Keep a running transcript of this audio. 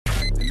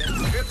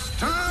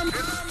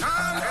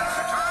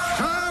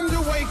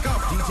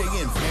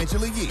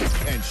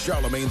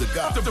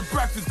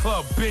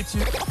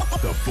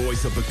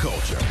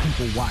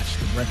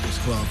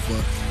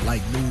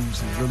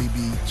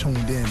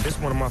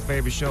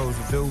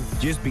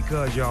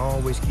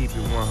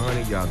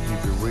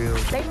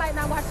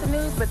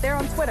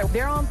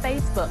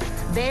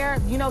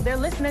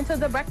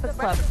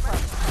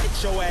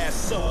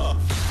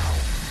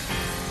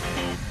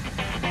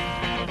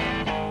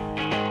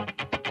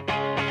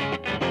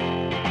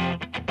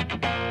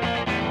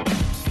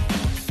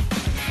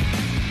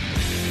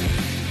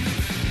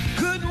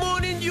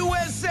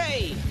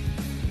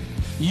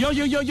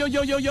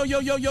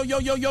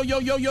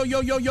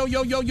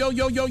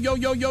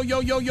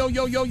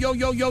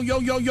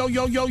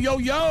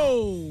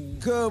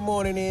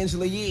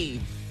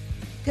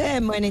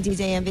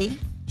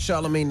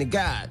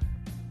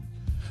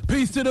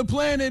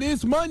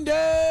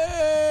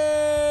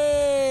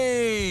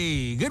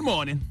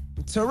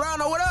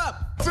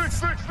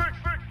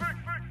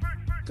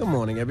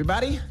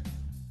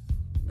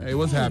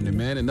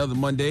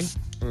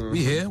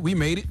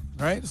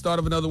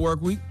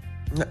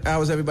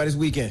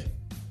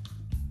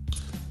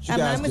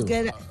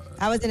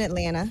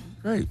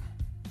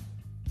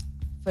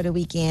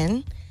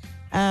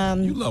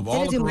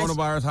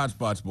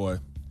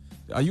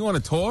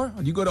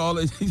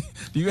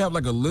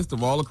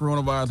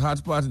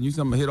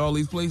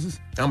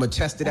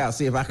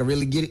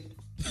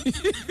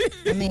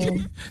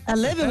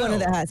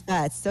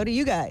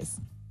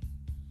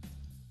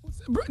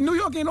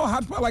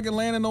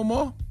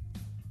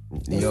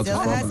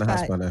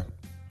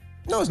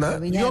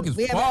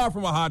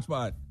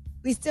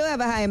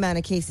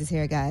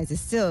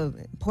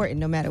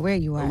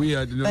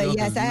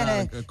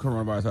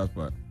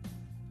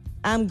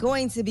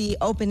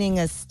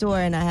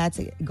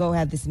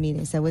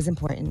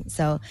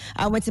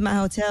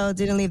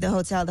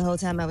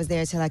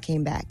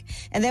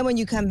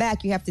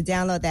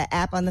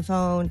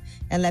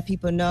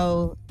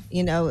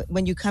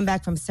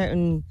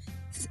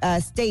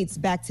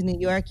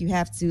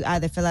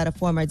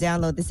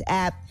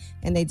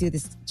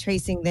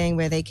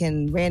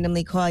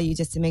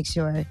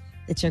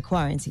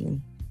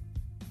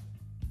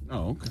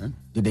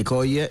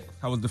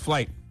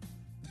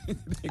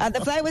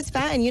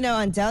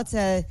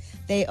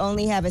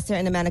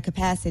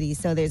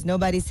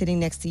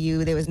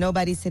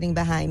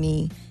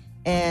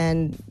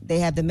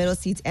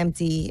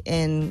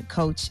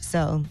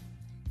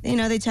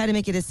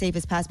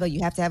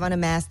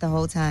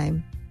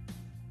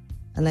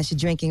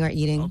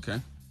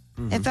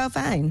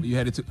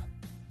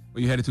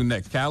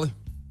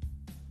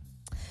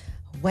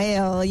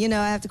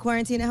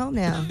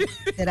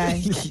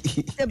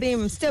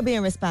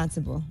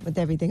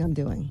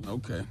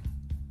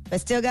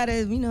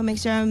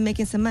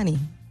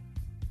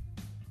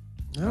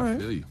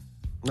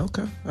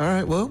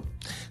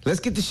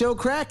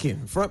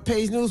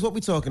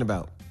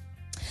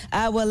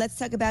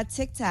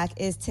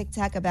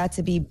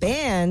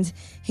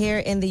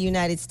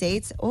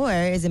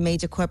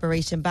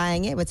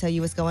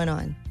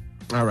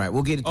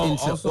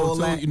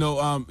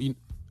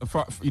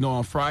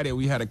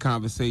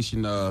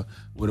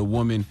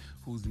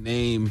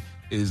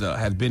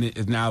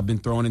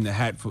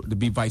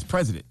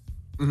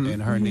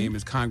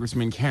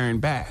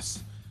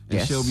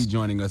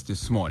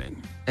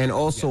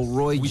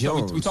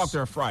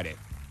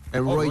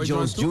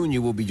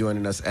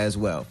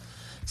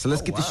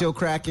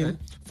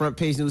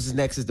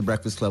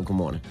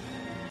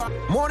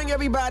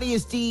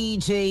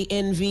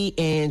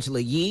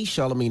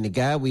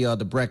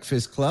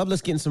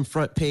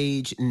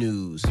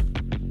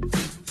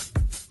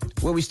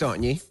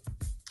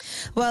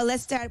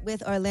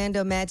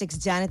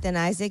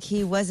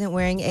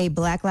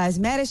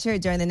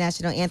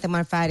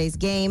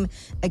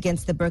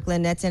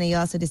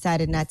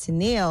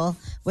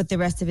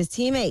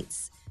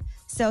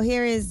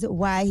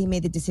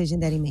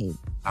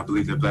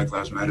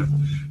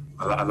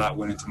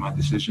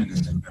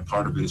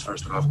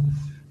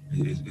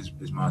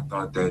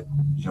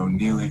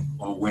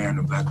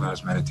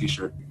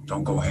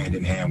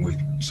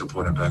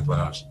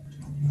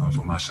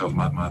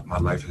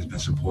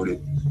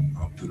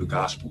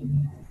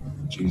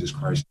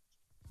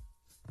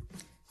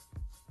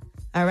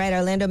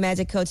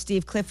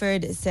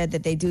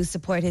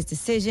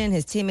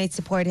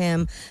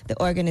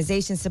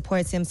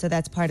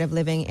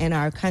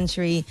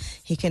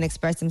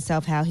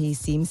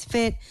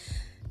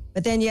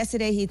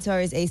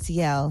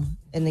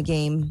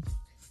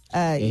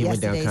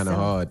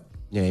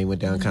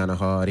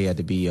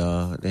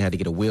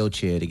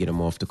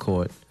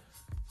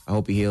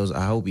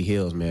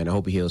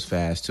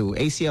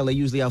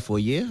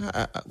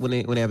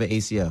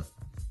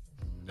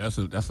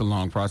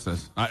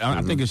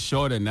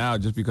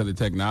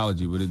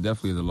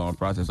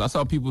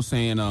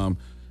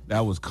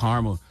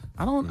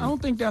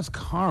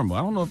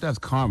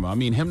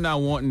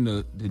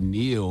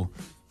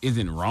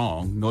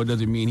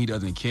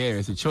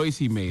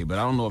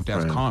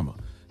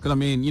Because, I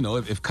mean, you know,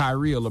 if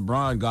Kyrie or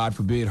LeBron, God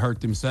forbid,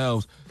 hurt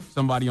themselves,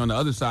 somebody on the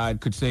other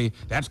side could say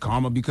that's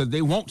karma because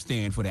they won't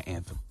stand for the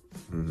anthem.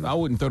 So I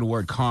wouldn't throw the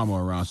word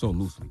karma around so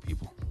loosely,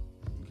 people.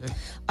 Okay?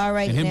 All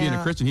right, and him now, being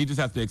a Christian, he just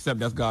has to accept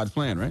that's God's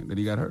plan, right? That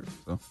he got hurt.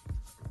 So.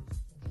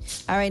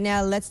 All right,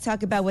 now let's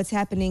talk about what's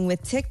happening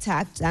with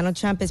TikTok. Donald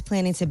Trump is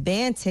planning to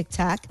ban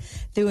TikTok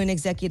through an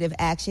executive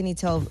action. He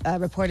told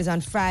reporters on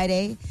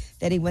Friday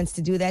that he wants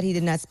to do that. He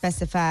did not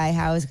specify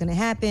how it's going to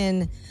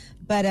happen.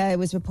 But it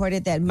was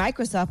reported that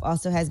Microsoft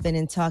also has been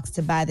in talks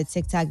to buy the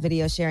TikTok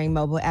video sharing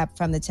mobile app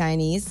from the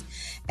Chinese.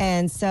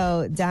 And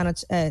so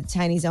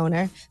Chinese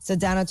owner. So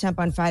Donald Trump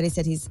on Friday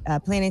said he's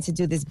planning to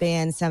do this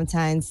ban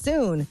sometime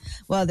soon.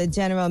 Well, the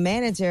general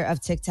manager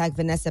of TikTok,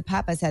 Vanessa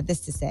Pappas, had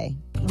this to say.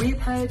 We've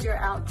heard your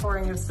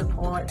outpouring of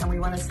support and we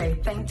want to say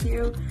thank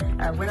you.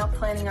 We're not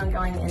planning on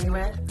going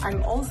anywhere.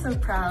 I'm also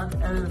proud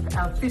of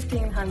our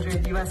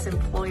 1,500 U.S.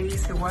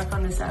 employees who work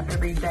on this app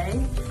every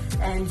day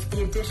and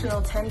the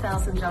additional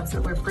 10,000 jobs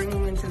that we're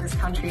bringing into this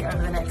country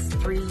over the next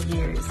 3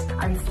 years.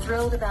 I'm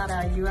thrilled about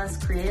our U.S.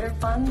 Creative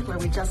Fund, where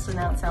we just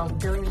announced our $1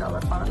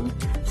 billion fund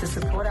to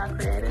support our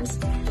creators.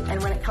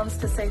 And when it comes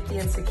to safety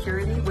and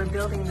security, we're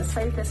building the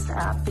safest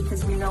app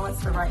because we know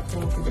it's the right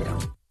thing to do.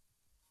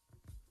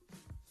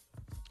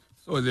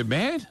 So is it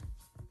banned?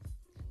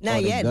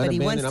 Not yet, but he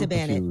wants to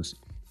ban it.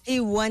 He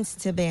wants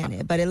to ban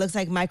it, but it looks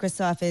like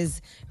Microsoft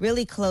is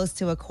really close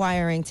to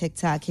acquiring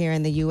TikTok here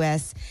in the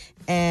U.S.,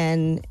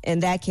 and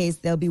in that case,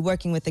 they'll be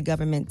working with the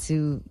government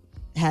to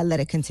let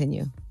it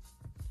continue.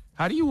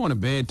 How do you want to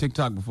ban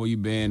TikTok before you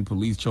ban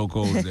police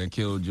chokeholds that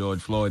killed George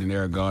Floyd and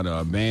Eric Garner?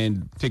 Or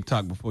ban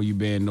TikTok before you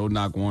ban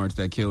no-knock warrants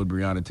that killed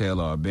Breonna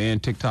Taylor? Or ban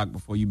TikTok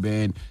before you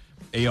ban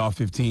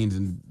AR-15s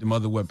and them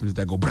other weapons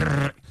that go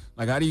brrr?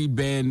 Like, how do you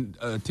ban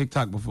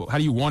TikTok before? How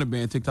do you want to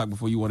ban TikTok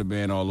before you want to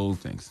ban all those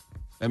things?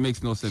 That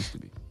makes no sense to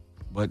me.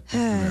 But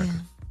America.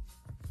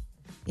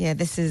 Yeah,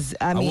 this is,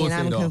 I'm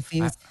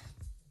confused.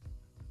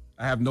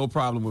 I have no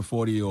problem with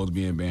 40-year-olds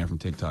being banned from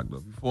TikTok, though.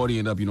 If you're 40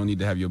 and up, you don't need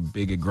to have your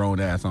big grown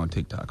ass on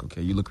TikTok,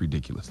 okay? You look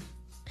ridiculous.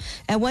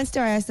 And one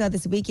story I saw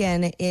this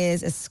weekend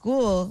is a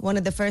school, one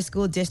of the first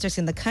school districts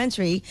in the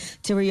country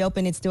to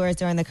reopen its doors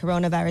during the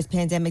coronavirus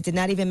pandemic, did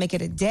not even make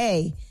it a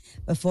day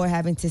before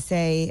having to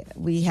say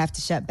we have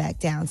to shut back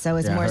down. So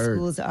as more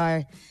schools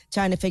are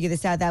trying to figure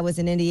this out, that was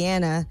in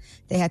Indiana,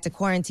 they had to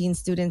quarantine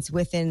students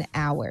within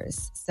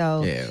hours.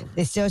 So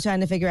they're still trying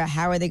to figure out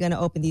how are they going to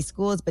open these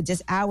schools. But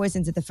just hours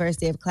into the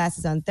first day of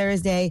classes on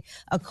Thursday,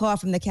 a call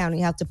from the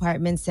county health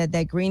department said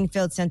that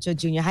Greenfield Central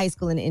Junior High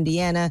School in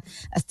Indiana,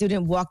 a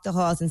student walked the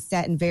halls and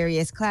sat in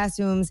various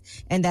classrooms,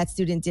 and that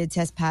student did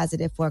test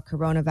positive for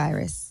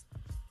coronavirus.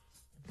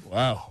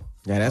 Wow.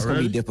 Yeah, that's going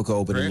to be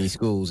difficult opening these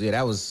schools.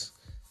 Yeah,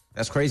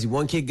 that's crazy.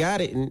 One kid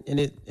got it, and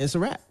it's a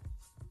wrap.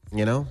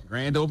 You know?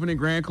 Grand opening,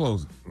 grand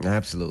closing.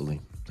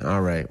 Absolutely. All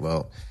right.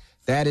 Well,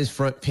 that is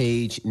front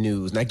page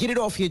news. Now, get it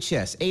off your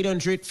chest.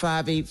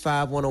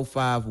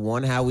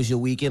 800-585-1051. How was your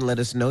weekend? Let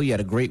us know. You had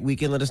a great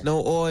weekend. Let us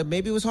know. Or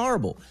maybe it was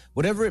horrible.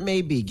 Whatever it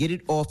may be, get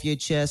it off your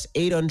chest.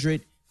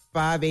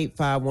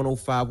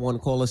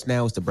 800-585-1051. Call us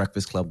now. It's The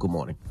Breakfast Club. Good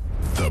morning.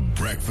 The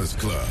Breakfast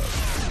Club.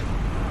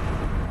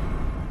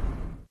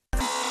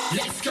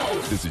 Let's go.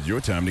 This is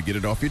your time to get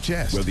it off your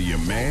chest, whether you're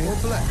mad or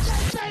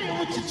blessed. Say it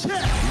with your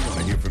chest. We want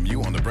to hear from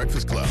you on The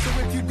Breakfast Club. So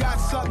if you got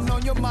something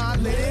on your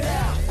mind, let it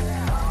out.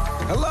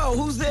 Hello,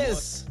 who's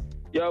this?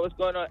 Yo, what's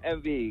going on,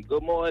 MV?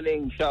 Good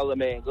morning,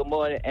 Charlamagne. Good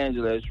morning,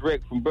 Angela. It's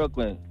Rick from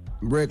Brooklyn.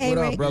 Rick, what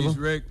up, brother?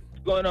 Rick.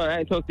 What's going on? I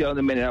ain't talked to you in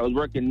a minute. I was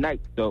working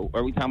nights, so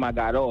every time I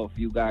got off,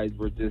 you guys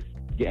were just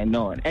getting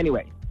on.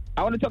 Anyway,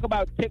 I want to talk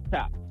about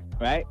TikTok,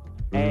 right?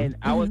 And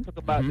I want to talk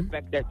about the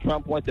fact that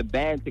Trump wants to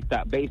ban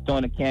TikTok based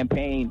on a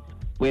campaign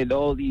with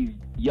all these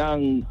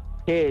young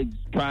kids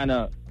trying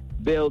to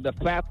build a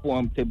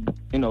platform to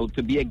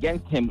be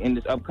against him in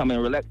this upcoming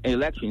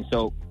election.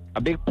 So a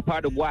big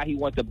part of why he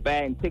wants to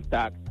ban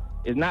TikTok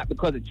is not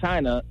because of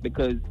China,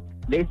 because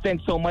they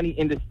spend so many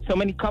so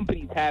many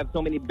companies have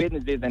so many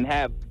businesses and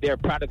have their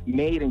products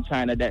made in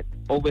China that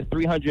over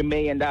 $300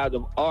 million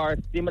of our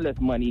stimulus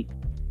money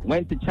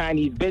went to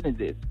Chinese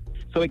businesses.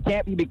 So it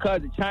can't be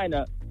because of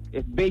China.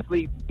 It's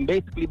basically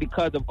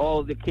because of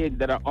all the kids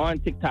that are on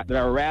TikTok that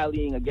are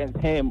rallying against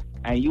him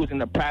and using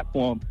the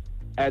platform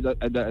as a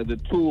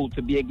tool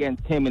to be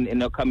against him in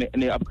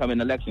the upcoming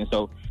election.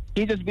 So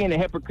he's just being a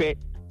hypocrite.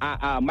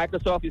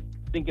 Microsoft is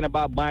thinking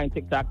about buying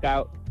TikTok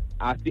out.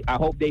 I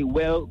hope they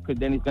will, because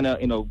then it's gonna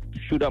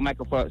shoot up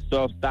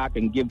Microsoft stock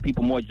and give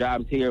people more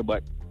jobs here.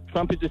 But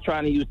Trump is just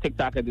trying to use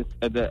TikTok as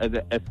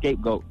a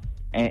scapegoat,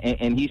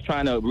 and he's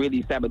trying to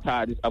really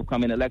sabotage this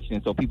upcoming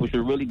election. So people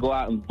should really go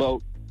out and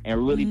vote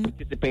and really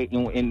participate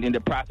in the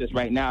process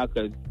right now,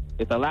 because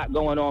there's a lot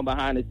going on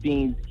behind the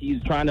scenes.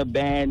 He's trying to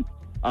ban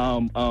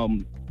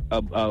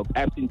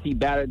absentee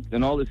ballots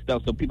and all this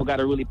stuff, so people got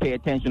to really pay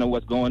attention to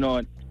what's going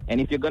on. And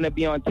if you're going to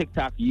be on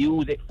TikTok,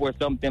 use it for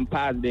something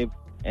positive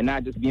and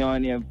not just be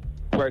on there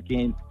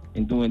twerking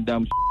and doing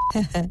dumb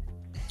shit.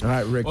 All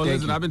right, Rick. Well,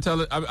 listen, I've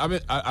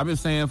been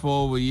saying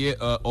for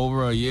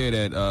over a year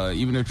that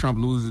even if Trump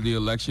loses the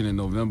election in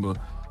November,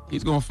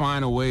 He's going to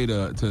find a way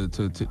to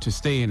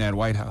stay in that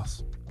White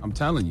House. I'm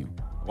telling you.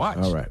 Watch.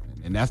 All right.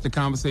 And that's the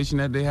conversation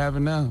that they're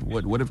having now.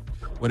 What if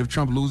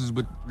Trump loses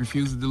but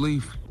refuses to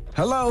leave?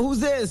 Hello, who's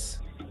this?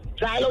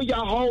 Hello, your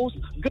host.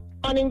 Good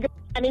morning, good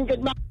morning, good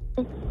morning.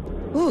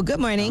 Ooh, good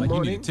morning. Sound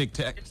like you need a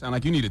tic-tac. Sound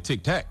like you need a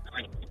tic-tac.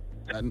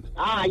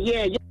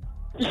 Yeah.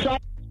 Your phone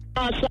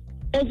sounds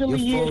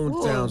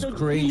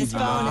crazy. His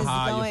phone is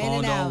going your in phone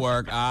and don't out.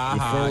 work. Your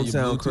phone Your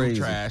sound Bluetooth crazy.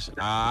 trash. You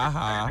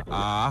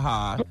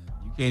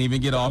can't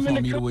even get off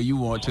on me the way you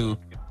want to.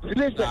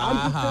 Listen,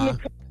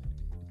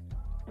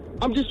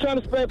 I'm just trying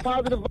to spread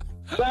positive.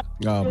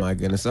 Oh my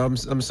goodness. I'm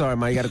sorry,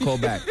 man. You got to call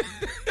back.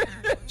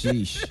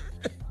 Jeesh.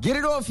 Get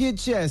it off your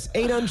chest.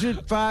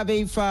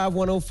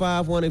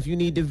 800-585-1051. If you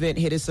need to vent,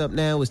 hit us up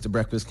now. It's The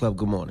Breakfast Club.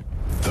 Good morning.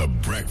 The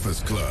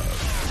Breakfast Club.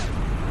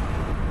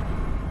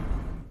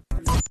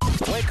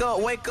 Wake up,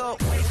 wake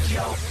up. Wake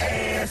your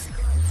ass.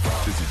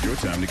 This is your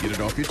time to get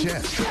it off your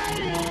chest.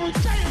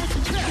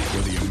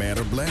 Whether you're mad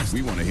or blessed,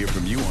 we want to hear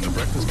from you on The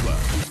Breakfast Club.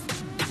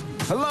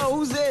 Hello,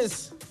 who's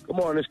this? Good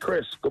morning, it's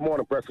Chris. Good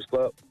morning, Breakfast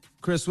Club.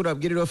 Chris, what up?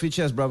 Get it off your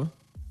chest, brother.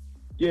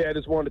 Yeah, I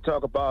just wanted to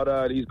talk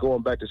about these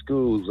going back to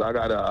schools. I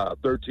got a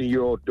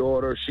 13-year-old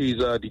daughter. She's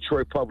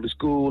Detroit Public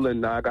School,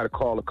 and I got a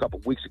call a couple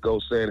weeks ago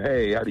saying,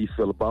 hey, how do you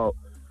feel about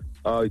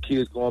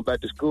kids going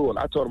back to school? And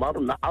I told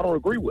them I don't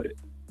agree with it.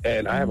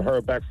 And I haven't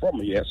heard back from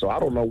them yet, so I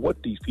don't know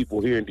what these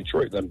people here in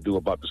Detroit are going to do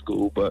about the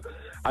school, but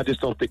I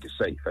just don't think it's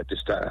safe at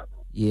this time.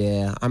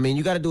 Yeah, I mean,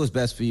 you got to do what's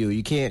best for you.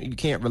 You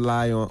can't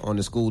rely on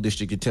the school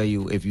district to tell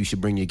you if you should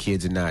bring your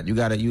kids or not. You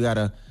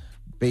gotta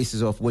base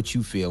it off what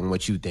you feel and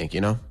what you think, you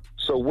know?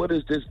 So what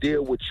is this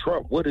deal with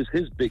Trump? What is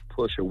his big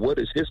push, or what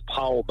is his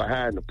power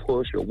behind the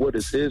push, or what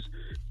is his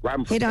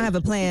ramifications? He don't have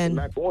a plan.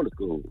 Not going to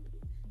school.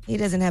 He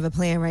doesn't have a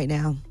plan right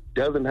now.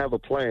 Doesn't have a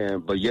plan,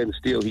 but yet and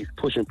still he's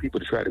pushing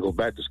people to try to go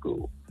back to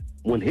school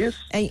when his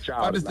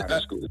child is not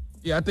in school.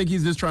 Yeah, I think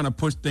he's just trying to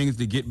push things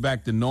to get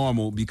back to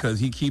normal because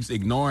he keeps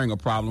ignoring a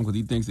problem because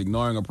he thinks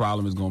ignoring a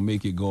problem is going to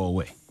make it go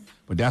away.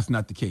 But that's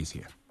not the case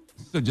here.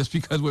 So just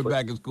because we're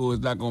back in school is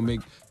not going to make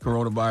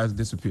coronavirus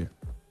disappear.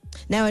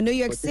 Now, in New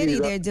York City,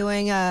 they're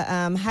doing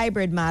a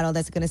hybrid model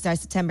that's going to start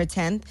September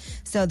 10th.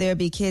 So there'll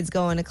be kids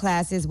going to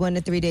classes 1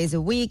 to 3 days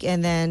a week.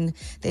 And then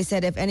they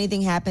said if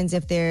anything happens,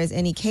 if there's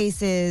any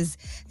cases,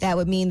 that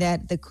would mean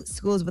that the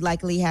schools would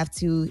likely have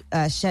to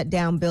shut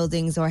down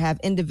buildings or have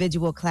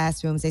individual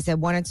classrooms. They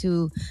said 1 or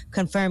 2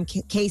 confirmed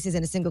cases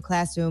in a single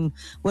classroom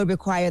would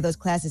require those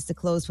classes to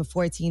close for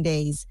 14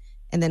 days.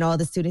 And then all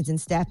the students and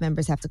staff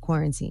members have to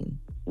quarantine.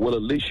 Well,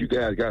 at least you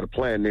guys got a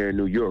plan there in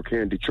New York.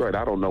 Here in Detroit,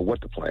 I don't know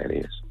what the plan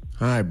is.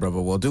 All right, brother.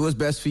 Well, do what's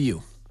best for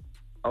you.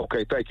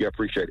 Okay, thank you. I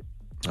appreciate it.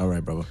 All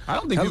right, brother. I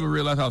don't think people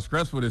realize how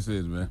stressful this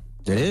is, man.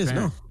 It is,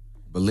 no.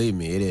 Believe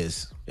me, it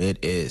is.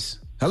 It is.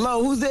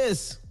 Hello, who's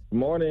this? Good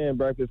morning,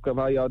 Breakfast Club.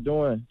 How y'all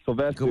doing?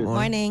 Sylvester. Good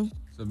morning.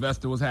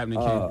 Sylvester, what's happening,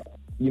 kid?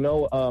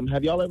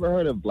 Have y'all ever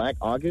heard of Black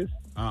August?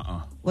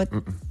 What?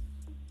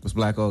 What's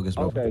Black August,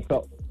 bro? Okay,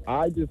 so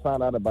I just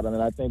found out about it,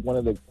 and I think one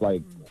of the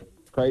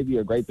crazy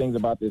or great things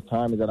about this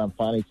time is that I'm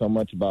finding so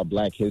much about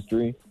Black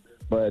history.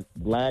 But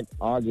Black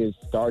August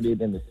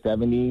started in the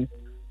 70s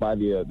by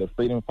the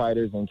freedom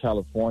fighters in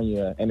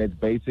California, and it's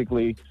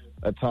basically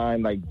a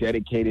time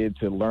dedicated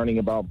to learning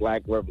about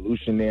Black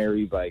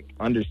revolutionaries,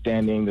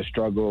 understanding the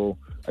struggle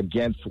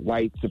against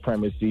white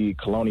supremacy,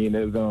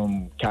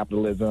 colonialism,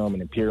 capitalism,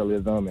 and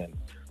imperialism, and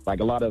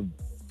a lot of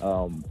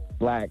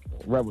Black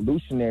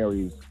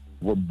revolutionaries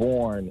were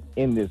born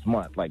in this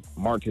month, like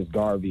Marcus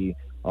Garvey,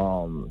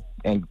 and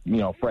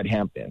Fred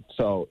Hampton.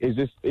 So it's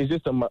just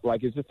a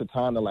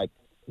time to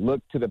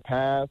look to the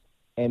past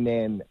and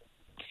then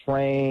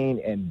train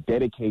and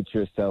dedicate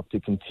yourself to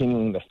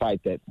continuing the fight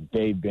that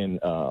they've been,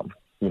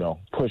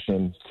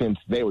 pushing since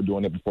they were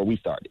doing it before we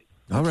started.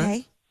 All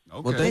right.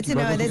 Okay. Well, thank you,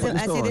 brother.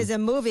 There's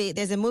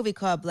a movie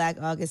called Black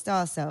August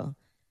also.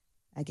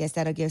 I guess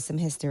that'll give some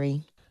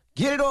history.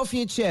 Get it off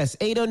your chest.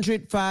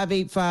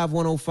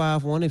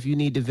 800-585-1051. If you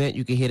need to vent,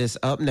 you can hit us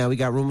up. Now we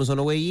got rumors on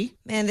the way, Yee.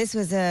 Man, this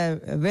was a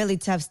really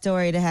tough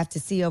story to have to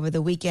see over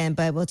the weekend,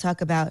 but we'll talk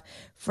about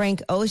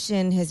Frank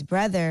Ocean. His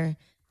brother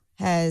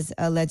has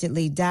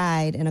allegedly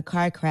died in a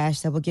car crash,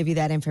 so we'll give you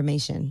that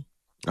information.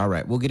 All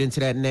right, we'll get into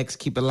that next.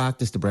 Keep it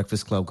locked. It's The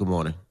Breakfast Club. Good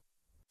morning.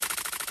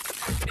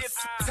 It's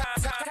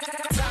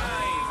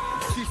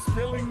time. She's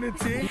spilling the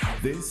tea.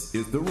 This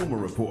is The Rumor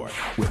Report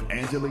with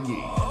Angela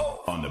Yee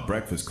on The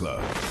Breakfast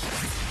Club.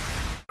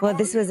 Well,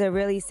 this was a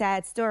really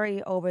sad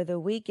story over the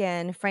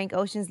weekend. Frank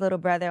Ocean's little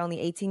brother, only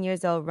 18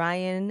 years old,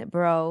 Ryan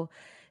Breaux,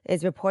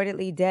 is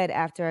reportedly dead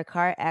after a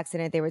car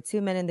accident. There were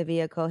 2 men in the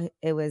vehicle.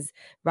 It was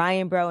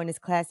Ryan Breaux and his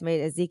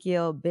classmate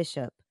Ezekiel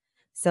Bishop.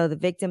 So the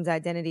victims'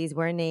 identities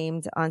were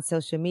named on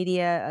social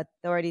media.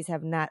 Authorities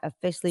have not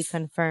officially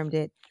confirmed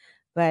it,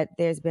 but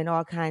there's been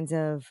all kinds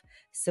of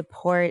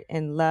support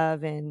and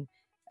love and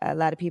a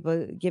lot of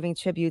people giving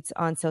tributes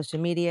on social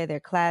media,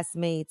 their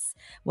classmates.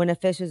 When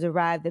officials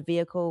arrived, the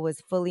vehicle was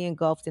fully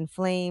engulfed in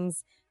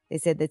flames. They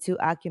said the two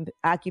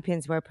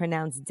occupants were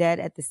pronounced dead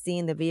at the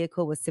scene. The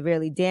vehicle was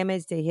severely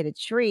damaged. They hit a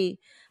tree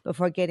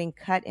before getting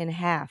cut in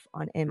half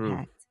on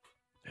impact.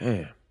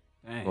 Damn.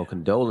 Well,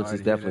 condolences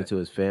definitely to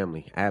his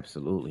family.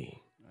 Absolutely.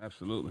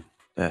 Absolutely.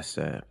 That's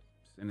sad.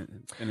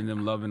 Sending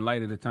them love and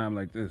light at a time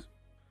like this.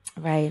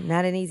 Right.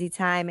 Not an easy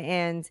time.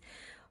 And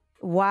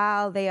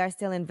while they are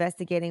still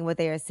investigating what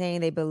they are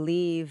saying, they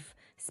believe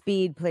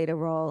speed played a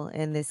role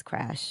in this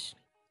crash.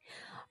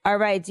 All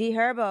right. G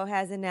Herbo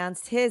has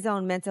announced his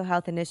own mental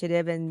health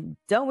initiative, and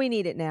don't we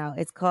need it now?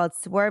 It's called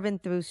Swerving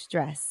Through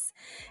Stress.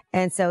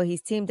 And so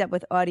he's teamed up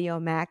with Audio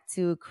Mac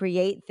to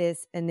create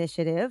this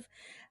initiative.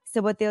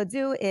 So what they'll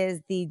do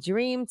is the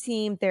Dream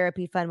Team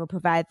Therapy Fund will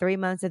provide 3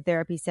 months of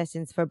therapy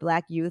sessions for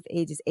Black youth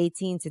ages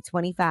 18 to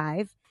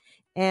 25.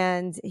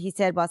 And he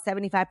said, while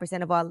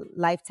 75% of all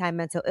lifetime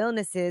mental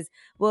illnesses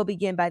will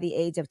begin by the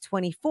age of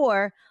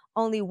 24,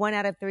 only 1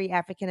 out of 3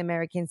 African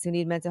Americans who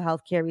need mental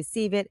health care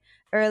receive it.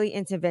 Early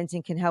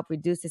intervention can help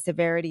reduce the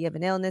severity of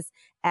an illness.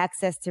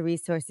 Access to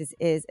resources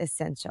is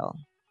essential.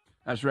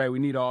 That's right. We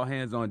need all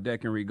hands on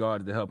deck in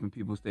regards to helping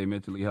people stay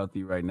mentally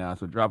healthy right now.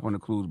 So drop on the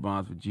clues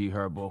bonds for G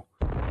Herbo.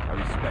 I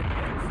respect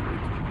that.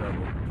 G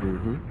Herbo.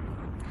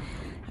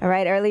 Mm-hmm. All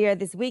right. Earlier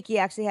this week, he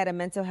actually had a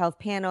mental health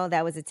panel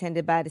that was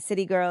attended by the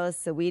City Girls,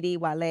 Saweetie,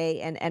 Wale,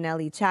 and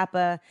NLE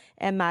Choppa,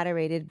 and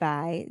moderated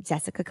by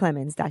Jessica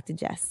Clemens, Dr.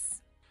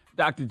 Jess.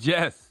 Dr.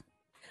 Jess.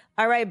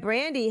 All right,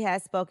 Brandy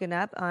has spoken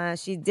up.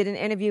 She did an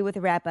interview with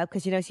Wrap Up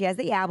because, she has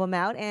the album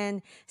out,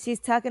 and she's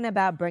talking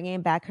about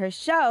bringing back her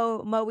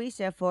show,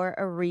 Moesha, for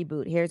a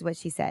reboot. Here's what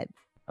she said.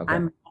 Okay.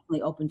 I'm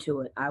definitely open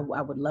to it. I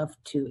would love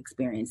to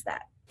experience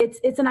that.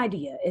 It's an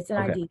idea. It's an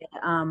idea.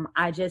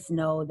 I just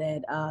know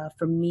that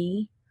for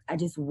me, I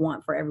just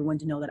want for everyone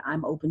to know that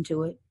I'm open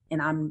to it, and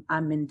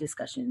I'm in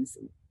discussions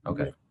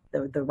with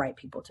the right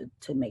people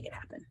to make it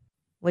happen.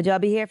 Would y'all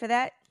be here for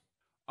that?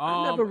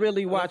 I never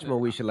really watched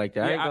Moesha like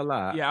that. I ain't gonna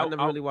lie. I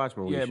never really watched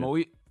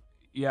Moesha.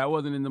 I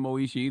wasn't in the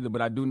Moesha either,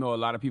 but I do know a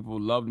lot of people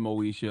loved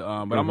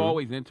Moesha. But I'm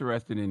always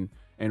interested in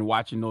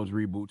watching those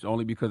reboots,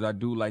 only because I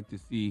do like to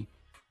see,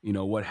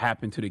 what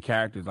happened to the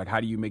characters. Like, how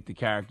do you make the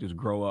characters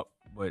grow up?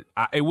 But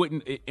it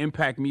wouldn't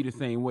impact me the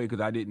same way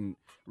because I didn't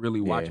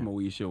really watch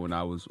Moesha when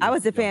I was. I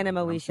was a fan of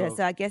Moesha,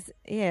 so I guess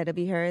it'll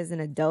be her as an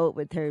adult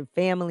with her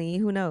family.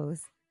 Who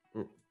knows?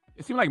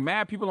 It seemed like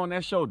mad people on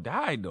that show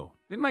died though.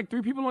 Didn't like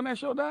 3 people on that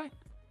show die?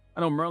 I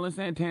know Merlin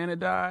Santana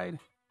died.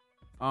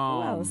 Who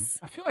else?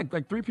 I feel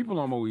like 3 people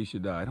on Moesha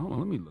died. Hold on,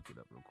 let me look it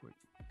up real quick.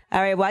 All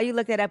right, while you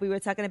look that up, we were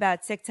talking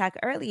about TikTok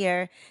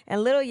earlier,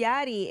 and Lil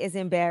Yachty is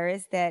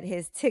embarrassed that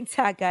his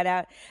TikTok got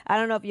out. I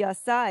don't know if y'all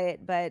saw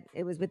it, but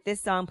it was with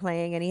this song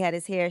playing, and he had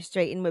his hair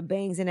straightened with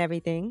bangs and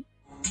everything.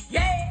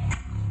 Yeah,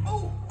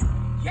 ooh,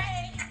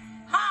 yeah,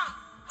 ha,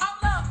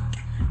 hold up,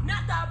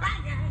 not the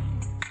banging,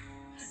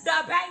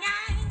 the banging.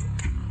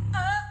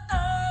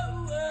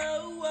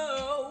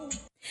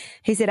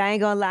 He said, I ain't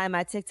gonna lie,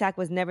 my TikTok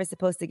was never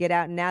supposed to get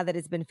out. Now that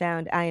it's been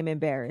found, I am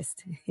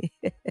embarrassed.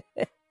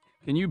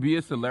 Can you be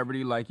a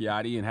celebrity like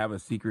Yachty and have a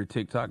secret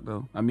TikTok,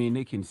 though? I mean,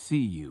 they can see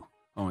you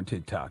on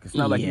TikTok. It's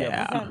not like you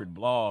have a secret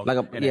blog.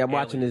 I'm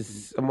watching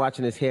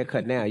his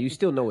haircut now. You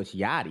still know it's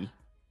Yachty.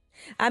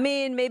 I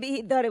mean, maybe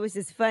he thought it was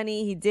just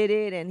funny. He did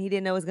it, and he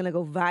didn't know it was going to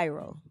go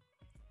viral.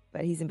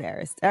 But he's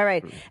embarrassed. All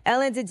right.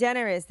 Ellen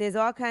DeGeneres. There's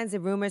all kinds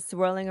of rumors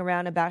swirling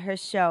around about her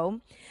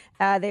show.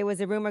 There was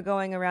a rumor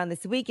going around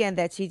this weekend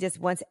that she just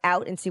wants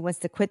out and she wants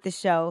to quit the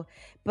show.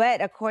 But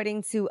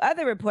according to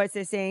other reports,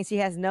 they're saying she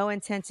has no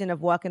intention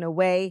of walking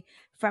away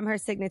from her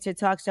signature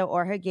talk show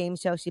or her game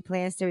show. She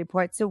plans to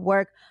report to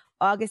work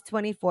August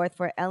 24th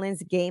for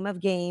Ellen's Game of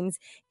Games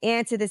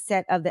and to the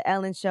set of The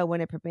Ellen Show when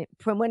it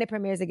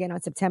premieres again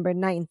on September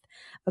 9th,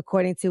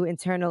 according to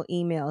internal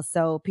emails.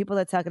 So people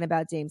are talking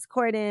about James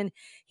Corden.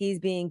 He's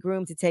being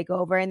groomed to take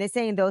over. And they're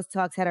saying those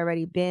talks had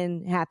already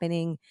been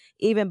happening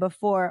even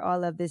before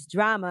all of this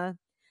drama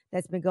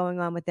that's been going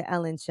on with The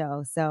Ellen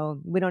Show.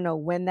 So we don't know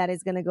when that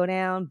is going to go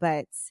down,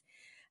 but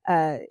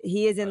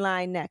he is in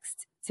line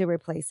next to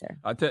replace her.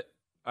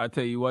 I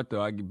tell you what,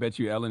 though, I bet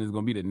you Ellen is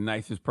going to be the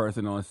nicest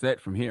person on set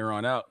from here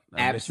on out.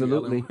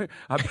 Absolutely.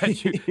 I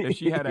bet you if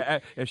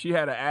she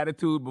had an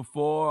attitude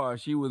before or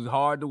she was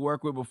hard to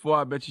work with before,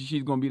 I bet you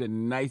she's going to be the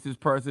nicest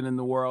person in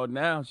the world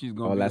now. She's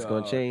going to be that's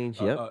going to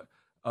change. Yep.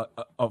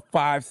 A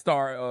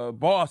 5-star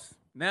boss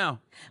now,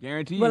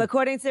 guaranteed. Well,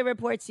 according to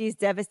reports, she's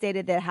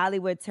devastated that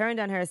Hollywood turned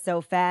on her so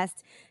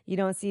fast. You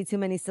don't see too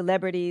many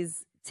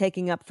celebrities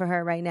taking up for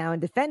her right now and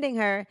defending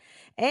her.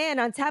 And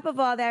on top of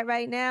all that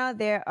right now,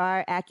 there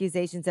are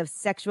accusations of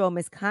sexual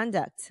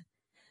misconduct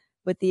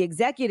with the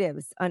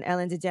executives on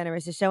Ellen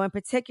DeGeneres' show. In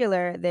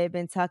particular, they've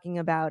been talking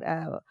about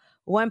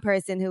one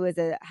person who is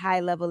a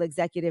high-level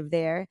executive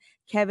there,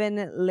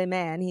 Kevin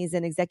Leman. He's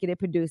an executive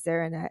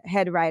producer and a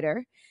head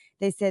writer.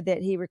 They said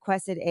that he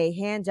requested a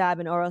hand job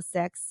and oral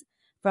sex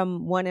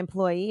from one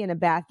employee in a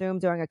bathroom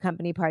during a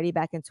company party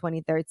back in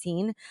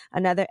 2013.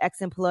 Another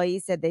ex-employee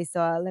said they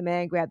saw the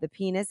man grab the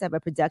penis of a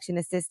production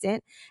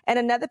assistant. And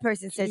another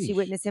person said she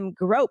witnessed him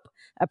grope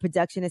a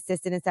production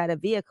assistant inside a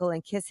vehicle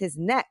and kiss his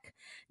neck.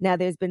 Now,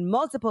 there's been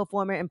multiple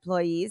former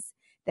employees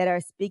that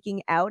are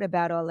speaking out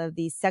about all of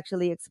these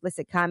sexually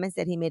explicit comments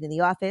that he made in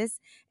the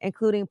office,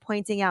 including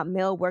pointing out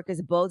male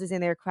workers' bulges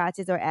in their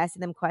crotches or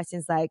asking them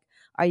questions like,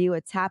 are you a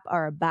top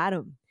or a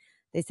bottom?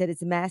 They said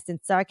it's masked in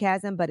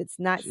sarcasm, but it's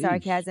not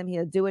sarcasm.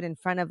 He'll do it in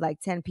front of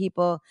like 10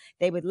 people.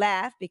 They would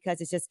laugh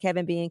because it's just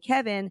Kevin being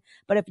Kevin.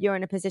 But if you're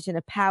in a position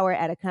of power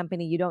at a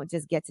company, you don't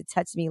just get to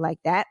touch me like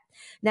that.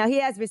 Now,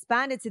 he has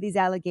responded to these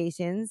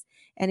allegations,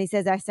 and he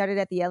says, I started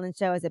at the Ellen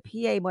Show as a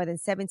PA more than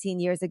 17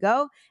 years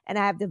ago, and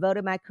I have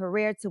devoted my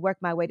career to work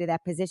my way to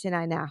that position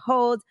I now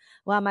hold.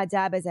 While my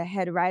job as a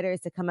head writer is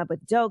to come up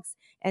with jokes,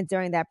 and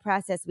during that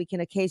process, we can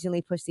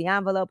occasionally push the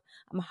envelope.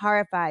 I'm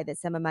horrified that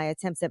some of my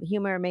attempts at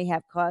humor may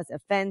have caused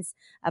offense.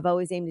 I've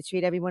always aimed to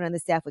treat everyone on the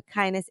staff with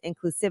kindness,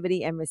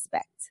 inclusivity, and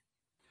respect.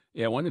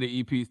 Yeah, one of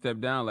the EPs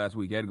stepped down last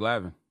week, Ed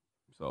Glavin.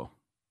 So,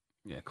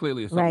 yeah,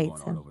 clearly there's something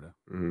going on over there.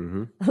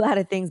 Mm-hmm. A lot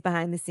of things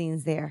behind the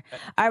scenes there.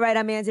 All right,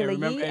 I'm Angela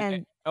Yee.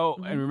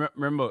 And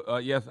remember,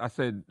 yes, I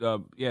said,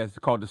 it's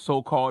called the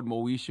so-called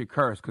Moesha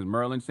curse because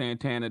Merlin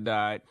Santana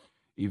died,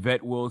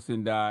 Yvette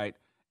Wilson died,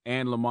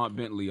 and Lamont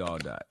Bentley all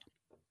died.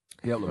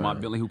 Yeah, Lamont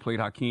Bentley, who played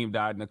Hakeem,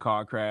 died in a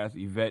car crash.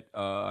 Yvette,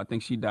 I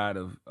think she died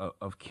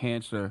of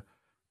cancer.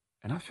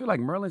 And I feel like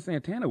Merlin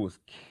Santana was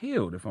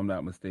killed, if I'm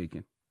not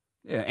mistaken.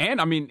 Yeah, and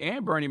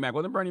Bernie Mac.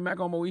 Wasn't Bernie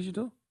Mac on Moesha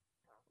too?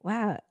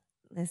 Wow.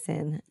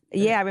 Listen.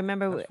 Yeah, I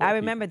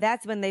remember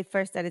that's when they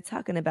first started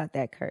talking about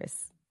that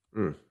curse.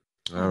 All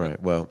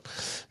right. Well,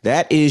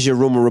 that is your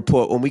rumor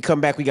report. When we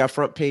come back, we got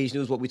front page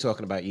news. What we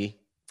talking about, Yee?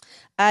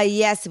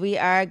 Yes, we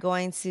are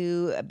going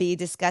to be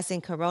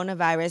discussing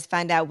coronavirus,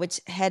 find out which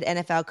head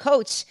NFL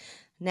coach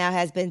now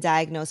has been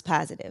diagnosed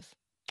positive.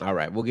 All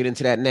right, we'll get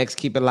into that next.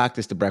 Keep it locked.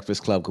 It's The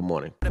Breakfast Club. Good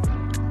morning.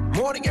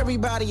 Morning,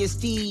 everybody. It's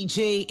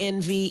DJ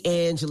NV,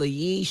 Angela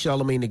Yee,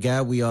 Charlamagne the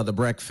Guy. We are The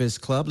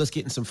Breakfast Club. Let's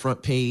get in some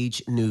front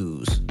page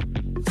news.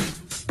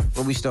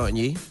 When we starting,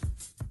 Yee?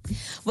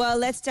 Well,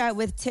 let's start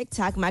with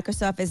TikTok.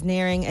 Microsoft is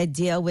nearing a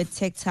deal with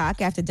TikTok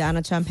after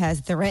Donald Trump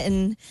has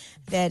threatened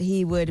that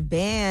he would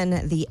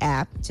ban the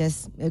app.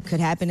 It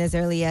could happen as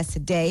early as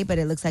today, but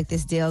it looks like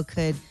this deal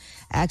could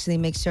actually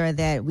make sure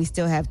that we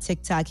still have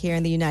TikTok here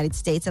in the United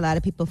States. A lot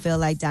of people feel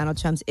like Donald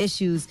Trump's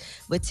issues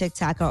with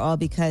TikTok are all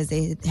because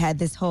they had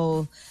this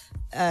whole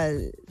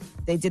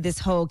they did this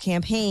whole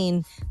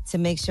campaign to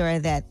make sure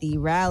that the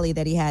rally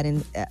that he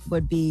had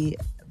would be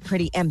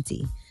pretty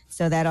empty.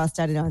 So that all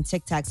started on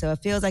TikTok. So it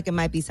feels like it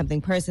might be something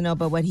personal,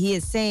 but what he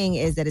is saying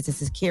is that it's a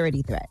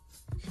security threat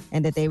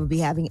and that they would be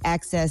having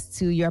access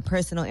to your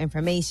personal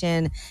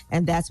information.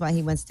 And that's why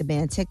he wants to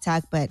ban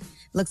TikTok. But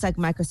looks like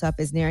Microsoft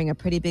is nearing a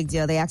pretty big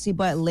deal. They actually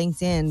bought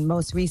LinkedIn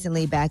most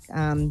recently back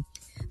for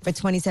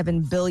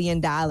 $27 billion.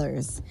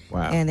 Wow.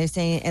 And they're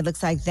saying it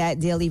looks like that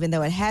deal, even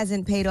though it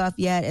hasn't paid off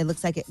yet, it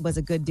looks like it was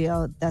a good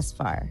deal thus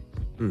far.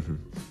 Mm-hmm.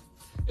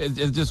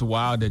 It's just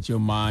wild that your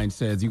mind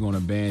says you're going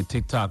to ban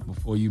TikTok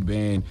before you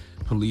ban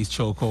police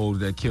chokeholds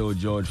that killed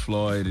George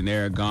Floyd and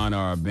Eric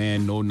Garner, or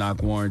ban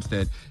no-knock warrants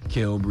that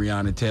killed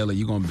Breonna Taylor.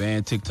 You're going to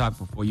ban TikTok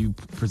before you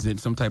present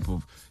some type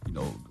of,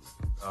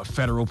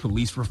 federal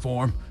police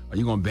reform. Are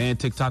you going to ban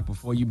TikTok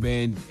before you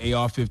ban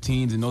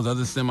AR-15s and those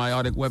other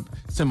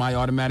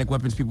semi-automatic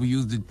weapons people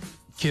use to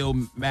kill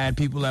mad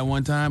people at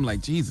one time?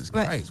 Like, Jesus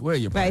Christ, where are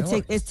your priorities?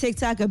 Right. Is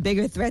TikTok a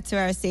bigger threat to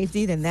our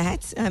safety than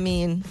that? I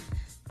mean,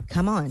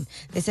 come on.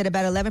 They said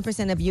about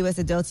 11% of U.S.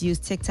 adults use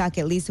TikTok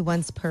at least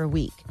once per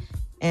week.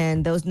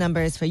 And those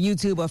numbers for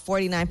YouTube are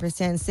 49%,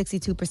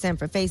 62%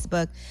 for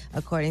Facebook,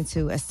 according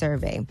to a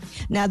survey.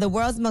 Now, the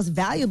world's most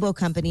valuable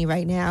company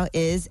right now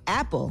is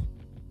Apple.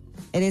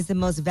 It is the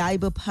most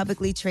valuable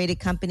publicly traded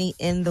company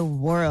in the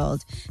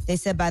world. They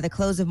said by the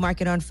close of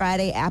market on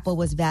Friday, Apple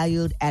was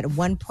valued at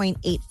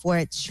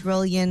 $1.84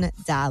 trillion.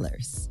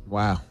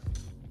 Wow.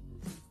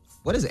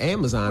 What is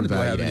Amazon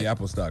valued at?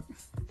 Apple stock.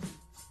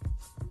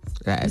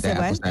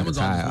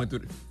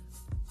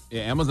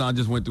 Amazon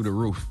just went through the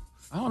roof.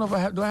 I don't know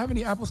if do I have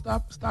any Apple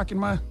stock in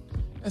my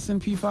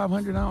S&P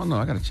 500? I don't know.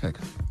 I got to check.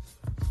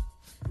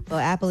 Well,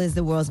 Apple is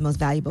the world's most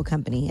valuable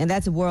company, and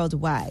that's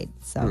worldwide.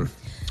 So,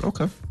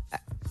 okay.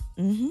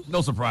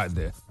 No surprise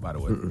there, by the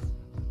way.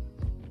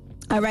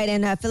 All right,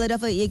 and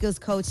Philadelphia Eagles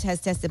coach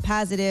has tested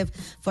positive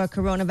for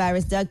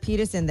coronavirus. Doug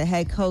Peterson, the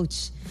head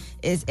coach,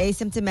 is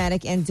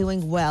asymptomatic and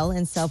doing well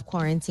in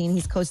self-quarantine.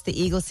 He's coached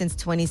the Eagles since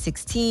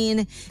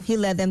 2016. He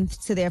led them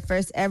to their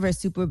first ever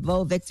Super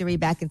Bowl victory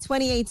back in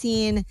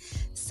 2018.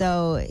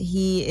 So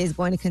he is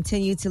going to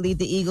continue to lead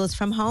the Eagles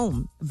from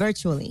home,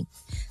 virtually,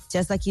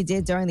 just like he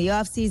did during the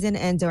offseason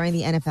and during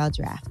the NFL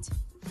draft.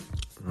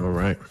 All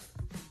right.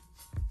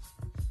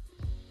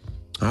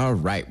 All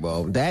right.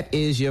 Well, that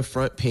is your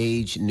front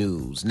page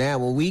news. Now,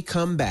 when we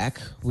come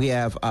back, we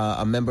have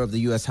a member of the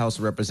U.S. House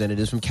of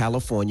Representatives from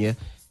California,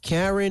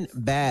 Karen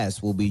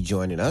Bass, will be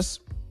joining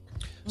us.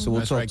 So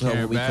we'll talk to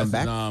her when we come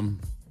back.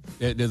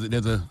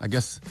 there's a I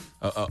guess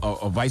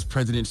a vice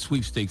president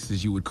sweepstakes,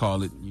 as you would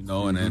call it,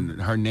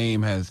 and her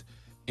name has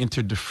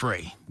entered the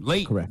fray.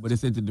 Late, correct, but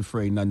it's entered the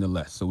fray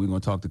nonetheless. So we're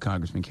going to talk to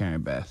Congressman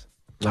Karen Bass.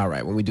 All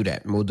right, when we do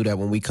that, and we'll do that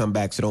when we come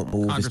back. So don't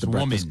move.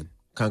 Congresswoman.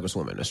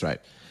 Congresswoman, that's right.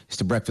 It's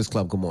the Breakfast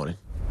Club. Good morning.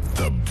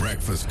 The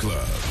Breakfast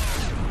Club.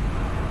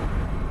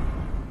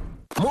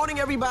 Morning,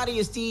 everybody.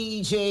 It's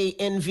DJ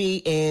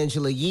NV,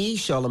 Angela Yee,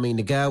 Charlamagne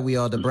the Guy. We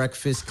are the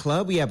Breakfast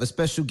Club. We have a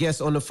special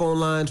guest on the phone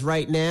lines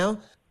right now,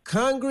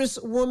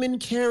 Congresswoman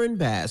Karen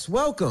Bass.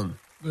 Welcome.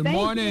 Good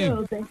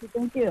morning.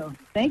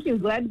 Thank you.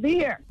 Glad to be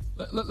here.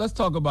 Let's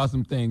talk about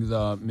some things,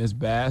 Ms.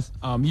 Bass.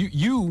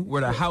 You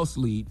were the House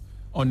lead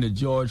on the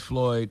George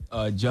Floyd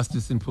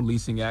Justice and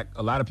Policing Act.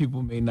 A lot of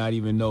people may not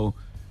even know,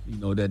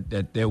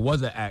 that there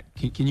was an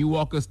act. Can you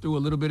walk us through a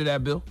little bit of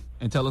that bill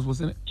and tell us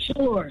what's in it?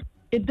 Sure.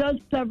 It does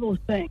several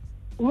things.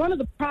 One of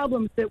the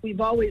problems that we've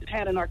always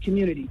had in our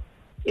community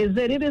is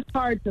that it is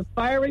hard to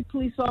fire a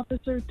police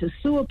officer, to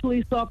sue a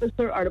police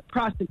officer, or to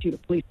prosecute a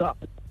police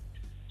officer.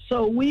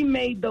 So we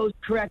made those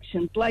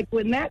corrections. Like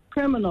when that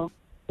criminal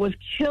was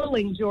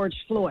killing George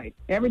Floyd,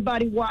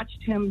 everybody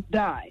watched him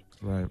die.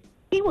 Right.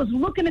 He was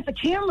looking at the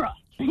camera.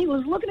 And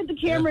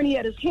he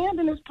had his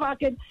hand in his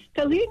pocket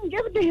because he didn't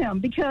give it to him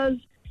because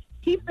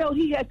he felt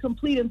he had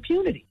complete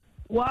impunity.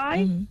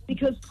 Why?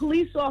 Because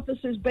police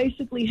officers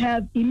basically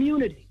have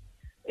immunity.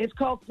 It's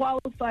called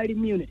qualified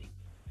immunity.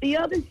 The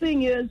other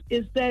thing is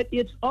that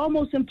it's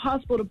almost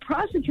impossible to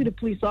prosecute a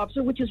police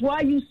officer, which is why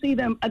you see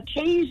them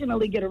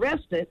occasionally get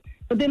arrested,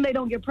 but then they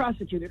don't get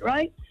prosecuted,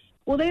 right?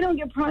 Well, they don't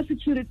get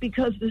prosecuted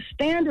because the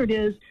standard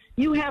is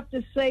you have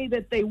to say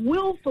that they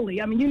willfully,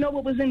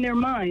 what was in their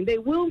mind. They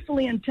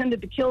willfully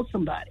intended to kill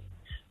somebody.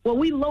 Well,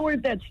 we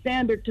lowered that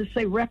standard to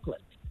say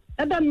reckless.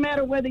 That doesn't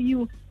matter whether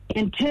you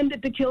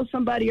intended to kill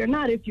somebody or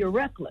not if you're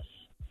reckless.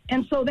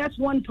 And so that's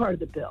one part of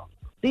the bill.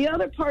 The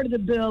other part of the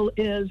bill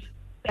is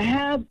to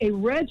have a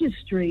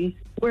registry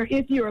where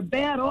if you're a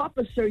bad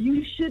officer,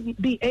 you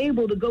shouldn't be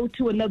able to go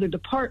to another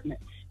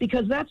department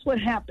because that's what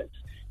happens.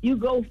 You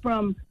go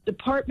from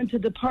department to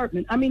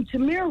department.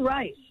 Tamir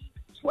Rice,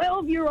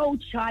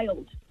 12-year-old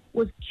child,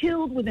 was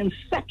killed within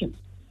seconds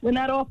when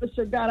that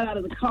officer got out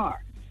of the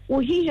car. Well,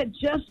 he had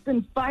just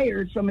been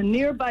fired from a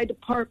nearby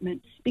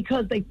department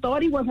because they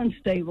thought he was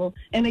unstable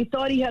and they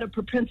thought he had a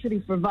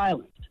propensity for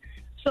violence.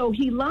 So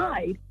he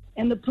lied,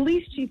 and the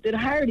police chief that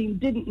hired him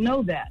didn't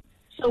know that.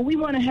 So we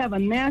want to have a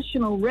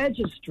national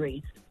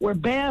registry where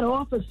bad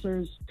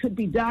officers could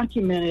be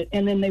documented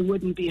and then they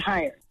wouldn't be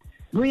hired.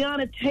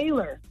 Breonna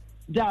Taylor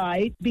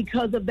died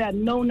because of that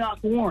no-knock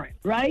warrant,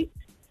 right?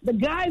 The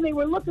guy they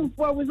were looking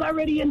for was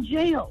already in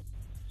jail.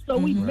 So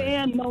we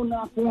banned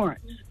no-knock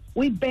warrants.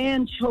 We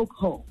banned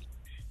chokeholds.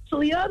 So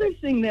the other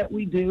thing that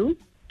we do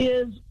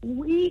is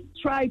we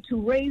try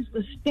to raise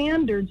the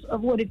standards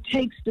of what it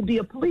takes to be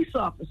a police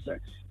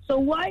officer. So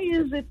why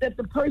is it that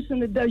the person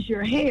that does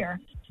your hair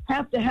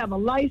have to have a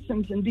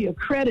license and be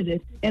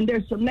accredited, and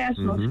there's some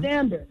national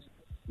standards,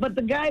 but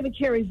the guy that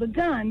carries a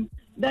gun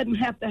doesn't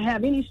have to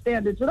have any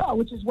standards at all,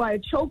 which is why a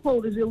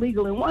chokehold is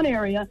illegal in one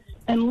area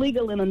and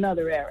legal in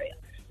another area.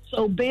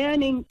 So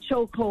banning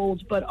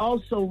chokeholds, but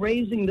also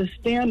raising the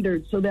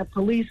standards so that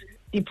police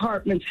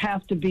departments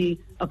have to be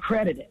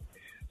accredited.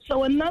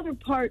 So another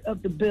part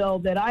of the bill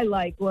that I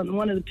like,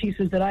 one of the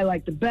pieces that I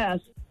like the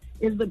best,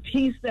 is the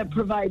piece that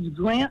provides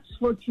grants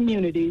for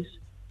communities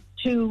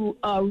to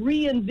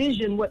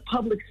re-envision what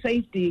public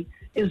safety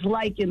is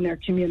like in their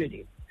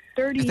community.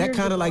 Is that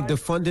kind of like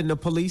defunding the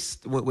police,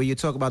 where you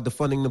talk about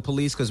defunding the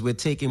police because we're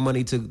taking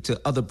money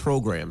to other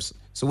programs?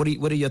 So what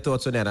are your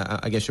thoughts on that?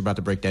 I guess you're about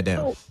to break that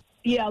down.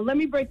 Yeah, let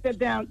me break that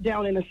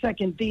down in a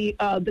second.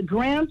 The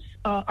grants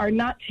are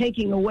not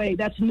taking away.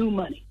 That's new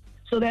money.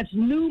 So that's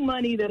new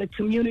money that a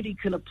community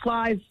can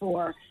apply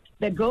for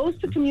that goes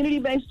to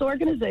community-based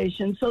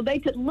organizations so they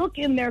could look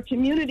in their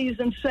communities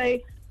and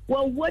say,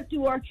 well, what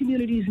do our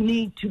communities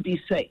need to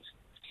be safe?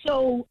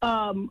 So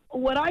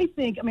what I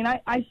think,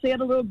 I say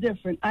it a little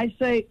different. I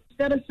say,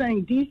 instead of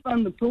saying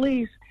defund the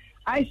police,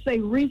 I say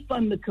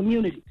refund the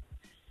community.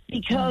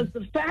 Because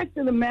the fact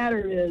of the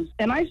matter is,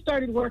 and I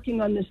started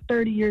working on this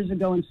 30 years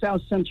ago in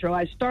South Central.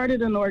 I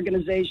started an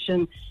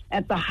organization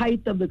at the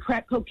height of the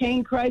crack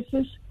cocaine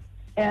crisis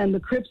and the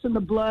Crips and the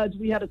Bloods.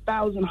 We had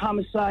 1,000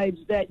 homicides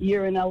that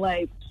year in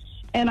L.A.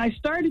 And I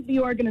started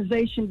the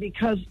organization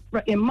because,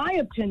 in my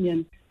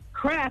opinion,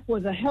 crack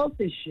was a health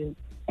issue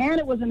and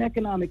it was an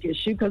economic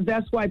issue because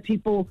that's why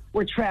people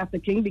were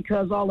trafficking,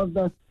 because all of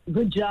the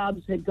good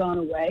jobs had gone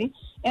away,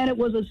 and it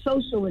was a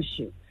social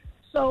issue.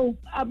 So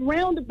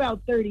around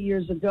about 30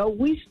 years ago,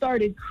 we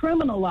started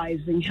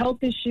criminalizing health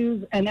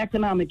issues and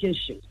economic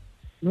issues.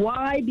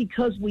 Why?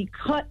 Because we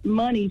cut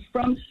money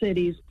from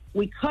cities,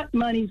 we cut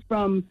money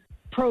from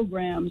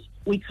programs,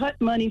 we cut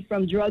money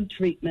from drug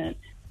treatment,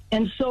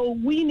 and so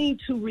we need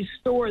to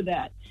restore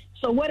that.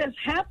 So what has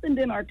happened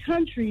in our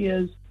country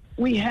is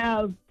we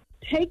have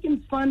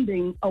taken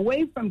funding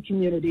away from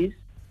communities,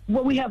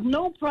 where we have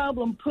no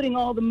problem putting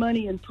all the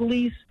money in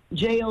police,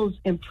 jails,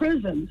 and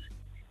prisons,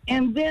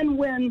 and then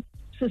when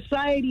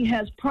society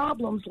has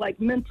problems like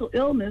mental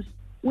illness,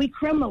 we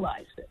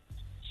criminalize it.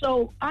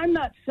 So I'm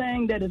not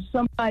saying that if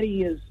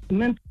somebody is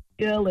mentally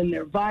ill and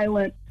they're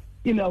violent,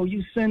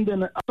 you send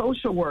in a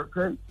social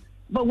worker.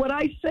 But what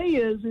I say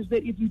is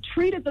that if you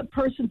treated the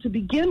person to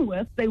begin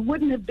with, they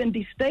wouldn't have been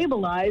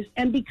destabilized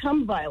and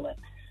become violent.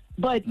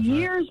 But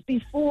years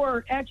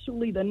before,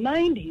 actually the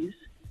 90s,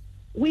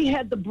 we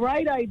had the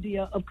bright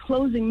idea of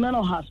closing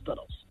mental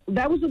hospitals.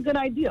 That was a good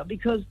idea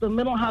because the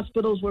mental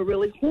hospitals were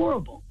really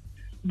horrible.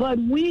 But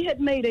we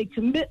had made a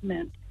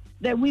commitment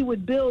that we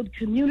would build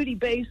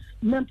community-based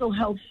mental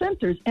health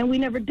centers, and we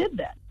never did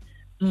that.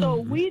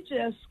 So we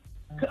just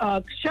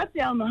shut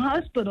down the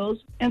hospitals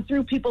and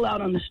threw people out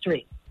on the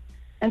street.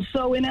 And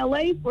so in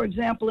L.A., for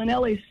example, in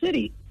L.A.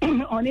 City,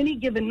 on any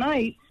given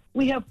night,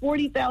 we have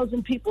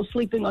 40,000 people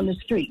sleeping on the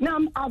street. Now,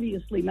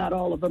 obviously, not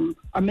all of them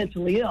are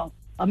mentally ill.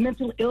 A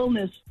mental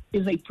illness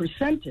is a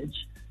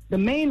percentage. The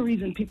main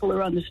reason people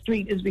are on the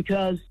street is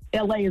because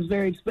L.A. is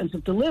very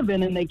expensive to live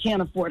in and they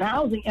can't afford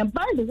housing. And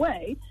by the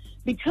way,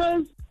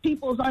 because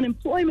people's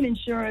unemployment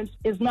insurance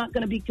is not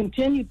going to be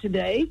continued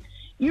today,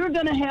 you're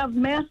going to have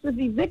massive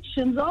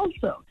evictions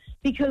also.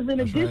 Because in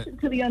addition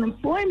to the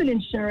unemployment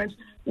insurance,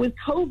 with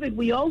COVID,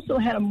 we also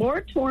had a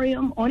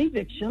moratorium on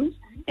evictions,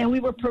 and we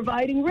were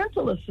providing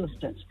rental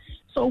assistance.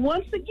 So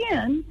once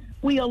again,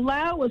 we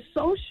allow a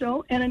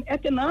social and an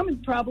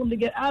economic problem to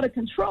get out of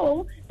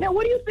control. Now,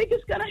 what do you think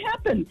is going to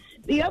happen?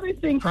 The other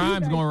thing,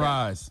 crime's going to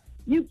rise.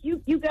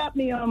 You got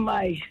me on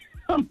my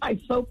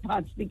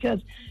soapbox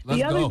because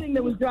the other thing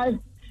that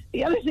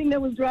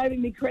was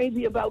driving me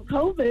crazy about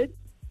COVID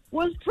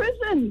was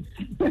prisons.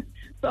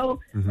 So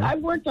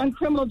I've worked on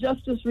criminal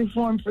justice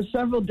reform for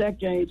several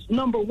decades.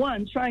 Number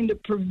one, trying to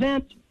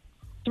prevent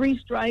 3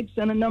 strikes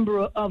and a number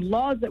of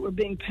laws that were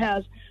being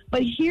passed.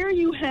 But here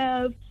you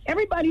have,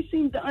 everybody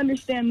seems to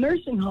understand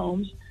nursing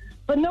homes,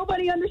 but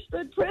nobody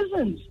understood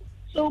prisons.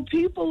 So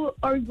people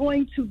are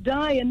going to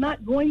die and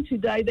not going to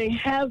die. They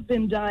have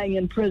been dying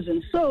in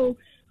prison. So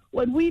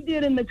what we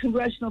did in the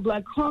Congressional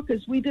Black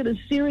Caucus, we did a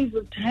series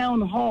of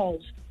town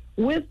halls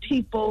with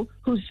people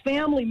whose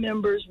family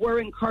members were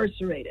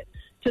incarcerated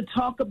to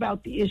talk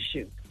about the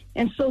issue.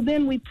 And so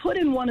then we put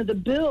in one of the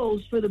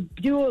bills for the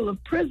Bureau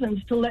of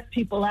Prisons to let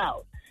people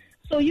out.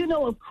 So,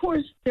 of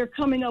course, they're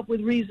coming up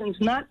with reasons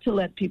not to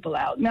let people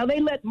out. Now,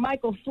 they let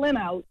Michael Cohen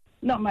out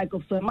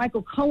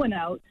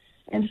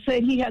and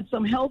said he had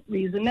some health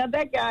reason. Now,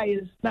 that guy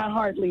is not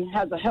hardly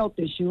has a health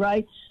issue,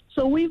 right?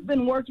 So we've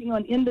been working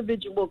on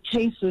individual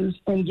cases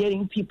and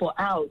getting people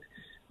out.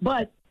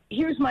 But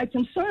here's my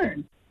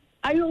concern.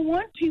 I don't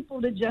want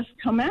people to just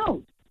come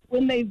out.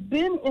 When they've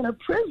been in a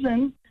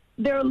prison,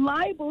 they're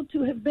liable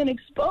to have been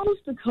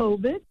exposed to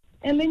COVID,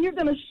 and then you're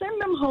going to send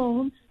them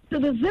home to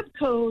the zip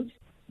codes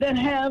that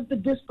have the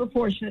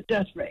disproportionate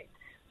death rate.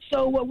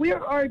 So what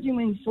we're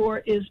arguing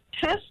for is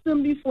test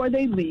them before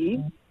they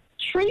leave,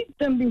 treat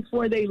them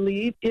before they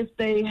leave if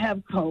they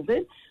have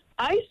COVID,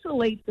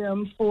 isolate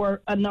them for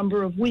a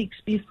number of weeks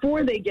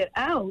before they get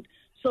out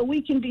so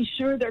we can be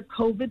sure they're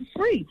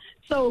COVID-free.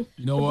 So,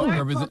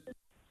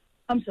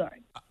 I'm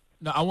sorry.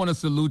 No, I want to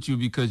salute you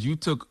because you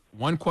took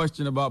one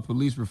question about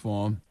police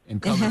reform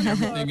and covered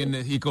everything in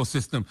the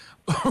ecosystem.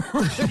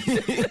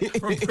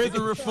 From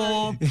prison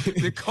reform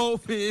to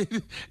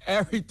COVID,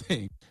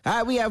 everything. All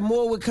right, we have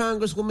more with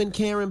Congresswoman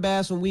Karen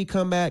Bass when we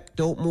come back.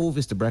 Don't move.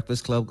 It's the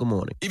Breakfast Club. Good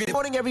morning. Good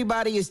morning,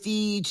 everybody. It's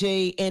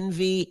DJ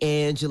Envy,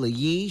 Angela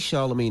Yee,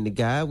 Charlamagne the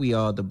Guy. We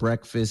are the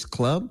Breakfast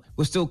Club.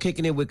 We're still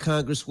kicking it with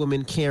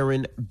Congresswoman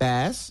Karen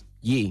Bass.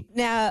 Yee.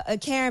 Now,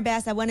 Karen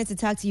Bass, I wanted to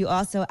talk to you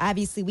also.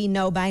 Obviously, we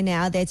know by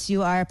now that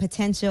you are a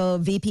potential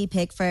VP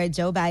pick for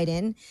Joe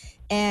Biden.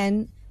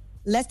 And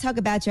let's talk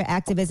about your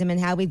activism and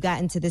how we've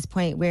gotten to this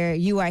point where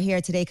you are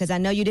here today, because I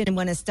know you didn't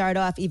want to start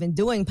off even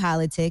doing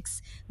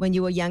politics when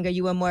you were younger.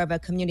 You were more of a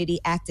community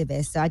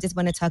activist. So I just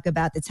want to talk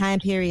about the time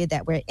period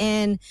that we're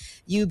in,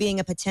 you being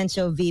a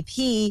potential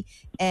VP,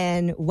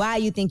 and why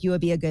you think you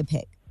would be a good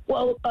pick.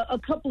 Well, a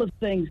couple of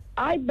things.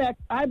 I,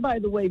 by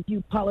the way,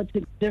 view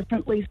politics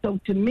differently. So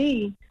to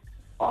me,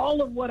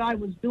 all of what I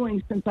was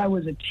doing since I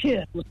was a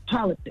kid was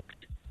politics.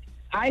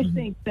 I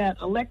think that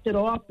elected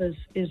office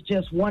is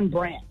just one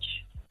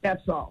branch.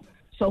 That's all.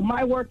 So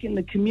my work in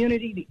the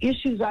community, the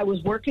issues I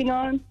was working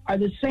on are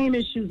the same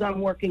issues I'm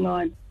working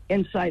on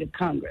inside of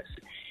Congress.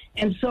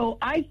 And so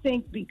I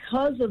think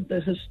because of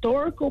the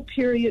historical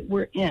period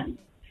we're in,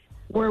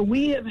 where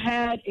we have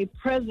had a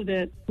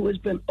president who has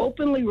been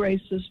openly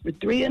racist for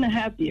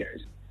 3.5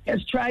 years,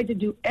 has tried to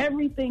do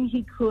everything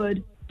he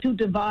could to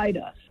divide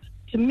us.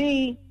 To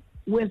me,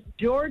 with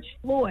George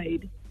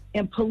Floyd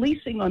and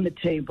policing on the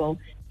table,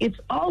 it's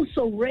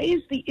also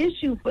raised the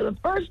issue for the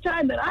first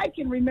time that I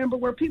can remember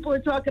where people are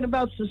talking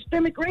about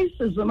systemic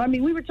racism. I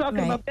mean, we were talking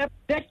about that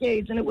for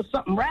decades and it was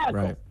something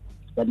radical. Right.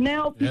 But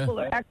now people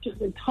are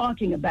actually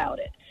talking about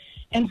it.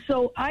 And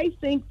so I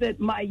think that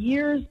my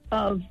years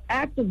of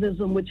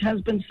activism, which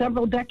has been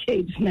several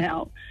decades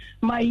now,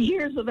 my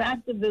years of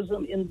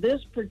activism in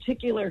this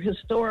particular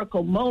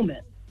historical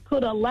moment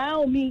could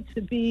allow me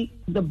to be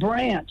the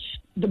branch,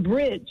 the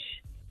bridge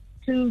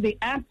to the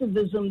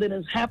activism that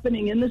is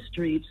happening in the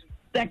streets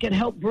that can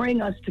help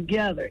bring us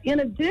together.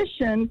 In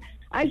addition,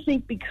 I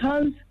think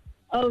because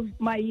of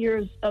my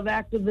years of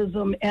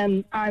activism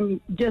and I'm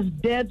just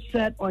dead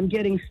set on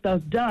getting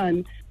stuff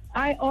done,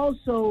 I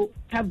also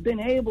have been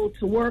able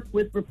to work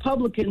with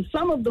Republicans,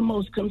 some of the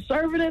most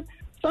conservative,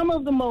 some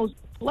of the most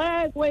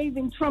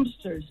flag-waving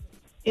Trumpsters.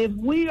 If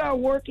we are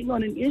working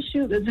on an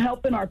issue that's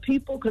helping our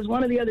people, because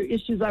one of the other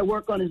issues I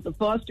work on is the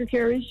foster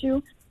care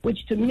issue,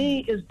 which to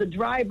me is the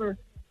driver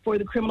for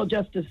the criminal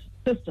justice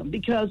system.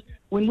 Because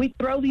when we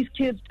throw these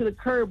kids to the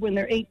curb when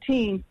they're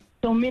 18,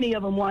 so many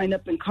of them wind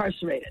up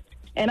incarcerated.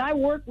 And I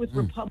work with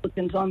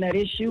Republicans on that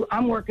issue.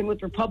 I'm working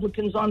with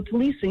Republicans on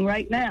policing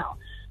right now.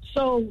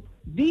 So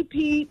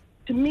VP,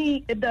 to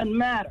me, it doesn't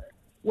matter.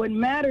 What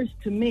matters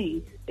to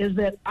me is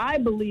that I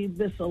believe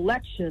this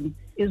election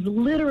is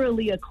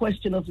literally a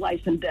question of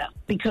life and death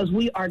because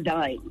we are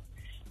dying.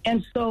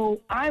 And so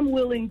I'm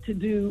willing to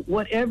do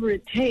whatever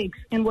it takes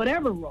in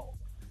whatever role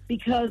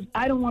because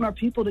I don't want our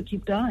people to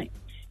keep dying.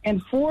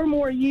 And 4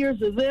 more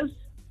years of this,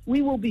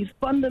 we will be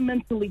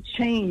fundamentally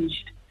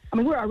changed. I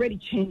mean, we're already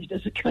changed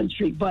as a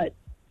country, but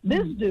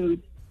this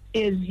dude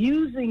is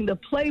using the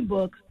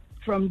playbook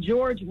from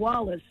George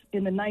Wallace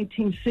in the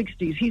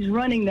 1960s. He's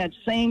running that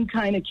same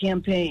kind of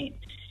campaign.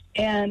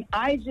 And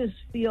I just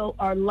feel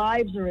our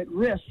lives are at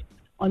risk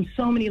on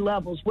so many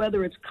levels,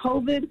 whether it's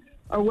COVID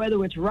or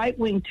whether it's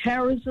right-wing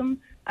terrorism.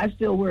 I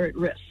feel we're at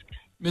risk.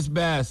 Ms.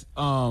 Bass,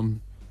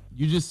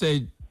 you just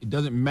said it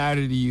doesn't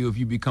matter to you if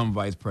you become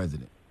vice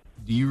president.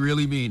 Do you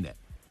really mean that?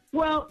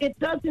 Well, it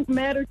doesn't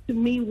matter to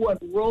me what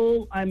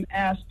role I'm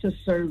asked to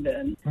serve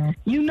in.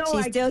 You know,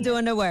 she's still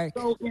doing the work.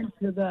 Go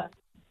into the,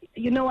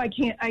 you know, I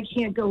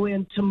can't go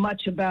into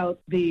much about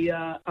the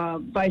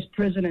vice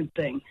president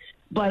thing,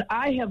 but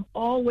I have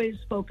always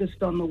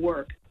focused on the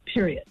work.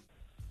 Period.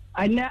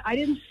 I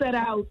didn't set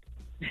out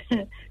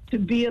to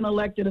be an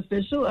elected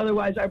official.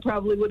 Otherwise, I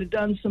probably would have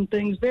done some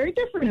things very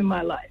different in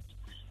my life.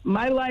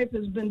 My life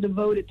has been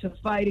devoted to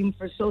fighting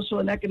for social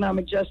and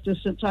economic justice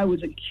since I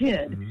was a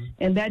kid,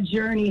 and that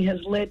journey has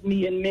led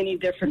me in many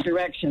different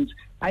directions.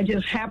 I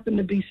just happen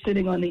to be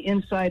sitting on the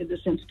inside of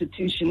this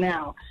institution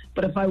now.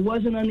 But if I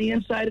wasn't on the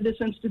inside of this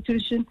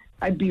institution,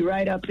 I'd be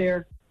right up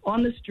there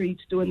on the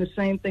streets doing the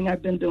same thing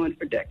I've been doing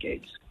for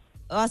decades.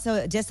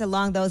 Also, just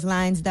along those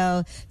lines,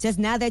 though, just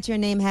now that your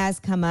name has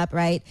come up,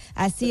 right,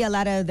 I see a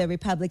lot of the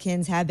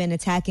Republicans have been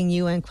attacking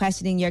you and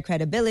questioning your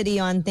credibility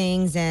on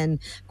things and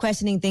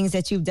questioning things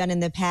that you've done in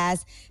the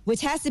past,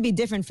 which has to be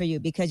different for you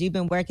because you've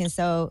been working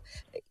so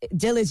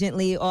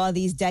diligently all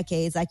these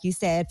decades, like you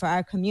said, for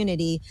our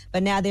community.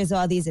 But now there's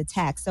all these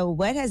attacks. So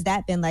what has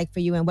that been like for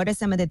you? And what are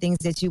some of the things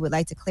that you would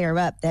like to clear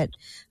up that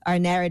are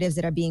narratives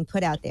that are being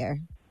put out there?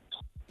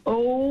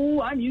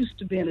 Oh, I'm used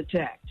to being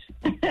attacked.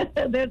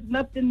 There's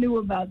nothing new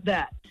about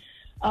that.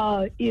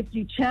 If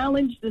you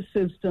challenge the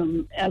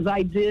system, as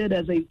I did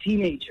as a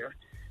teenager,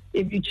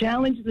 if you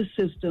challenge the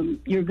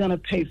system, you're going to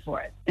pay for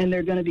it, and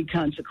there are going to be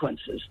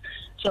consequences.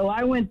 So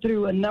I went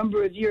through a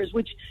number of years,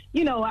 which,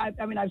 you know, I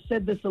mean, I've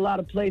said this a lot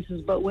of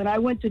places, but when I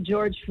went to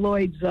George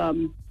Floyd's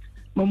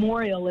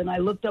memorial and I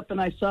looked up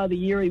and I saw the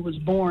year he was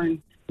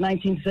born,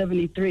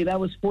 1973, that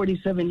was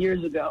 47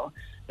 years ago.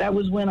 That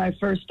was when I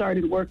first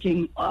started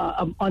working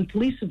on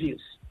police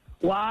abuse.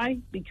 Why?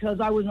 Because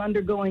I was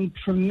undergoing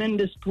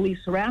tremendous police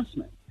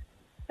harassment.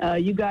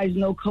 You guys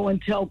know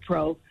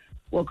COINTELPRO.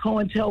 Well,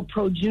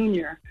 COINTELPRO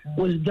Jr.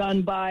 was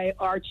done by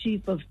our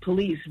chief of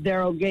police,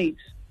 Daryl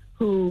Gates,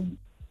 who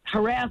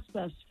harassed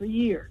us for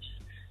years.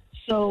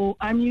 So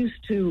I'm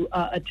used to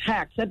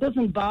attacks. That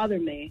doesn't bother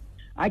me.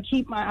 I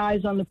keep my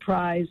eyes on the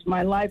prize.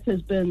 My life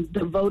has been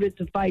devoted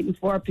to fighting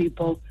for our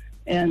people,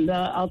 and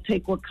I'll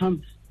take what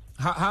comes.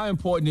 How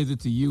important is it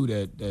to you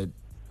that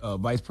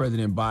Vice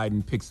President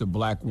Biden picks a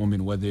black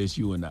woman, whether it's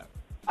you or not?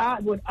 I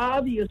would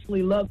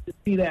obviously love to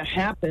see that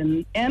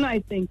happen. And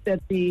I think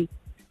that the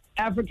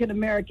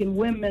African-American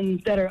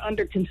women that are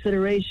under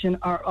consideration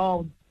are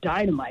all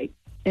dynamite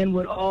and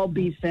would all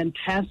be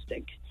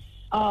fantastic.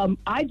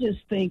 I just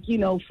think, you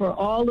know, for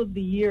all of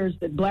the years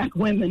that black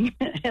women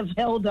have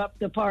held up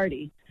the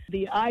party,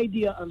 the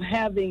idea of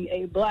having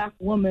a black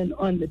woman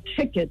on the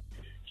ticket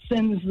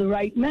sends the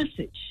right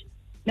message.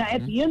 Now,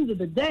 at the end of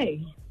the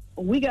day,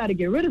 we got to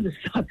get rid of the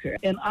sucker.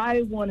 And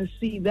I want to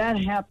see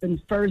that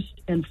happen first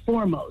and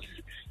foremost.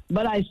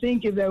 But I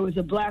think if there was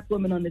a black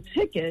woman on the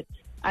ticket,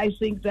 I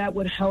think that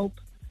would help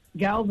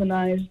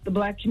galvanize the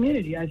black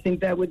community. I think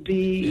that would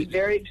be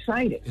very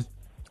exciting.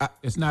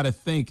 It's not a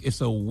think, it's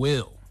a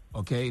will.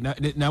 Okay.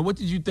 Now, what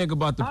did you think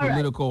about the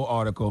political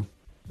article?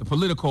 The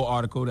political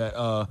article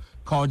that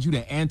called you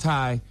the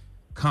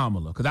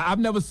anti-Kamala? Because I've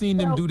never seen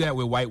them do that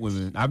with white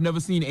women. I've never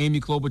seen Amy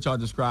Klobuchar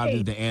described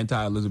as the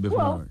anti-Elizabeth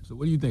Warren. So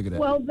what do you think of that?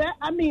 Well,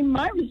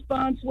 my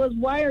response was,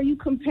 why are you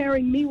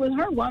comparing me with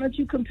her? Why don't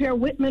you compare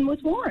Whitman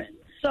with Warren?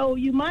 So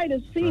you might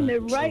have seen that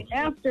right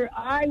after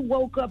I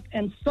woke up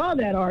and saw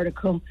that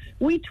article,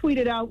 we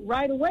tweeted out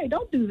right away,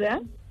 don't do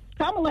that.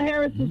 Kamala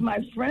Harris is my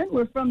friend.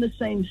 We're from the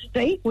same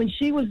state. When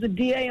she was the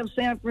DA of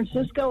San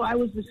Francisco, I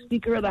was the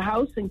Speaker of the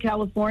House in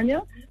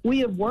California. We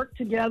have worked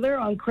together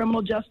on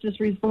criminal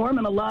justice reform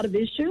and a lot of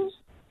issues.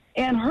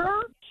 And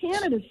her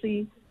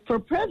candidacy for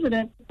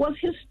president was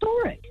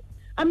historic.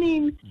 I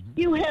mean,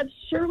 you had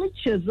Shirley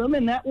Chisholm,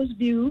 and that was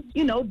viewed,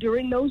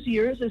 during those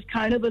years as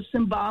kind of a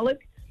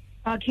symbolic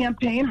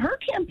campaign. Her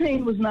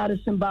campaign was not a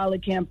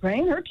symbolic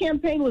campaign. Her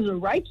campaign was a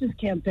righteous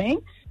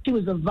campaign. She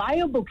was a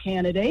viable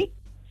candidate.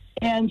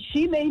 And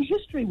she made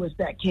history with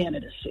that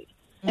candidacy.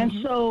 And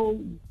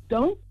so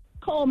don't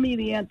call me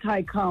the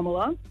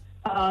anti-Kamala.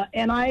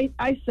 And I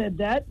said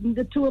that. And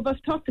the two of us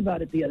talked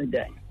about it the other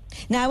day.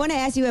 Now, I want to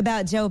ask you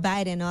about Joe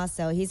Biden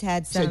also. He's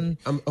had some...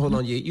 hold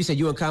on. You said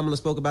you and Kamala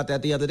spoke about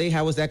that the other day.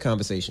 How was that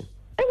conversation?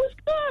 It was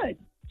good.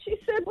 She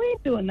said, we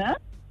ain't doing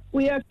that.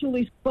 We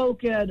actually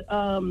spoke at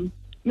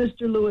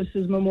Mr.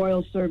 Lewis's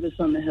memorial service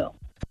on the Hill.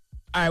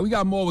 All right, we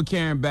got more with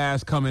Karen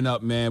Bass coming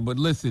up, man. But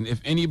listen, if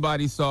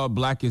anybody saw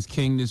Black is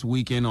King this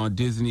weekend on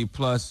Disney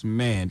Plus,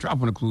 man, drop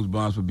on the clues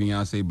bombs for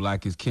Beyonce,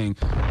 Black is King.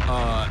 And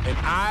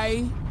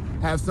I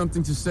have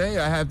something to say.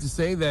 I have to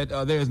say that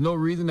there is no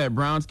reason that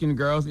Brown Skin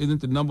Girls isn't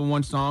the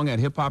 #1 song at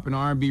hip hop and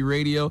R&B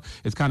radio.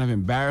 It's kind of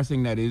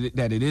embarrassing that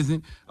it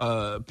isn't.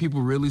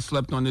 People really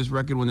slept on this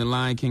record when the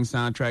Lion King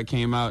soundtrack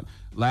came out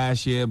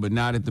last year, but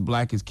now that the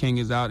Black is King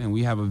is out and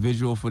we have a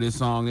visual for this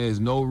song, there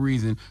is no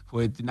reason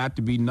for it not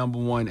to be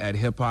 #1 at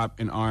hip hop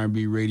and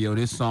R&B radio.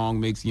 This song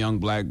makes young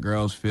black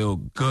girls feel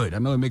good. I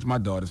know it makes my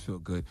daughters feel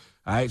good.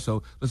 All right,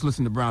 so let's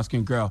listen to Brown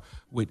Skin Girl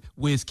with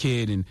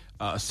Wizkid and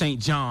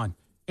St. John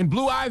and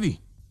Blue Ivy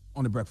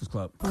on The Breakfast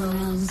Club.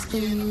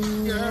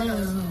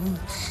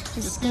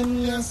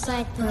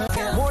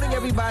 Morning,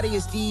 everybody.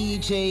 It's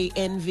DJ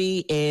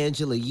Envy,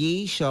 Angela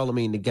Yee,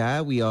 Charlamagne the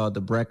Guy. We are The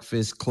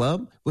Breakfast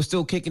Club. We're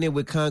still kicking it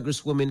with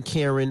Congresswoman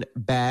Karen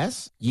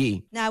Bass.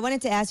 Yee. Now, I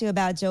wanted to ask you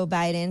about Joe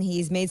Biden.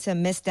 He's made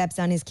some missteps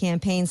on his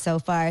campaign so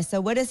far.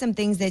 So what are some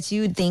things that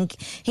you think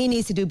he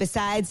needs to do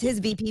besides his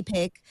VP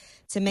pick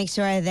to make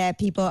sure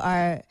that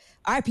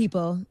our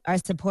people are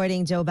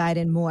supporting Joe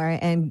Biden more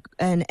and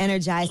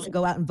energized to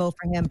go out and vote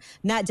for him,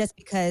 not just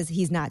because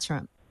he's not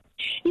Trump?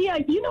 Yeah,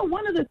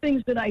 one of the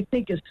things that I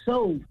think is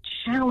so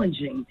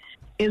challenging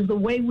is the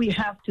way we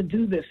have to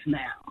do this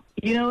now.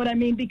 You know what I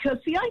mean? Because,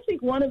 I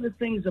think one of the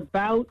things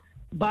about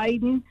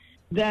Biden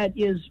that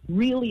is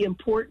really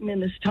important in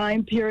this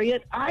time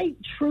period, I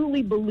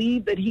truly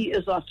believe that he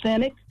is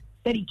authentic,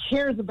 that he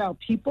cares about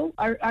people.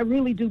 I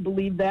really do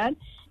believe that.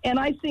 And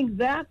I think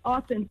that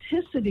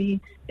authenticity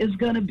is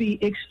going to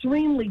be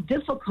extremely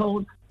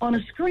difficult on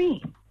a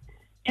screen.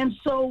 And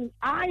so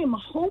I am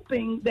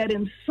hoping that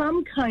in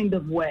some kind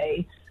of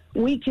way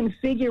we can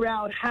figure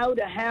out how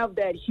to have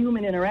that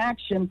human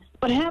interaction,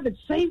 but have it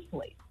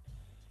safely.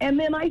 And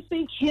then I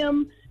think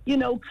him,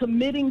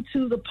 committing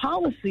to the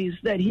policies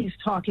that he's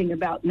talking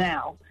about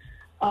now,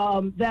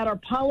 that are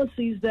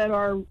policies that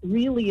are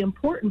really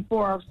important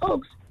for our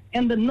folks.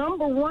 And the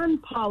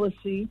 #1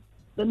 policy,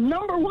 the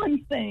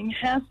 #1 thing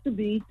has to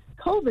be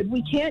COVID.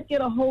 We can't get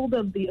a hold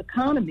of the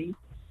economy.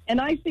 And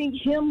I think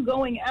him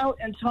going out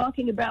and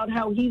talking about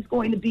how he's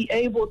going to be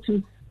able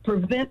to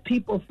prevent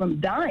people from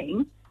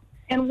dying.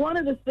 And one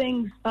of the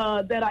things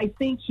that I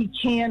think he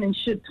can and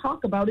should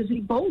talk about is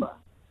Ebola.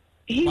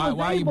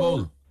 Why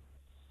Ebola?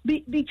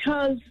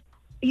 Because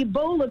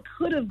Ebola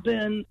could have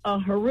been a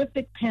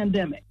horrific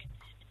pandemic.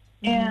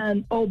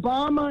 And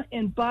Obama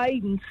and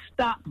Biden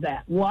stopped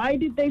that. Why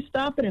did they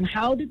stop it and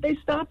how did they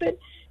stop it?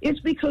 It's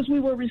because we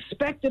were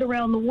respected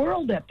around the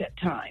world at that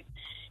time.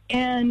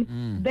 And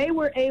they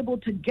were able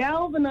to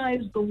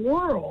galvanize the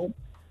world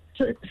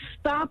to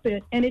stop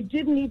it, and it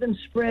didn't even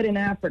spread in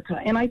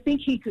Africa. And I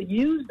think he could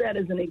use that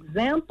as an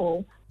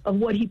example of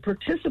what he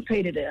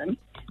participated in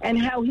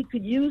and how he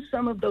could use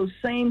some of those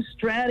same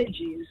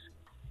strategies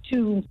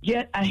to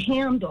get a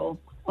handle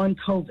on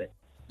COVID.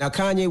 Now,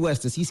 Kanye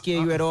West, does he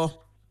scare you at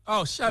all?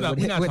 Oh, shut up.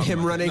 With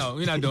him running? No,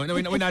 we're not doing that.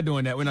 We're not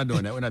doing that. We're not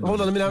doing that. Hold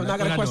on, I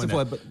got a question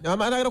for it. But I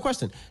got a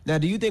question. Now,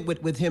 do you think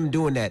with him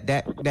doing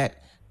that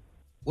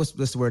what's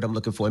the word I'm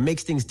looking for? It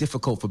makes things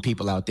difficult for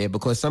people out there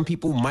because some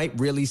people might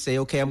really say,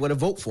 okay, I'm going to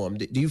vote for him.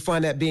 Do you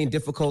find that being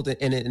difficult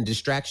and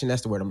distraction?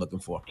 That's the word I'm looking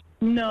for.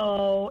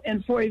 No,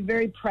 and for a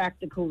very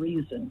practical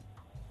reason.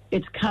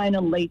 It's kind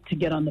of late to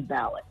get on the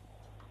ballot.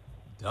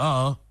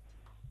 Duh.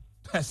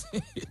 That's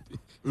it. It's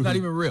not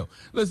even real.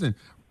 Listen,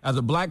 as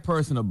a black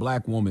person, a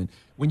black woman,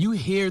 when you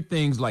hear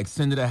things like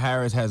Senator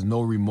Harris has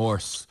no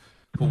remorse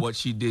for what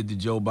she did to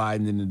Joe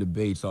Biden in the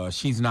debates, or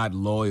she's not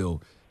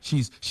loyal,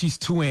 she's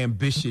too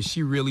ambitious,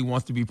 she really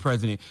wants to be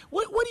president.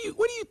 What do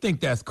you think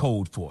that's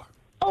code for?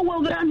 Oh,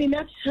 well, I mean,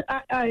 that's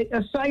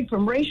aside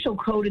from racial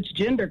code, it's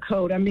gender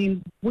code. I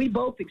mean, we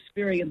both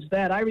experienced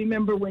that. I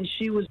remember when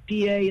she was PA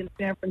in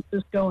San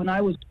Francisco and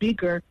I was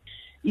speaker,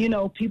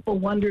 people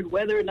wondered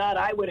whether or not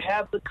I would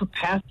have the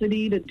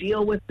capacity to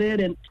deal with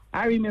it. And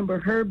I remember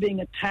her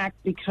being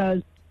attacked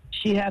because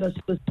she had a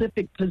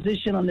specific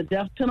position on the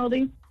death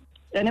penalty.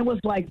 And it was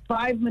like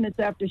 5 minutes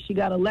after she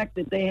got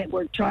elected, they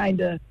were trying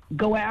to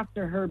go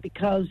after her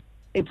because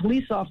a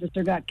police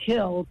officer got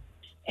killed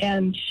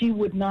and she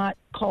would not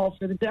call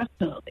for the death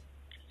penalty.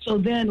 So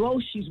then,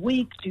 she's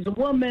weak, she's a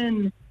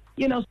woman,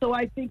 so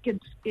I think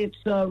it's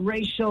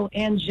racial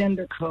and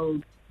gender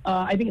code.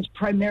 I think it's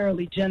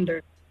primarily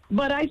gender.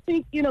 But I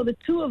think, the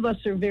two of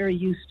us are very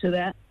used to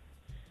that.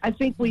 I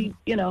think we,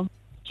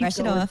 brush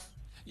it off.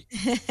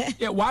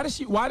 Yeah, why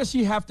does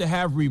she have to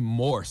have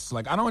remorse?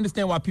 Like, I don't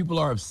understand why people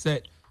are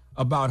upset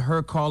about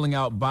her calling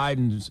out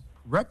Biden's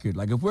record.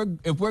 Like,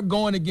 if we're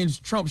going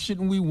against Trump,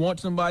 shouldn't we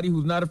want somebody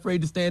who's not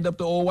afraid to stand up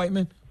to old white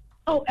men?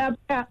 Oh,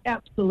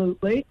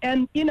 absolutely.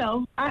 And,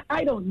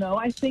 I don't know.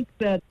 I think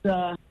that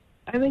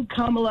I think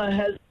Kamala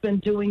has been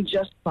doing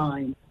just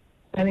fine.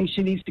 I think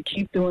she needs to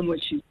keep doing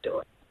what she's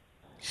doing.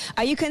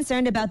 Are you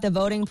concerned about the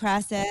voting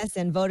process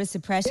and voter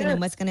suppression and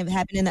what's going to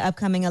happen in the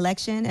upcoming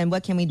election? And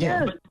what can we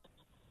do?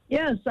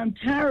 Yes, I'm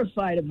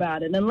terrified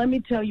about it. And let me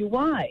tell you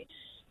why.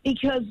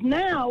 Because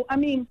now,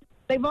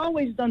 they've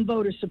always done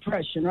voter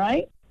suppression,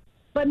 right?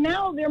 But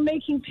now they're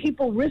making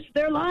people risk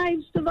their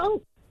lives to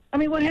vote.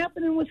 What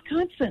happened in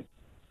Wisconsin?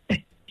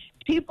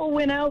 People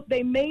went out,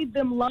 they made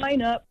them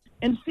line up,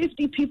 and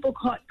 50 people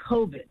caught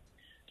COVID.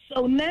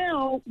 So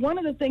now, one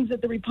of the things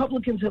that the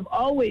Republicans have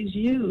always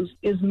used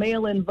is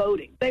mail-in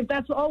voting.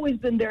 That's always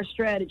been their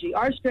strategy.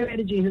 Our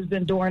strategy has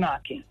been door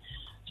knocking.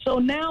 So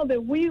now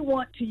that we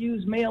want to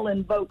use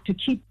mail-in vote to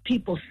keep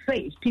people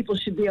safe, people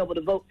should be able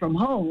to vote from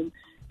home.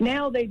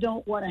 Now they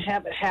don't want to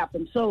have it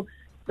happen. So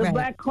the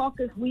Black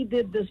Caucus, we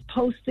did this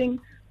posting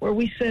where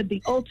we said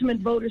the ultimate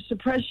voter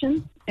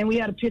suppression, and we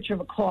had a picture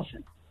of a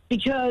coffin.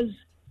 Because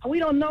we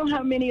don't know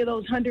how many of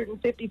those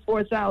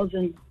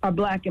 154,000 are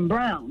black and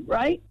brown,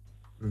 right?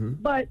 Mm-hmm.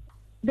 But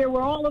they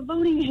were all of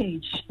voting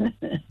age.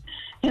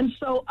 And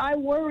so I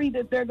worry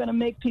that they're going to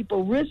make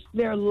people risk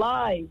their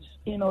lives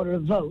in order to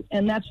vote.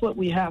 And that's what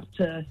we have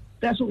to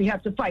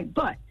fight.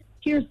 But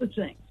here's the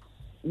thing.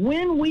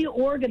 When we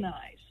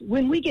organize,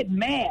 when we get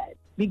mad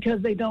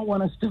because they don't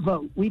want us to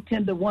vote, we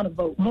tend to want to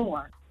vote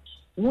more.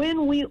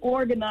 When we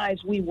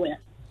organize, we win.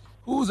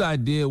 Whose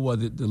idea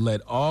was it to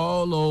let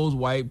all those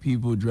white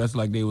people dress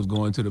like they was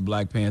going to the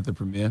Black Panther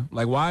premiere?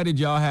 Like, why did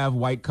y'all have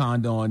White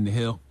Conda on the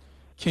hill,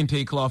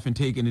 kente cloth and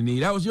taking the knee?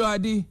 That was your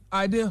idea?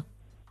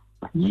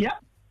 Yep.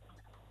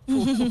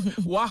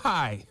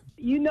 Why?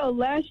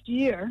 Last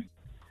year,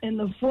 in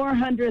the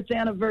 400th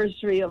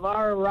anniversary of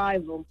our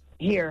arrival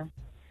here,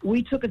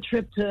 we took a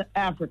trip to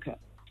Africa.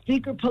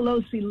 Speaker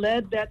Pelosi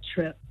led that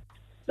trip.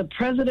 The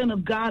president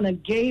of Ghana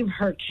gave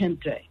her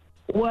kente.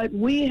 What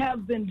we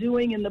have been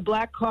doing in the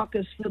Black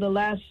Caucus for the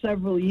last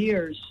several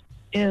years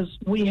is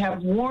we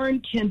have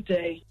worn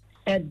kente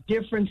at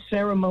different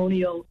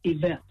ceremonial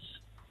events.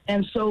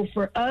 And so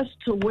for us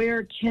to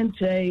wear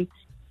kente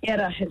at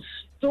a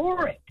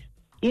historic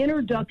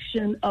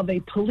introduction of a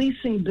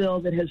policing bill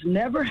that has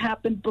never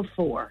happened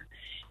before,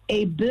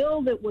 a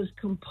bill that was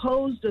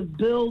composed of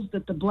bills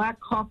that the Black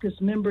Caucus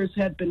members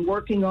had been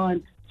working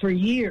on for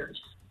years,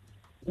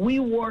 we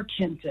wore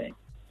kente.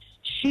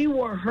 She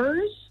wore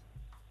hers.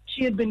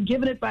 She had been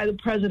given it by the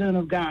president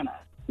of Ghana.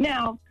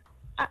 Now,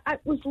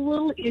 it was a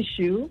little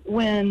issue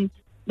when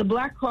the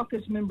Black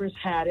Caucus members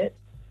had it,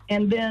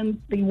 and then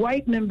the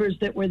white members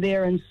that were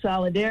there in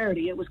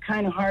solidarity, it was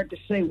kind of hard to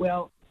say,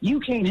 well,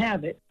 you can't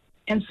have it.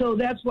 And so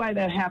that's why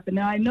that happened.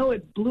 Now, I know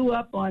it blew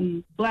up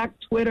on Black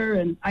Twitter,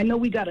 and I know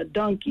we got a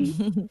donkey.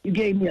 You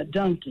gave me a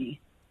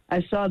donkey.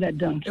 I saw that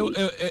donkey.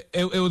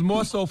 It was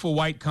more so for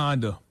White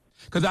Conda.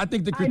 Because I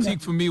think the critique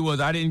for me was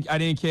I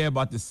didn't care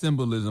about the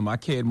symbolism. I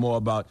cared more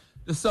about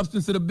the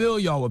substance of the bill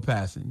y'all were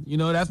passing.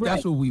 That's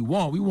what we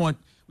want. We want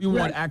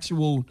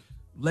actual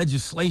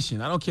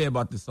legislation. I don't care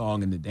about the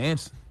song and the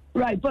dance.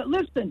 Right, but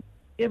listen,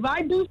 if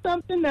I do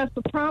something that's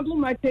a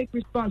problem, I take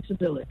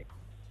responsibility.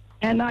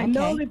 And I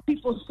know that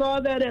people saw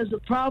that as a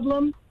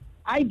problem.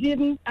 I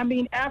didn't.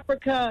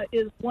 Africa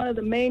is one of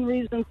the main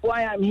reasons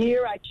why I'm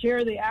here. I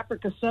chair the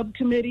Africa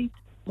subcommittee.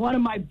 One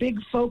of my big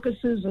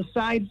focuses,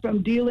 aside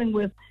from dealing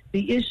with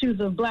the issues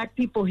of Black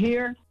people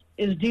here,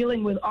 is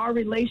dealing with our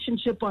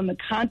relationship on the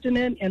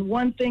continent. And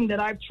one thing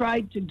that I've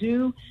tried to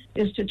do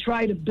is to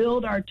try to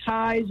build our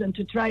ties and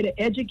to try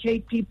to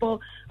educate people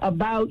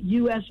about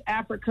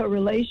U.S.-Africa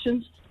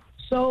relations.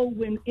 So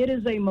when it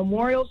is a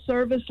memorial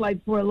service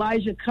like for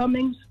Elijah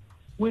Cummings,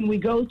 when we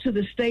go to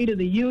the State of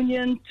the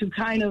Union to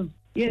kind of,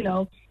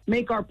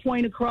 make our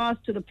point across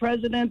to the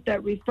president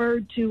that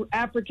referred to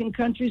African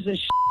countries as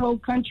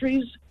shithole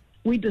countries,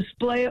 we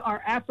display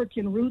our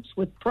African roots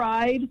with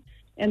pride,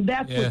 and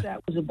that's what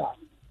that was about.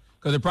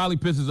 Because it probably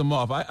pisses them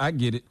off. I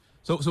get it.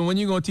 So when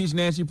you going to teach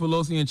Nancy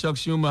Pelosi and Chuck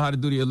Schumer how to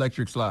do the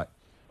electric slide?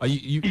 Are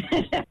you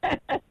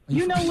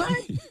You know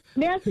what?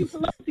 Nancy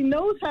Pelosi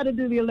knows how to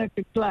do the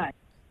electric slide.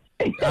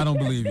 I don't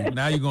believe you.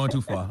 Now you're going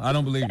too far. I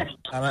don't believe you.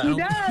 She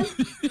does.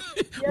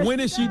 When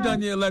has she done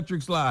the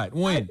electric slide?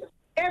 When?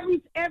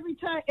 Every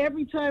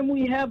time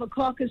we have a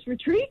caucus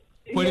retreat.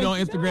 Put it on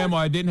Instagram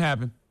or it didn't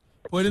happen.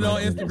 Put it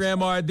on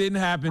Instagram or it didn't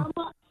happen.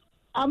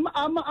 I'm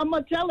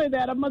gonna tell her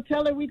that. I'm gonna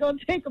tell her we're gonna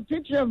take a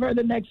picture of her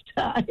the next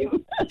time.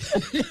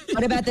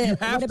 What about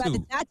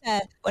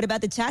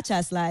the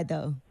cha-cha slide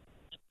though?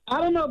 I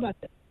don't know about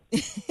that.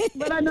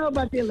 But I know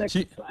about the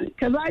electric slide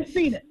because I've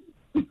seen it.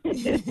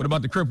 What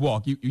about the Crip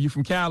Walk? You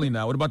from Cali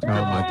now. What about the Crip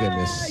Oh, Walk? my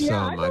goodness.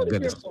 Yeah, Oh, my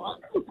goodness.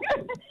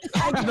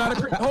 You're not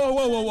a Crip.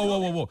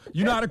 Whoa.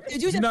 You're not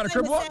a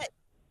Crip Walk?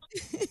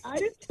 I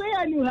didn't say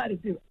I knew how to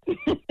do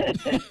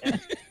it.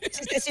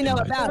 She said she know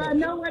about But I it.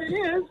 know what it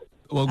is.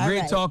 Well, All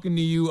great right. talking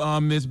to you,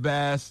 Miss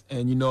Bass.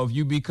 And if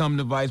you become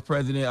the vice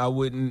president,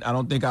 I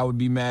don't think I would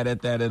be mad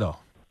at that at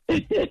all.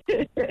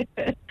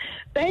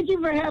 Thank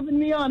you for having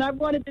me on. I've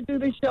wanted to do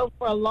this show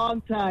for a long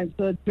time,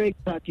 so it's great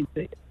talking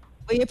to you.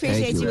 We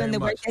appreciate Thank you you and the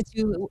very work that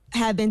you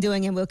have been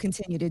doing and will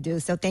continue to do.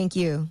 So thank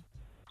you.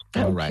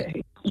 All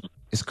right.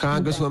 It's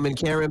Congresswoman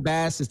Karen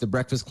Bass. It's the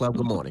Breakfast Club.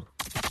 Good morning.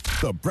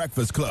 The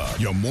Breakfast Club.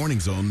 Your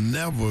mornings will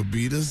never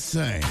be the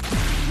same.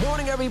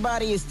 Morning,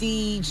 everybody. It's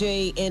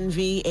DJ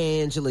Envy,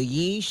 Angela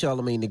Yee,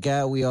 Charlamagne the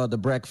Guy. We are the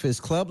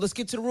Breakfast Club. Let's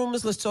get to the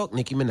rumors. Let's talk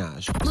Nicki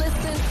Minaj.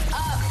 Listen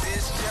up.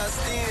 This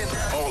just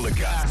in. All the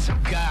gossip.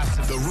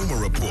 The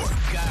Rumor Report.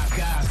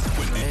 Gossip.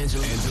 With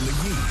Angela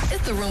Yee.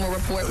 It's the Rumor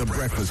Report. The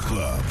Breakfast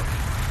Club.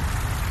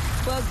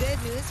 Well,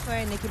 good news for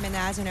Nicki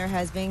Minaj and her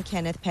husband,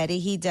 Kenneth Petty.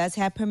 He does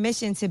have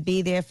permission to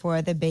be there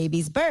for the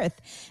baby's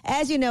birth.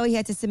 As you know, he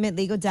had to submit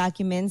legal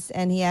documents,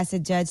 and he asked a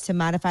judge to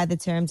modify the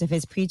terms of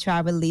his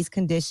pretrial release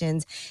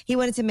conditions. He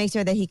wanted to make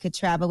sure that he could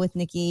travel with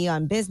Nicki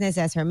on business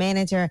as her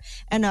manager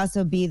and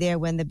also be there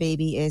when the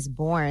baby is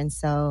born.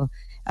 So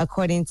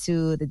according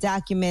to the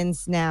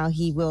documents, now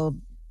he will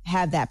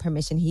have that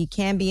permission. He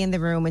can be in the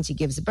room when she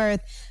gives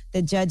birth.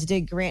 The judge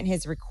did grant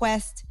his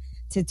request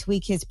to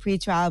tweak his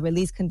pretrial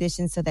release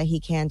conditions so that he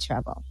can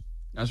travel.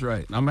 That's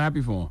right. I'm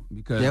happy for him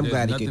because I'm there's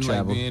glad he nothing can like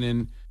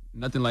travel.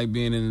 nothing like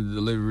being in the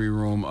delivery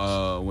room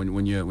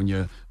when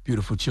your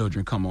beautiful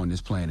children come on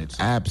this planet.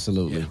 So,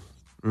 Absolutely.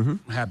 I'm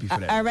happy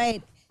for that. All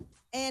right.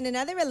 And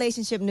another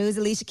relationship news,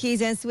 Alicia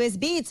Keys and Swizz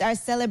Beatz are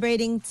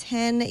celebrating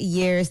 10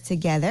 years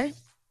together.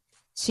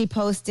 She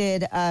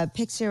posted a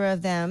picture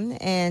of them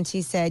and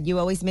she said, "You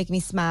always make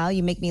me smile.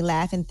 You make me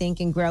laugh and think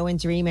and grow and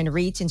dream and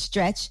reach and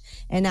stretch.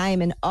 And I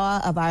am in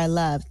awe of our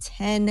love.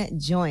 10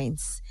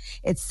 joints.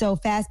 It's so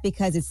fast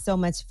because it's so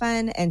much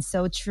fun and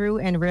so true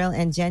and real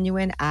and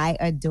genuine. I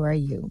adore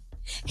you."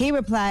 He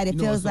replied, "It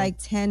feels like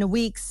 10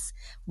 weeks.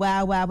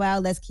 Wow, wow, wow.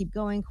 Let's keep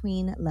going,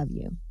 Queen. Love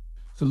you."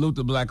 Salute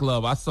to Black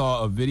Love. I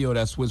saw a video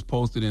that Swiss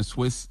posted in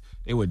Swiss.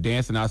 They were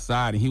dancing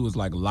outside and he was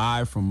like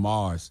live from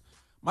Mars.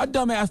 My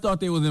dumb ass thought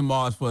they was in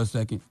Mars for a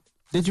second.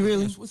 Did you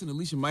really? Swiss and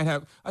Alicia might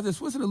have. I said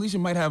Swiss and Alicia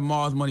might have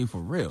Mars money for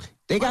real.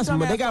 They got My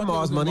dumb ass They got thought Mars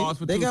was in money. Mars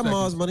for They 2 got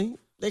Mars seconds. money.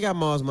 They got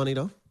Mars money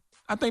though.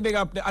 I think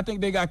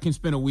they got can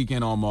spend a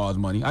weekend on Mars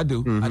money. I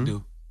do.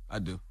 I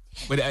do.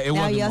 But it Now,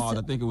 wasn't he Mars.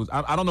 also- I think it was.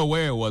 I don't know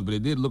where it was, but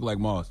it did look like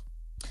Mars.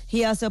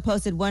 He also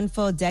posted 1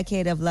 full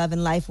decade of love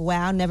and life.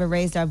 Wow, never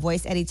raised our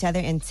voice at each other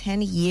in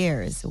 10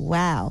 years.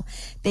 Wow.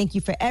 Thank you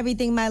for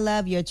everything, my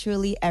love. You're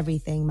truly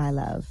everything, my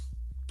love.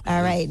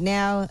 All right,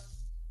 now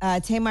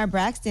Tamar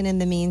Braxton, in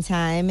the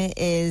meantime,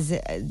 is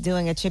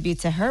doing a tribute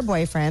to her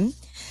boyfriend.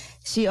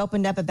 She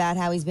opened up about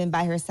how he's been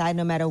by her side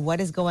no matter what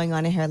is going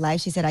on in her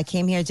life. She said, "I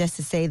came here just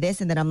to say this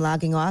and then I'm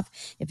logging off.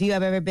 If you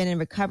have ever been in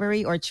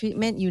recovery or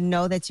treatment, you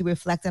know that you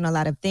reflect on a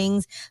lot of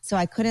things. So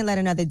I couldn't let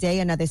another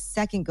day, another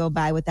second go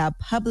by without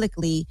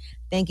publicly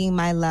thanking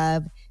my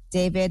love,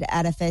 David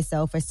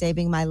Adefeso, for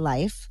saving my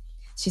life."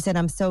 She said,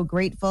 "I'm so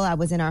grateful. I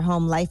was in our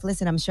home lifeless,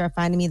 and I'm sure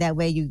finding me that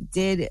way you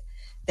did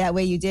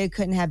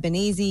couldn't have been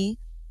easy.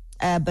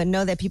 But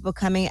know that people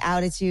coming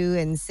out at you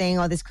and saying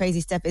all this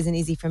crazy stuff isn't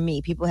easy for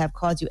me. People have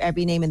called you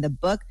every name in the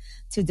book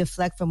to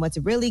deflect from what's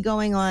really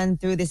going on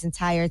through this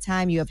entire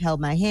time. You have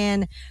held my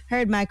hand,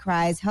 heard my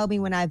cries, held me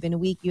when I've been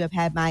weak. You have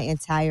had my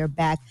entire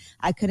back.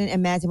 I couldn't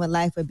imagine what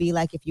life would be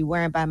like if you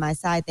weren't by my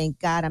side. Thank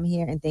God I'm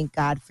here and thank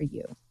God for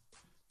you."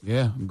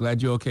 Yeah, I'm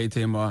glad you're okay,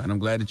 Tamar, and I'm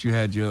glad that you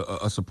had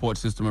a support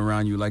system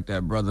around you like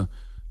that, brother,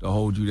 to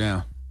hold you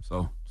down.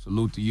 So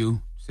salute to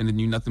you, sending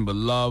you nothing but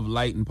love,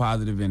 light, and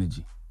positive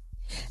energy.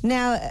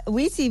 Now,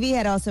 WeTV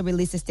had also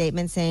released a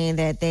statement saying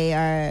that they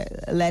are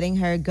letting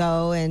her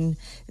go and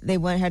they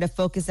want her to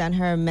focus on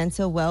her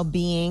mental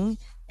well-being.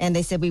 And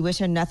they said, "We wish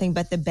her nothing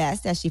but the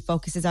best as she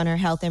focuses on her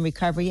health and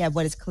recovery at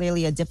what is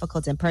clearly a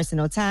difficult and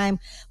personal time.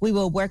 We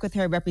will work with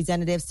her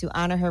representatives to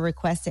honor her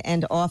request to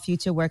end all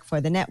future work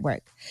for the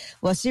network."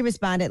 Well, she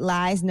responded,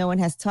 "Lies. No one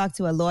has talked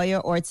to a lawyer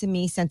or to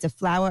me, sent a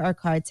flower or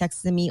card,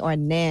 texted me, or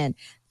nan.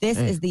 This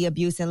is the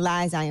abuse and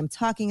lies I am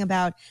talking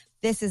about.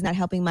 This is not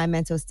helping my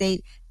mental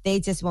state. They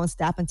just won't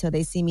stop until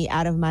they see me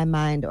out of my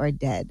mind or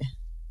dead."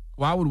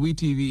 Why would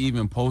WeTV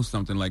even post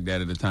something like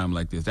that at a time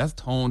like this? That's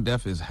tone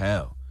deaf as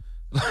hell.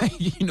 Like,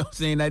 you know what I'm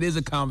saying? That is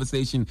a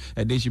conversation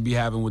that they should be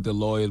having with the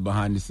lawyers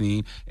behind the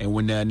scene. And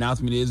when the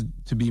announcement is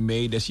to be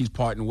made that she's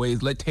parting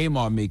ways, let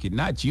Tamar make it,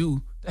 not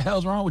you. The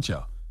hell's wrong with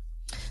y'all?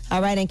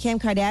 All right, and Kim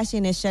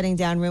Kardashian is shutting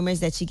down rumors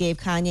that she gave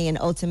Kanye an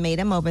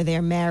ultimatum over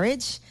their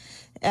marriage.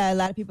 A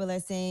lot of people are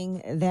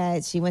saying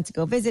that she went to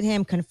go visit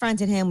him,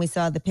 confronted him. We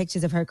saw the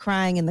pictures of her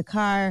crying in the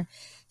car.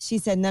 She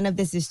said none of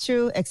this is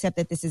true, except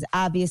that this is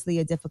obviously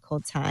a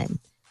difficult time.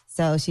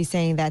 So she's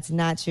saying that's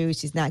not true.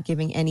 She's not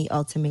giving any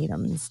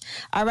ultimatums.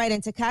 All right,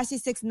 and Tekashi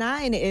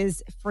 6ix9ine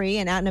is free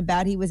and out and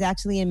about. He was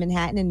actually in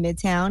Manhattan in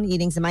Midtown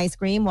eating some ice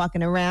cream,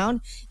 walking around.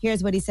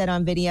 Here's what he said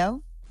on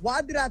video.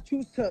 Why did I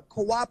choose to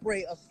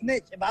cooperate or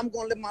snitch if I'm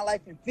going to live my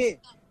life in fear?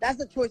 That's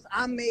the choice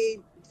I made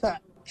to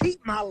keep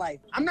my life.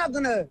 I'm not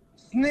going to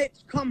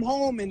snitch, come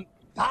home and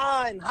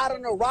die and hide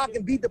on a rock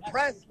and be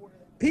depressed.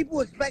 People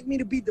expect me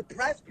to be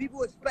depressed.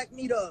 People expect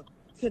me to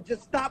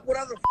just stop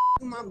whatever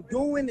I'm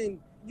doing, and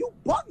you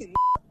bugging.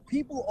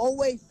 People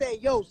always say,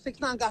 yo,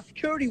 6ix9ine got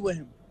security with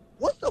him.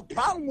 What's the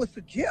problem with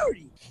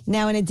security?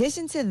 Now, in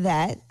addition to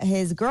that,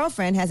 his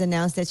girlfriend has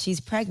announced that she's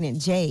pregnant,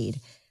 Jade.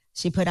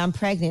 She put "I'm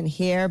pregnant"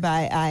 here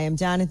by I Am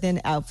Jonathan,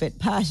 outfit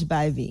Posh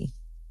by V.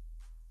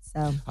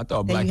 So I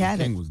thought Black is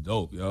King was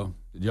dope, yo.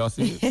 Did y'all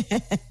see it?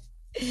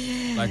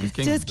 Black is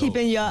King. Just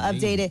keeping y'all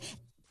updated.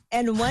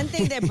 And one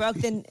thing that broke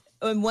the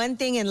one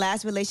thing in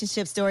last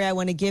relationship story I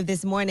want to give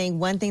this morning,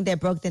 one thing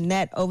that broke the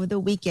net over the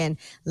weekend,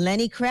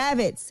 Lenny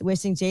Kravitz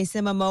wishing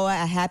Jason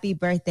Momoa a happy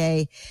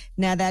birthday.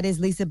 Now that is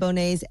Lisa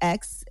Bonet's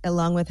ex,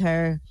 along with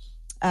her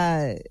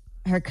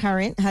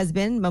current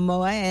husband,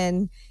 Momoa.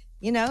 And,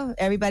 you know,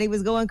 everybody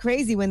was going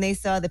crazy when they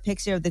saw the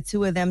picture of the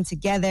two of them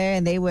together,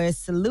 and they were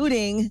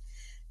saluting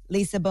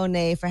Lisa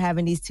Bonet for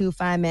having these two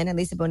fine men. And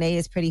Lisa Bonet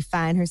is pretty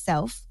fine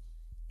herself.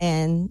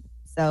 And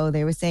so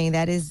they were saying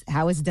that is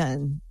how it's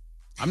done.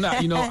 I'm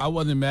not, I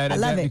wasn't mad at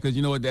that because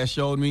you know what that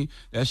showed me?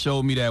 That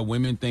showed me that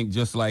women think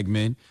just like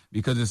men,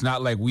 because it's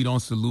not like we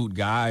don't salute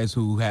guys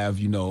who have,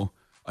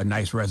 a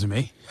nice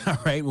resume. All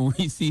right. When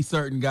we see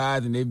certain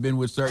guys and they've been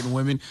with certain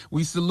women,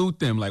 we salute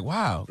them like,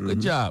 wow,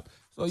 good job.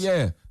 So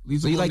yeah,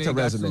 Lisa you like the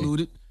resume.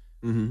 Saluted.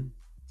 Mm-hmm.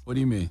 What do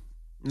you mean?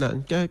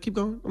 Nothing. Yeah, keep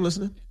going. I'm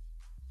listening.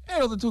 Yeah,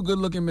 those are two good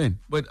looking men.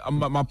 But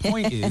my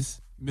point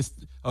is,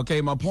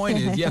 my point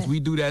is, yes, we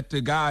do that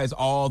to guys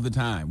all the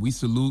time. We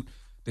salute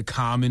the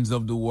Commons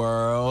of the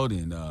world,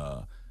 and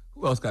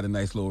who else got a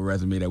nice little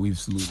resume that we've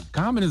saluted?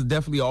 Common is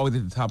definitely always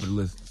at the top of the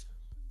list.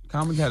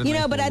 Common had a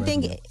nice but I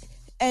resume. think,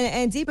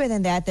 and deeper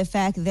than that, the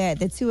fact that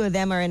the two of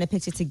them are in a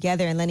picture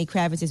together and Lenny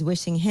Kravitz is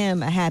wishing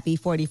him a happy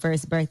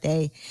 41st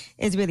birthday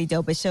is really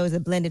dope. It shows a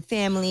blended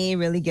family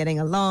really getting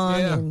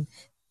along and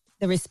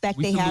the respect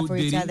they have for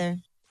each other.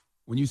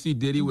 When you see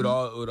Diddy with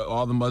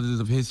all the mothers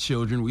of his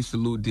children, we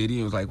salute Diddy.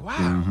 And it was like,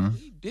 wow,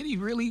 Diddy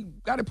really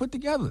got it put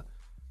together.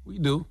 We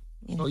do.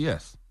 Yeah. So,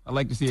 yes, I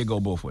like to see it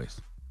go both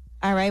ways.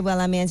 All right. Well,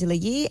 I'm Angela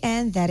Yee,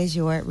 and that is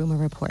your Rumor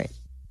Report.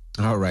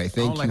 All right.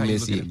 Thank you,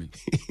 Missy.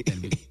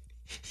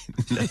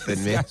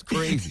 Nothing, man. That's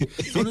crazy.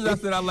 As soon as I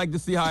said I'd like to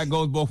see how it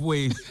goes both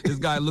ways, this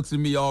guy looks at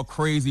me all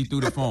crazy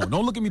through the phone.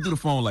 Don't look at me through the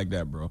phone like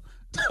that, bro.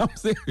 I'm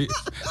serious.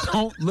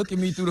 Don't look at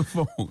me through the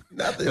phone.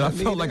 I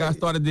felt like I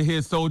started to hear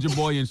Soulja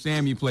Boy and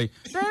Sammy play.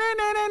 You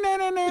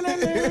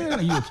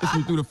would kiss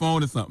me through the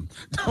phone or something.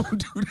 Don't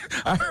do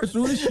that. As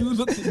soon as you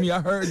looked at me,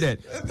 I heard that.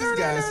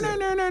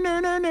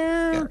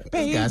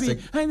 Baby.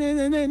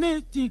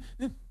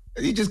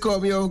 You just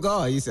caught me off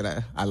guard. You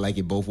said, I like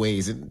it both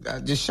ways. And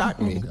that just shocked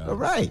me. All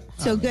right.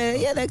 So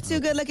good. Yeah, they're two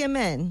good-looking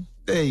men.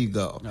 There you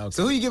go. Okay.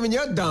 So who you giving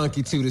your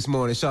donkey to this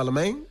morning,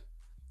 Charlamagne?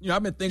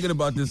 I've been thinking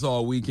about this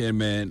all weekend,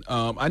 man.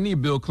 I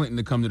need Bill Clinton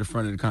to come to the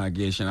front of the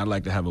congregation. I'd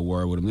like to have a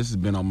word with him. This has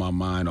been on my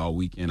mind all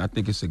weekend. I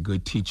think it's a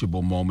good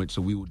teachable moment,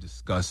 so we will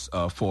discuss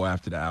 4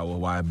 after the hour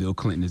why Bill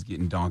Clinton is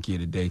getting donkey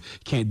of the day.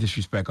 Can't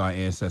disrespect our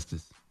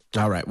ancestors.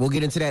 All right, we'll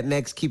get into that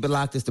next. Keep it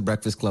locked. It's The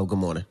Breakfast Club. Good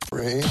morning.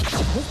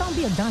 This don't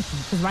be a donkey,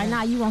 because right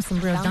now you want some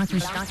real donkey.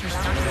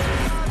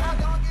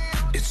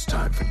 It's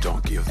time for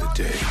Donkey of the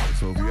Day.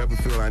 So if you ever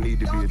feel I need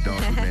to be a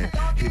donkey, man,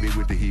 hit me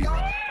with the heat.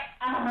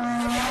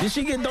 Did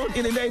she get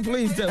donkey today?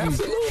 Please tell me.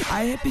 Absolutely.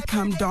 I have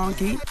become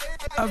donkey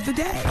of the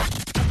day.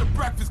 The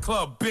Breakfast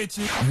Club,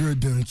 bitches. You're a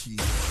donkey.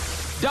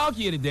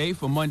 Donkey of the Day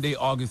for Monday,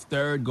 August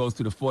 3rd goes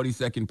to the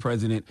 42nd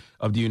President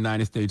of the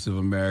United States of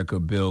America,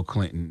 Bill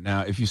Clinton.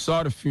 Now, if you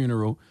saw the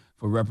funeral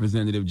for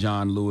Representative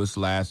John Lewis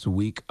last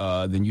week,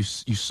 then you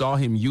saw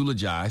him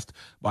eulogized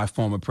by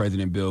former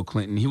President Bill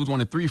Clinton. He was one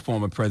of 3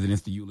 former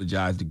presidents to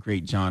eulogize the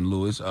great John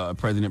Lewis.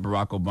 President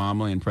Barack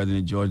Obama and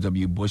President George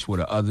W. Bush were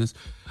the others.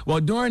 Well,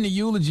 during the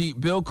eulogy,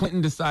 Bill Clinton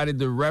decided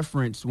to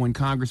reference when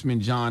Congressman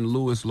John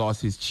Lewis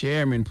lost his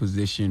chairman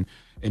position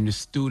in the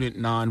Student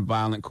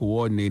Nonviolent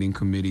Coordinating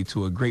Committee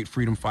to a great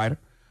freedom fighter,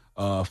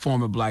 a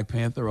former Black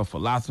Panther, a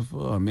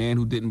philosopher, a man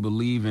who didn't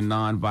believe in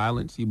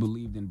nonviolence. He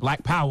believed in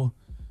Black power,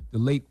 the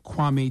late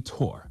Kwame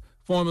Ture,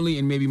 formerly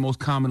and maybe most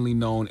commonly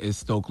known as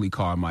Stokely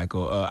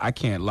Carmichael. I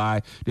can't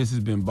lie. This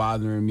has been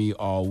bothering me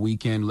all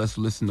weekend. Let's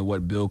listen to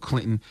what Bill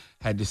Clinton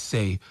had to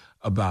say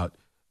about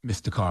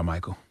Mr.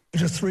 Carmichael.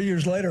 Just 3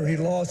 years later, he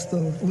lost the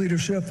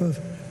leadership of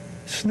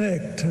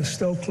SNCC to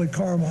Stokely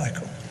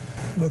Carmichael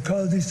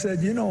because he said,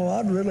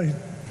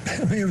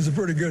 it was a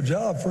pretty good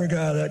job for a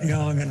guy that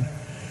young and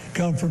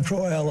come from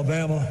Troy,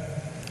 Alabama.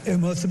 It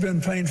must have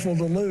been painful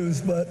to lose,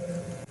 but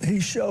he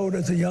showed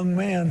as a young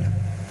man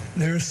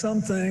there are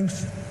some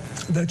things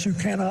that you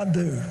cannot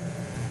do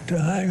to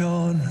hang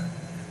on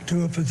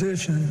to a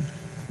position,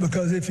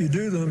 because if you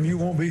do them, you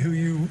won't be who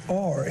you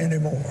are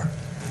anymore.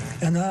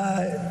 And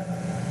I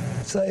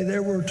say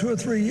there were 2 or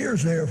 3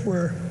 years there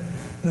where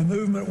the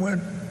movement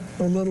went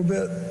a little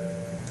bit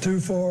too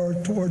far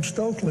towards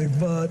Stokely,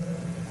 but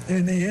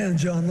in the end,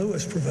 John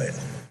Lewis prevailed.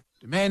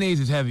 The mayonnaise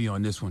is heavy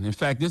on this one. In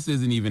fact, this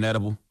isn't even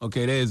edible.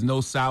 Okay, there is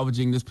no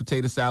salvaging this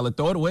potato salad.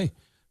 Throw it away.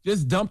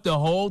 Just dump the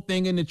whole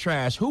thing in the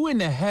trash. Who in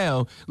the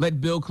hell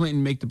let Bill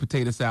Clinton make the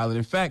potato salad?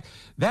 In fact,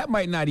 that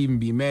might not even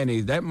be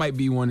mayonnaise. That might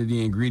be one of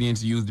the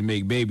ingredients used to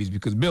make babies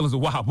because Bill is a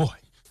wild boy.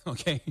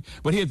 Okay,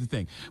 but here's the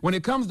thing. When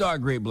it comes to our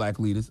great black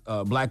leaders,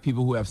 black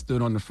people who have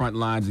stood on the front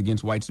lines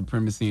against white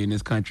supremacy in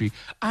this country,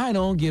 I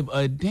don't give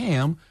a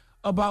damn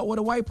about what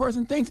a white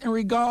person thinks in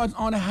regards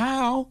on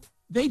how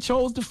they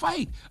chose to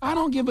fight. I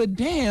don't give a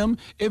damn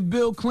if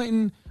Bill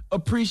Clinton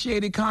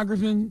appreciated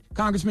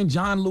Congressman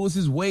John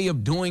Lewis's way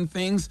of doing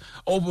things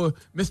over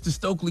Mr.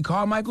 Stokely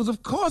Carmichael's.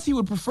 Of course he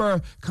would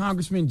prefer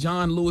Congressman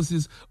John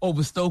Lewis's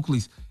over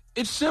Stokely's.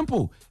 It's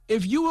simple.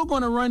 If you were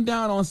going to run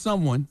down on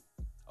someone,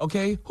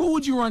 okay, who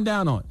would you run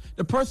down on?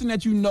 The person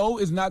that you know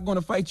is not going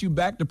to fight you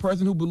back, the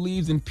person who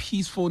believes in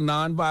peaceful,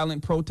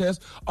 nonviolent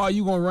protest, or are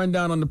you going to run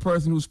down on the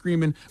person who's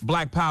screaming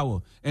black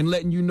power and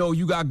letting you know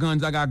you got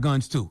guns, I got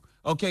guns too?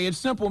 Okay, it's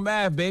simple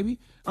math, baby.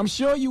 I'm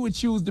sure you would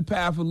choose the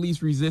path of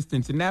least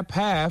resistance, and that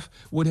path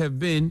would have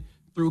been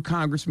through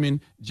Congressman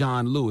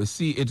John Lewis.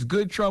 See, it's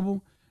good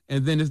trouble,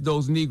 and then it's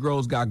those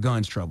Negroes got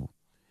guns trouble.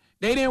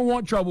 They didn't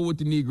want trouble with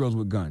the Negroes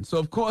with guns. So,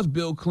 of course,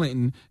 Bill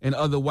Clinton and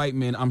other white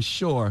men, I'm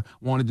sure,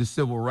 wanted the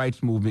civil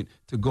rights movement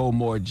to go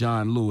more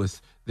John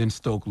Lewis than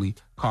Stokely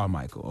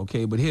Carmichael,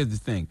 okay? But here's the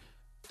thing.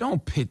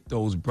 Don't pit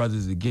those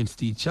brothers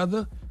against each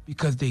other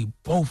because they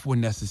both were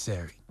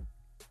necessary.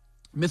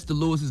 Mr.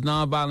 Lewis's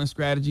nonviolent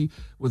strategy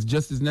was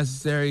just as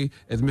necessary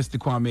as Mr.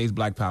 Kwame's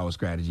Black Power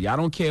strategy. I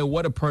don't care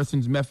what a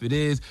person's method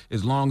is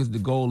as long as the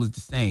goal is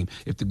the same.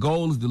 If the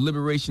goal is the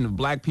liberation of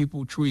black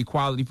people, true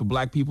equality for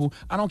black people,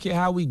 I don't care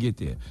how we get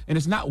there. And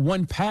it's not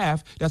one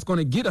path that's going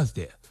to get us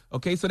there.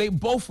 Okay, so they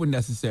both were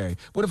necessary.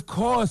 But of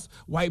course,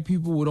 white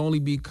people would only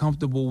be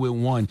comfortable with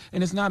one.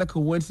 And it's not a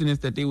coincidence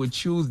that they would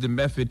choose the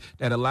method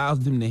that allows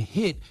them to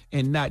hit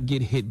and not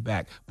get hit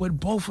back. But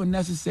both are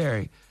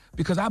necessary.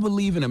 Because I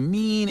believe in a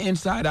mean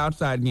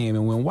inside-outside game.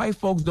 And when white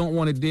folks don't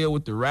want to deal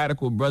with the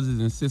radical brothers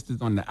and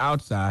sisters on the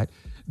outside,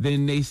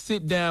 then they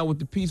sit down with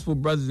the peaceful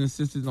brothers and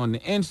sisters on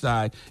the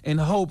inside in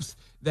hopes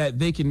that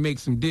they can make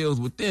some deals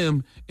with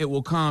them. It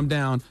will calm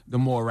down the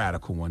more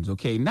radical ones,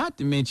 okay? Not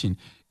to mention,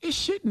 it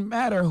shouldn't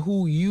matter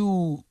who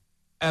you,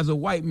 as a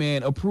white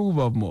man, approve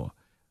of more.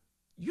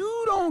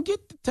 You don't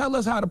get to tell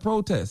us how to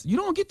protest. You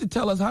don't get to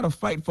tell us how to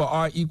fight for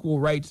our equal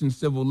rights and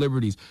civil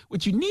liberties.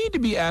 What you need to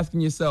be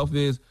asking yourself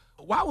is,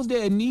 why was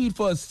there a need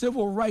for a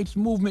civil rights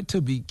movement to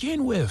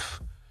begin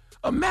with?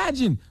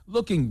 Imagine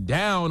looking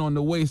down on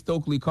the way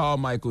Stokely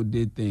Carmichael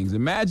did things.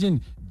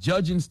 Imagine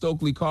judging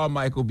Stokely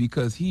Carmichael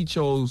because he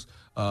chose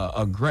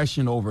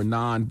aggression over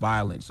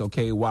nonviolence,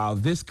 okay? While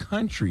this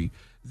country,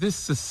 this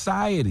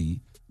society,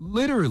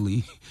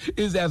 literally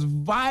is as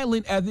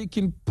violent as it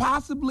can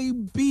possibly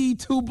be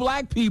to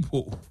black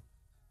people.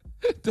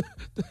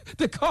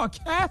 The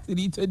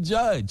caucasity to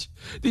judge.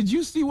 Did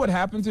you see what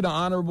happened to the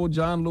Honorable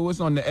John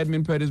Lewis on the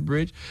Edmund Pettus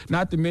Bridge?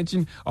 Not to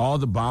mention all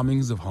the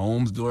bombings of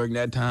homes during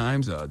that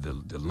time,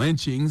 the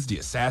lynchings, the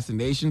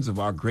assassinations of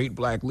our great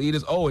black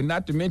leaders. Oh, and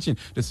not to mention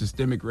the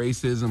systemic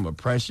racism,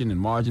 oppression, and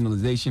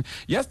marginalization.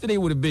 Yesterday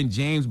would have been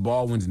James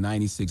Baldwin's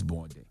 96th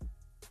born day.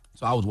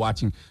 So I was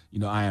watching,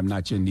 I Am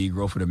Not Your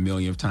Negro for the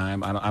millionth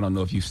time. I don't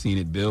know if you've seen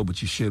it, Bill,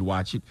 but you should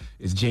watch it.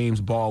 It's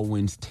James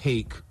Baldwin's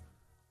take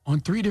on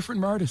 3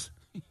 different murders.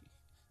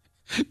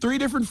 3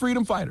 different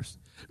freedom fighters.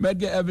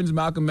 Medgar Evers,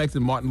 Malcolm X,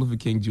 and Martin Luther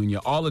King Jr.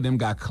 All of them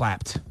got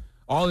clapped.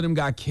 All of them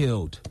got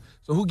killed.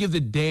 So who gives a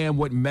damn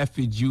what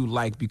method you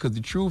like? Because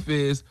the truth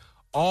is,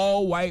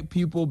 all white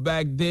people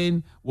back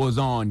then was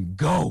on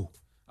go.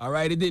 All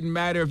right? It didn't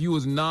matter if you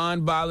was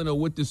nonviolent or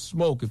with the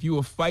smoke. If you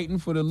were fighting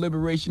for the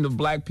liberation of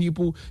black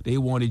people, they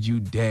wanted you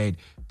dead,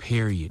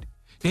 period.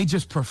 They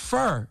just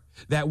prefer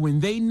that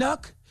when they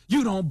knuck,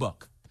 you don't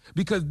buck.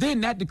 Because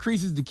then that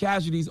decreases the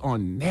casualties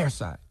on their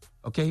side,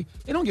 okay?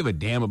 They don't give a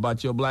damn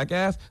about your black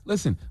ass.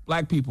 Listen,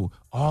 black people,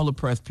 all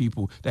oppressed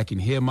people that can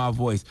hear my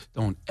voice,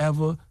 don't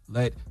ever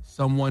let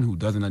someone who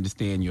doesn't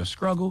understand your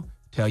struggle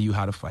tell you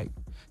how to fight.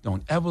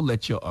 Don't ever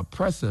let your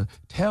oppressor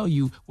tell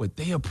you what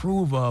they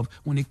approve of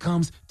when it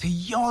comes to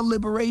your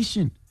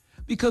liberation.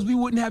 Because we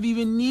wouldn't have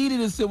even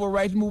needed a civil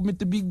rights movement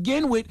to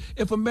begin with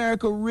if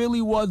America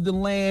really was the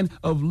land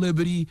of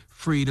liberty,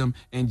 freedom,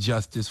 and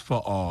justice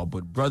for all.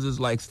 But brothers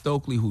like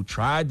Stokely, who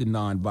tried the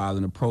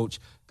nonviolent approach,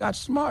 got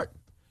smart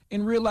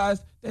and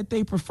realized that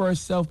they prefer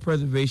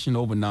self-preservation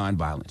over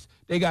nonviolence.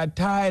 They got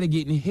tired of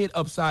getting hit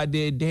upside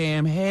their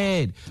damn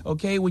head.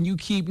 Okay, when you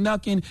keep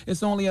knucking,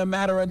 it's only a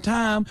matter of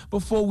time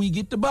before we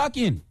get to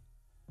bucking.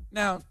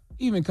 Now,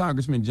 even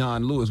Congressman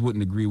John Lewis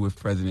wouldn't agree with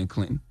President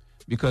Clinton.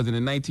 Because in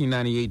the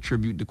 1998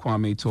 tribute to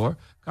Kwame Ture,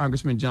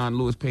 Congressman John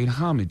Lewis paid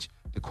homage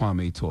to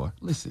Kwame Ture.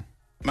 Listen.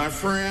 My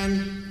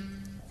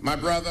friend, my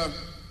brother,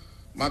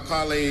 my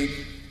colleague,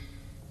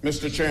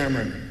 Mr.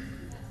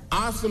 Chairman,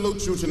 I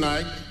salute you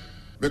tonight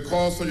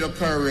because of your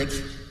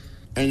courage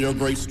and your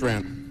great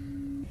strength.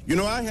 You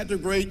know, I had the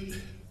great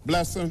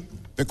blessing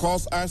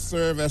because I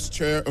served as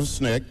chair of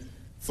SNCC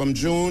from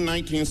June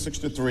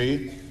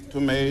 1963 to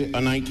May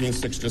of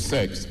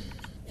 1966,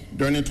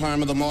 during the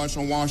time of the March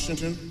on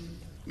Washington,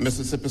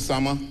 Mississippi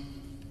Summer,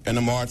 and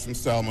the march from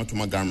Selma to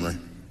Montgomery.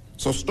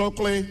 So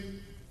Stokely,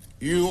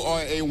 you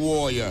are a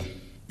warrior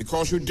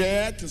because you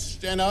dared to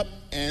stand up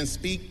and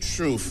speak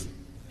truth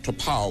to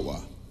power.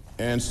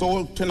 And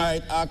so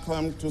tonight I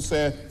come to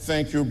say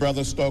thank you,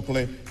 Brother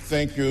Stokely.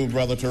 Thank you,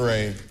 Brother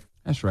Teray.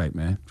 That's right,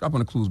 man. Dropping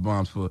the clues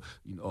bombs for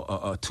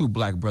two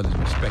black brothers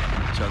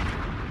respecting each other.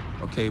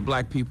 Okay,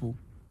 black people.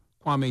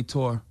 Kwame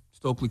Ture,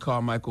 Stokely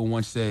Carmichael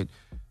once said,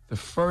 the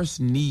first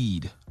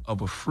need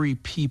of a free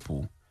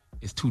people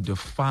is to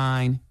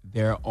define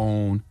their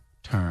own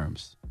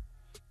terms.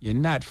 You're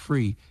not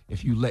free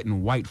if you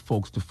letting white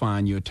folks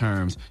define your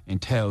terms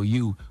and tell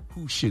you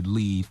who should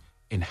lead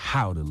and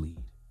how to lead.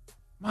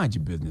 Mind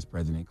your business,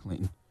 President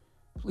Clinton.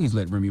 Please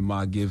let Remy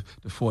Ma give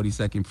the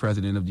 42nd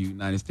President of the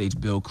United States,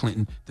 Bill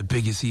Clinton, the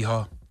biggest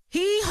hee-haw.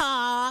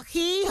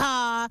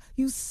 Hee-haw.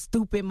 You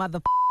stupid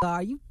motherfucker.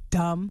 Are you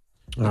dumb?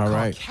 All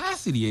right. The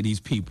caucasity of these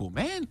people,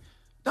 man.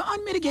 The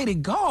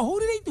unmitigated gall.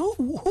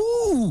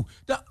 Who?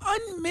 The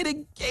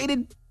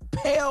unmitigated,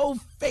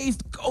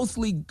 pale-faced,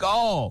 ghostly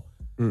gall.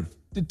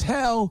 To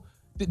tell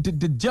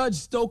the Judge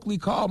Stokely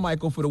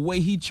Carmichael for the way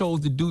he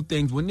chose to do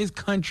things when this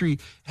country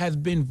has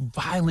been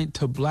violent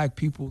to black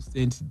people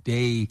since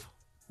day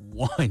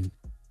one.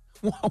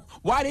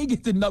 Why they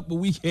get the knuck but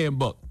we can't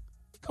buck?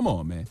 Come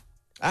on, man.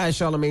 All right,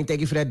 Charlamagne, thank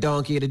you for that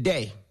donkey of the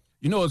day.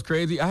 You know what's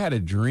crazy? I had a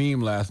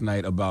dream last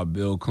night about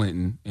Bill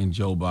Clinton and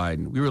Joe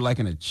Biden. We were like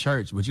in a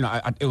church, but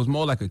it was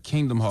more like a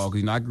Kingdom Hall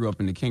because I grew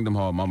up in the Kingdom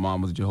Hall. My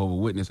mom was a Jehovah's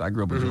Witness. I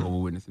grew up a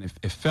Jehovah's Witness, and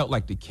it felt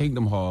like the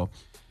Kingdom Hall.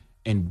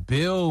 And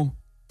Bill,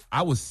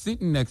 I was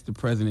sitting next to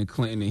President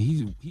Clinton, and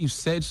he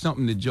said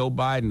something to Joe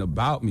Biden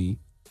about me,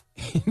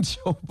 and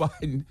Joe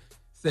Biden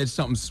said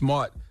something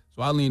smart.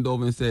 So I leaned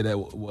over and said,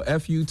 well,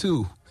 F you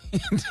too.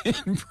 And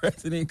then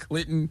President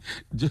Clinton,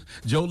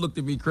 Joe looked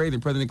at me crazy,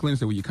 and President Clinton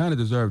said, well, you kind of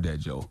deserve that,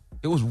 Joe.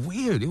 It was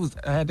weird.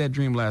 I had that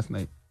dream last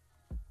night.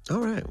 All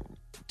right.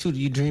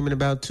 You dreaming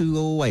about two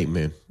old white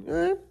men. All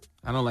right.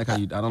 I don't like how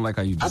you do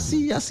I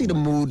see the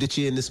mood that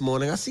you're in this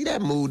morning. I see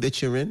that mood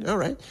that you're in. All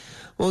right.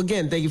 Well,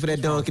 again, thank you for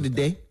that donkey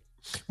today.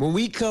 When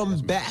we come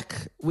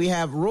back, we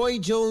have Roy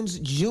Jones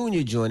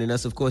Jr. joining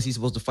us. Of course, he's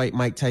supposed to fight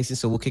Mike Tyson,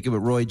 so we'll kick it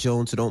with Roy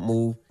Jones, so don't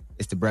move.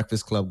 It's The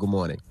Breakfast Club. Good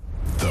morning.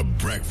 The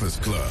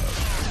Breakfast Club.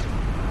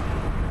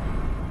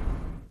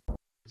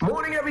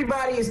 Morning,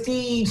 everybody. It's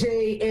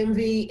DJ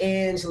Envy,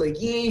 Angela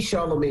Yee,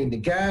 Charlamagne the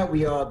Guy.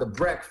 We are The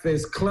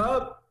Breakfast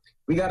Club.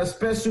 We got a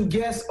special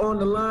guest on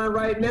the line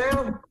right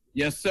now.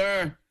 Yes,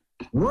 sir.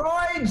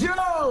 Roy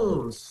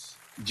Jones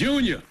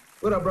Jr.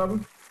 What up, brother?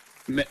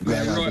 Man,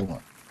 Roy,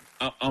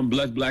 I'm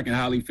blessed, black, and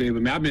highly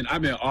favored. Man,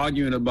 I've been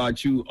arguing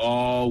about you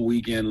all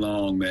weekend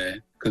long,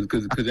 man.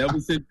 Because ever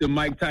since the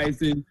Mike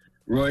Tyson,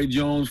 Roy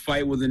Jones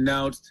fight was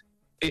announced,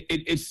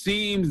 it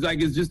seems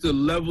like it's just a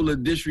level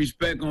of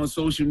disrespect on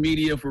social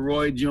media for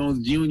Roy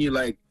Jones Jr.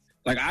 Like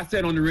I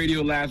said on the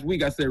radio last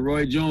week, I said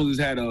Roy Jones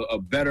has had a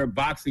better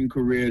boxing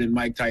career than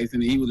Mike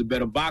Tyson, and he was a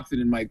better boxer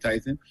than Mike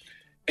Tyson.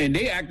 And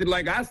they acted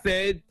like I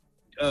said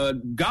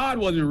God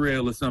wasn't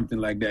real or something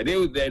like that.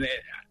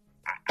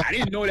 I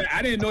didn't know that.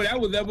 I didn't know that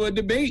was ever a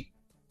debate.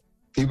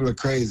 People are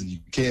crazy. You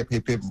can't pay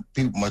people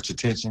much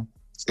attention.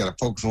 Just got to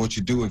focus on what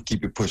you do and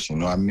keep it pushing.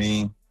 You know what I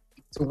mean?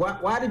 So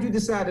why did you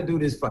decide to do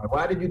this fight?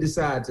 Why did you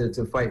decide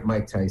to fight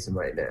Mike Tyson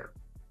right now?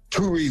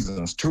 Two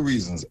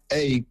reasons.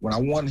 A, when I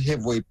won the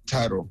heavyweight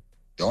title,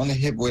 the only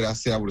heavyweight I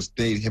said I would have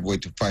stayed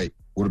heavyweight to fight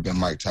would have been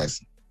Mike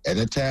Tyson. At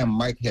that time,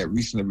 Mike had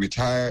recently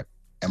retired,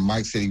 and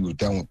Mike said he was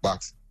done with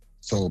boxing.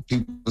 So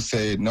people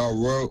said, no,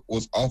 Roy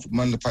was offered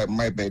money to fight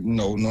Mike back.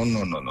 No.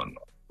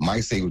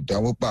 Mike said he was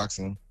done with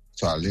boxing,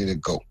 so I let it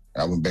go.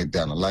 I went back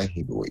down to light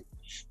heavyweight.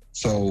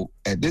 So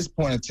at this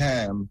point in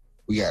time,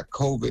 we got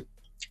COVID.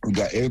 We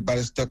got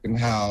everybody stuck in the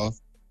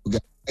house. We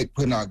got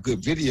putting out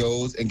good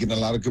videos and getting a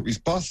lot of good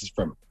responses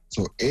from it.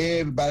 So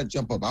everybody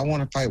jump up. I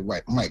want to fight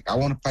Mike. I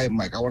want to fight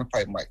Mike. I want to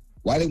fight Mike.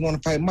 Why they want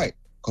to fight Mike?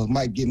 Because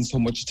Mike getting so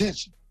much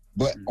attention.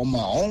 But on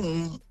my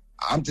own,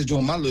 I'm just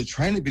doing my little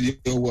training video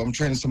where I'm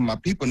training some of my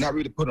people, not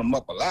really putting them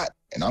up a lot.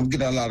 And I'm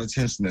getting a lot of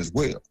attention as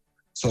well.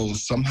 So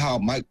somehow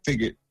Mike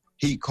figured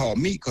he'd call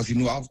me because he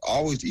knew I was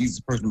always the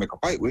easiest person to make a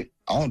fight with.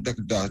 I don't duck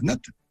and dodge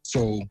nothing.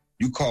 So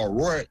you call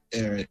Roy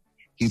and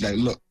he's like,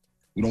 look,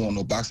 we don't want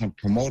no boxing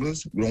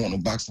promoters. We don't want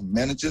no boxing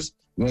managers.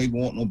 We don't even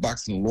want no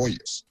boxing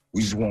lawyers.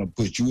 We just want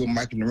to put you and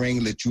Mike in the ring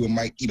and let you and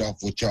Mike eat off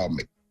what y'all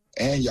make.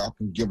 And y'all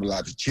can give a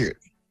lot to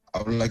charity.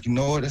 I was like, you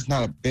know what? That's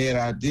not a bad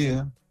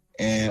idea.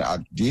 And I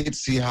did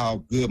see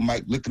how good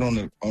Mike looking on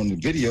the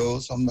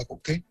videos. So I'm like,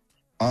 okay.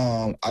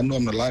 I know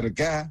I'm the lighter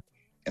guy.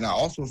 And I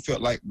also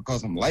felt like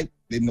because I'm light,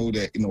 they know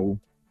that,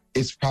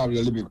 it's probably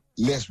a little bit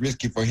less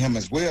risky for him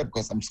as well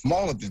because I'm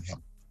smaller than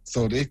him.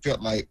 So they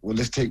felt like, well,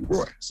 let's take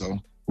Roy. So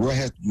Roy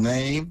has the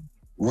name.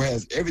 Roy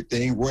has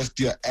everything. Roy's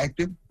still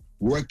active.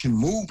 Roy can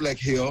move like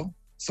hell.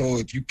 So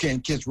if you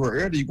can't catch Roy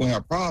early, you're going to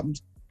have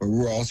problems. but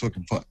Roy also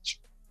can punch.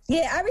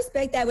 Yeah, I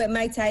respect that with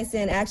Mike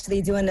Tyson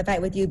actually doing the fight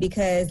with you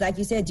because, like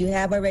you said, you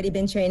have already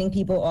been training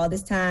people all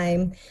this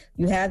time.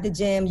 You have the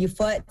gym. You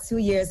fought 2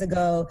 years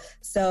ago,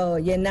 so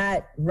you're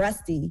not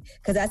rusty.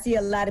 Because I see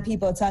a lot of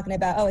people talking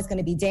about, oh, it's going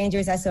to be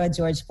dangerous. I saw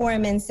George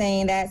Foreman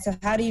saying that. So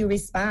how do you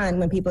respond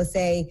when people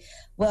say,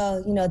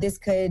 well, you know, this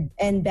could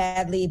end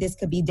badly, this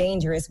could be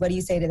dangerous? What do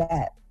you say to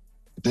that?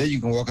 Then you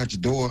can walk out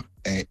your door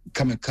and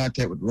come in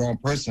contact with the wrong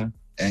person,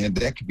 and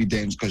that could be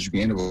dangerous because you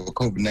can end up with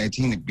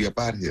COVID-19 and be up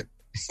out of here.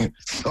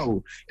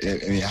 So,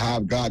 I mean,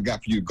 how God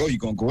got for you to go, you're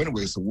going to go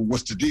anyway. So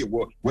what's the deal?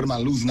 What am I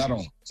losing out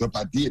on? So if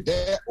I did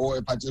that, or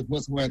if I just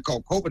went somewhere and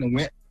caught COVID and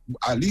went,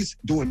 at least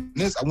doing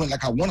this, I went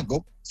like I want to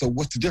go. So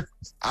what's the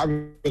difference? I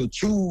would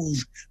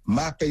choose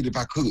my fate if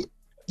I could.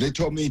 They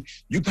told me,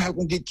 you probably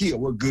going to get killed.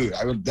 Well, good.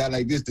 I would die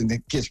like this than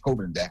catch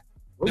COVID and die.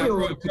 Now,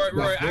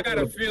 Roy, I got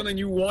a feeling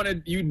you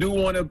do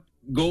want to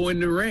go in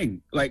the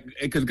ring. Like,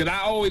 because I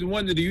always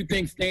wonder, do you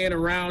think staying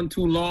around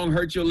too long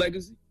hurt your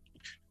legacy?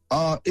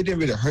 It didn't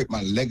really hurt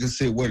my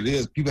legacy. What it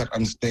is, people have to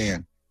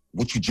understand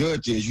what you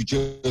judge is you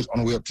judge on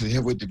the way up to the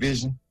heavyweight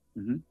division,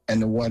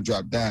 and the one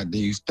drop down, then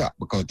you stop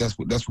because that's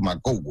what my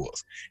goal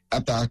was.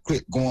 After I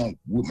quit going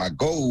with my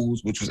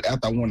goals, which was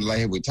after I won the light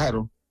heavyweight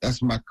title, that's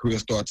when my career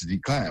started to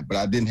decline. But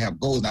I didn't have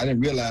goals, and I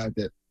didn't realize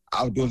that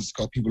I was doing this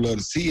because people love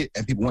to see it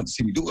and people want to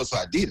see me do it, so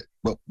I did it.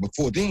 But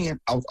before then,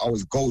 I was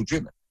always goal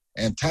driven,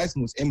 and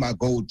Tyson was in my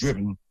goal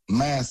driven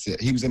mindset.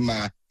 He was in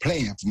my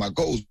plan for my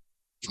goals.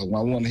 So when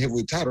I won the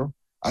heavyweight title,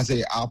 I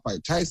said, I'll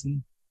fight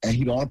Tyson, and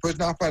he the only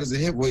person I'll fight as a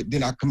heavyweight.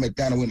 Then I'll come back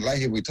down and win the light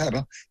heavyweight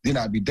title. Then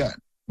I'll be done.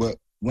 But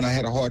when I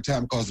had a hard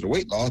time because of the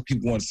weight loss,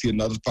 people wanted to see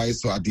another fight,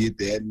 so I did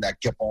that, and I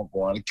kept on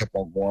going and kept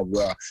on going.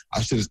 Well,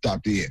 I should have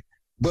stopped there.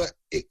 But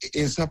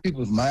in some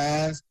people's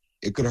minds,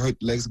 it could have hurt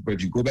the legacy. But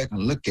if you go back and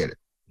look at it,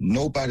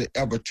 nobody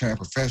ever turned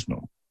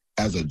professional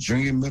as a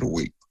junior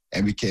middleweight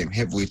and became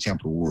heavyweight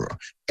champion of the world.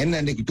 And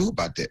nothing they could do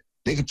about that.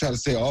 They can try to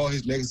say, oh,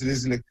 his legacy,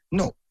 this and that.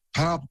 No,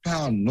 pound for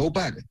pound,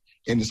 nobody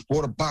in the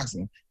sport of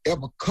boxing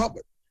ever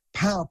covered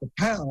pound for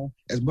pound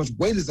as much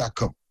weight as I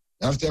covered.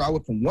 You understand? I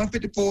went from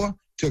 154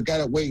 to a guy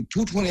that weighed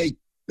 228.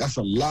 That's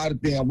a lot of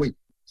damn weight.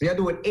 So you're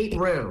doing 8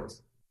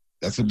 rounds.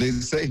 That's what they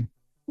say.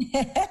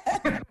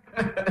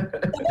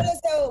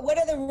 So what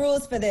are the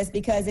rules for this?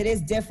 Because it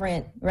is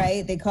different,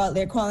 right?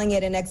 They're calling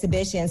it an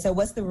exhibition. So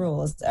what's the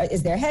rules?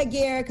 Is there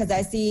headgear? Because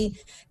I see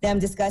them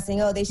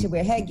discussing, oh, they should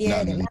wear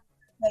headgear. They're not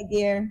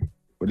headgear.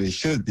 What they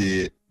should have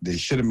did, they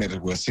should have made us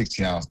wear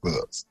 16-ounce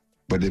gloves.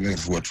 But they made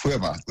us wear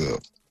 12-ounce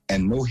gloves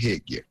and no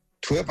headgear.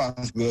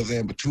 12-ounce gloves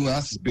ain't but 2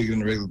 ounces bigger than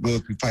the regular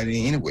gloves we fight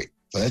in anyway.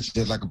 So that's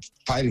just like a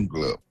fighting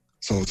glove.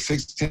 So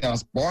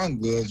 16-ounce sparring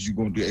gloves, you're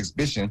going to do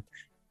exhibition,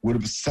 would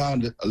have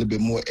sounded a little bit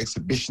more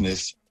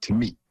exhibitionist to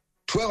me.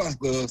 12-ounce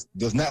gloves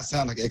does not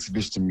sound like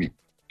exhibition to me.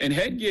 And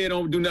headgear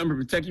don't do nothing to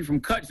protect you from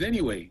cuts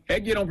anyway.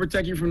 Headgear don't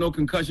protect you from no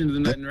concussions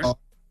or nothing, right?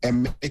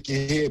 And make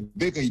your head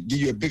bigger, give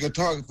you a bigger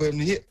target for him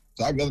to hit.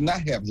 So I'd rather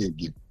not have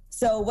headgear.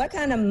 So what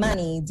kind of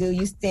money do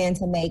you stand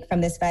to make from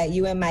this fight,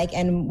 you and Mike,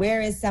 and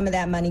where is some of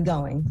that money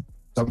going?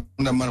 Some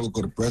of that money will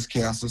go to breast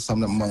cancer.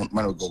 Some of that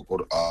money will go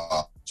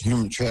to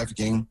human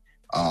trafficking.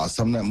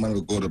 Some of that money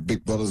will go to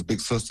big brothers, big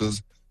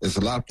sisters. There's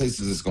a lot of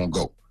places it's going to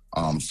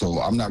go. So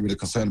I'm not really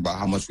concerned about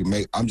how much we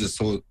make. I'm just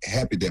so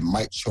happy that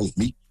Mike chose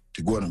me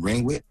to go in the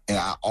ring with. And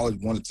I always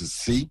wanted to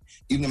see,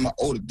 even in my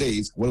older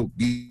days, what it would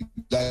be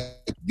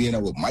like being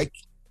there with Mike,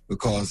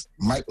 because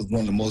Mike was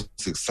one of the most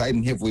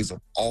exciting heavyweights of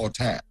all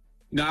time.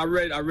 Now, I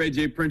read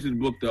Jay Prince's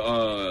book,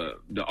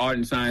 The Art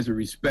and Science of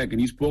Respect,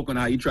 and he spoke on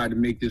how he tried to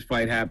make this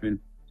fight happen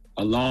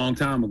a long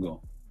time ago.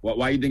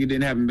 Why do you think it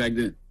didn't happen back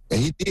then? And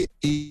he did.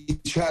 He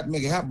tried to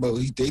make it happen, but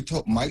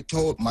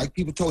Mike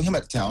people told him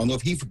at the time, I don't know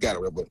if he forgot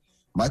it, but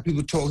Mike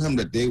people told him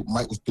that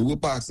Mike was through with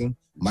boxing.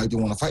 Mike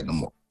didn't want to fight no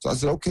more. So I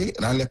said, okay,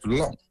 and I left it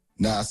alone.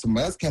 Now,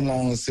 somebody else came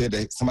along and said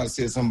that somebody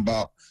said something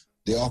about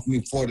they offered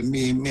me $40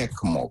 million. Man,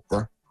 come on,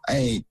 bro. I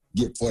ain't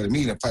get $40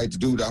 million to fight the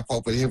dude I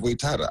fought for the heavyweight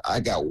title. I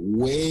got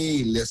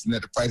way less than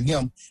that to fight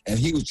him, and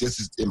he was just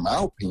as, in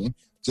my opinion,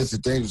 just as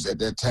dangerous at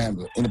that time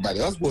as anybody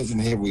else was in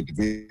the heavyweight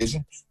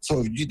division.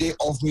 So if they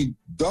offered me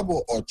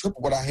double or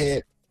triple what I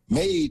had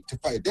made to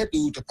fight that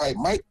dude, to fight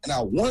Mike, and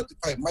I wanted to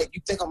fight Mike,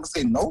 you think I'm going to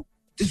say no?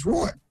 It's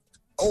Roy.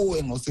 Oh, I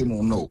ain't going to say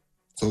no.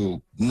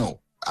 So,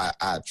 no.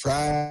 I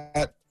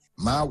tried.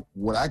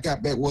 What I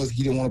got back was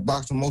he didn't want to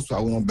box no more, so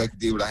I went on back and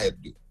did what I had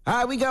to do. All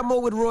right, we got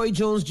more with Roy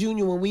Jones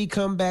Jr. When we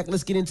come back.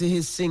 Let's get into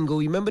his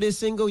single. You remember this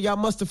single? Y'all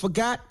must have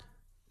forgot.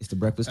 It's the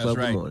Breakfast Club.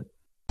 That's right. Good morning.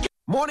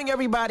 Morning,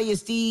 everybody.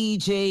 It's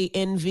DJ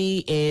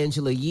Envy,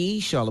 Angela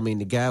Yee, Charlamagne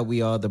the Guy.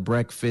 We are the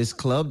Breakfast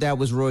Club. That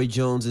was Roy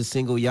Jones'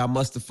 single. Y'all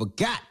must have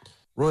forgot.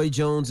 Roy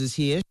Jones is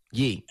here.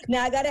 Yee.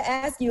 Now, I got to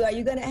ask you, are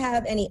you going to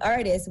have any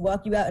artists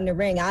walk you out in the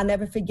ring? I'll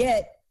never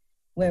forget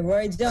when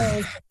Roy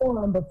Jones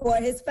performed before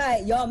his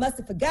fight. Y'all must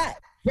have forgot.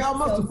 Y'all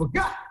must have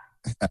forgot.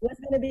 What's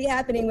going to be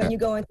happening when you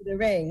go into the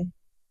ring?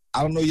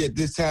 I don't know yet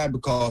this time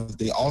because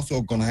they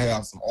also going to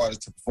have some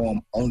artists to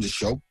perform on the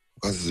show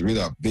because it's really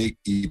a big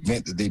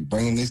event that they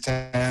bring this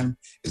time.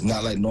 It's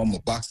not like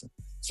normal boxing.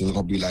 So it's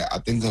gonna be like, I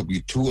think there'll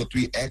be 2 or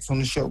 3 acts on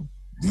the show,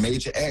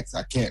 major acts.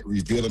 I can't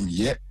reveal them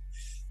yet.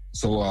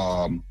 So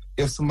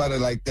if somebody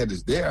like that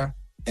is there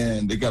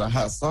and they got a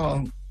hot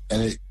song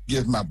and it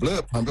gives my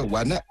blood pumping,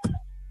 why not?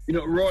 You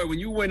know, Roy, when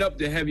you went up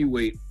to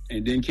heavyweight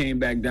and then came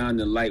back down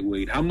to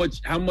lightweight, how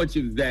much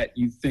of that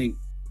you think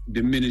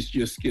diminished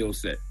your skill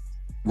set?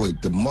 Well,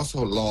 the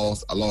muscle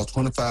loss, I lost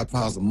 25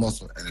 pounds of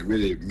muscle, and it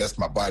really messed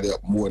my body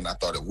up more than I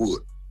thought it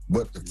would.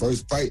 But the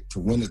first fight to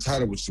win the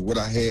title, which is what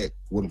I had,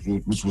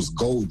 which was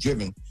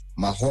goal-driven,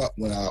 my heart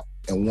went out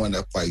and won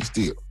that fight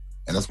still.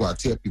 And that's why I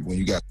tell people, when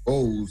you got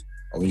goals,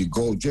 or when you're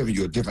goal-driven,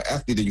 you're a different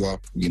athlete than you are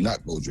when you're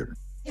not goal-driven.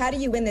 How do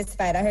you win this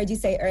fight? I heard you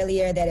say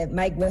earlier that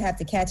Mike will have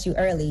to catch you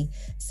early.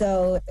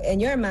 So in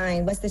your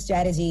mind, what's the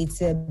strategy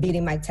to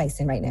beating Mike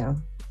Tyson right now?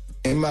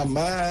 In my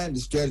mind, the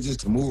strategy is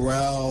to move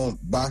around,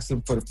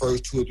 boxing for the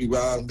first 2 or 3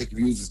 rounds, make him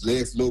use his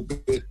legs a little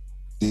bit.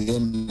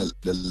 Then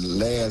the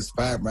last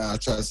 5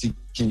 rounds, try to see,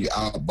 can you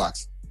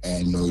outbox him?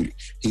 And, you know,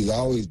 he's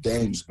always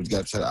dangerous, but you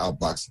got to try to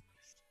outbox him.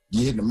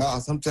 You hit in the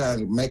mouth,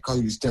 sometimes it may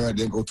cause you to stand right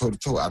there and go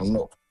toe-to-toe. I don't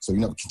know. So you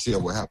never can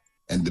tell what happened.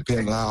 And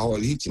depending on how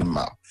hard he hits you in the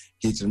mouth.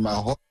 Hits you in the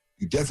mouth hard,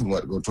 you definitely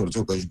want to go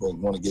toe-to-toe because you're going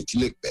to want to get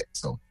your lick back.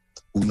 So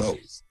who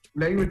knows?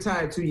 Now, you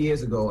retired 2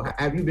 years ago.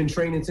 Have you been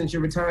training since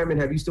your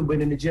retirement? Have you still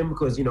been in the gym?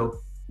 Because, you know,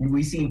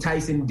 we seen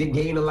Tyson did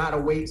gain a lot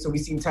of weight, so we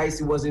seen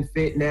Tyson wasn't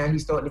fit. Now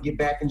he's starting to get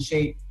back in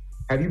shape.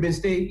 Have you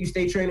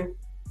stay training?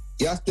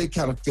 Yeah, I stay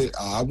kind of fit.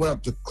 I went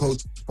up to close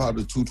to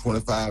probably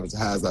 225 as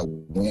high as I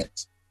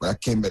went. But I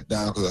came back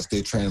down because I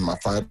stayed training my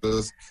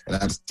fighters, and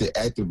I stay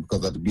active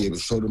because I have to be able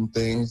to show them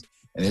things.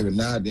 And every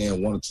now and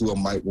then, 1 or 2 of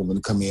them might want me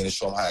to come in and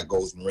show them how it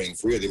goes in the ring.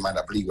 For real, they might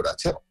not believe what I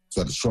tell them.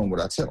 So I have to show them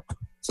what I tell them.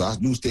 So I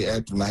do stay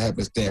active, and I have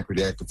been staying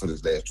pretty active for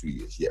this last 2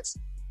 years, yes.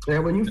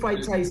 Now, when you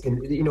fight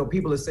Tyson, you know,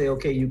 people will say,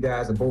 okay, you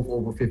guys are both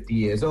over 50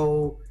 years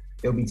old.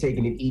 They'll be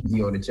taking it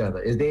easy on each other.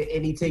 Is there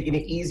any taking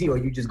it easy, or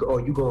you just go,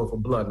 you going for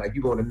blood? Like,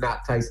 you going to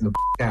knock Tyson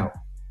the out?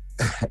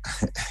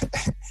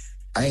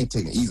 I ain't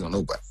taking it easy on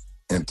nobody.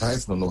 And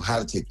Tyson don't know how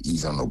to take it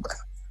easy on nobody.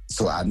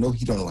 So I know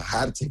he don't know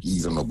how to take it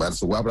easy on nobody.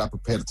 So why would I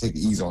prepare to take it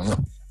easy on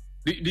him?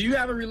 Do you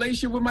have a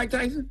relationship with Mike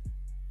Tyson?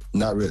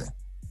 Not really.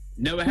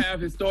 Never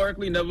have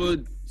historically? Never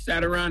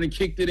sat around and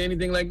kicked it,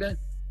 anything like that?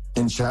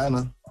 In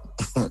China.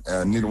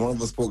 Neither one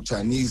of us spoke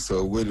Chinese,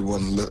 so it really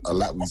wasn't a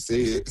lot we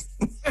said.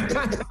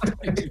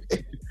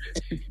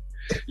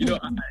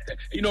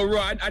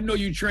 Roy, I know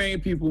you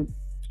train people,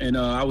 and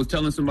I was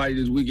telling somebody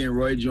this weekend,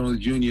 Roy Jones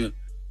Jr.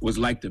 was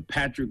like the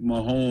Patrick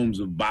Mahomes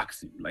of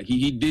boxing. Like,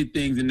 he did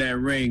things in that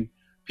ring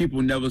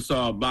people never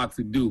saw a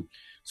boxer do.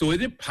 So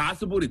is it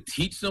possible to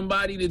teach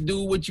somebody to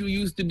do what you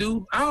used to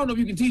do? I don't know if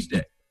you can teach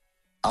that.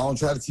 I don't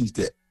try to teach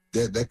that.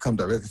 That comes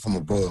directly from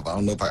above. I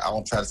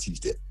don't try to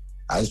teach that.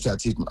 I just try to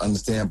teach them to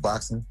understand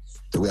boxing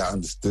the way I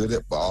understood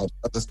it, but all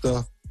the other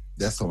stuff,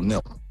 that's on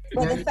them.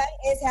 Well, the fight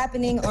is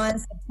happening on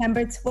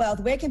September 12th.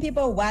 Where can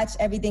people watch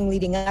everything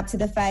leading up to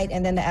the fight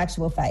and then the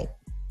actual fight?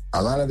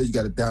 A lot of it, you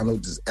got to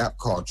download this app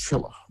called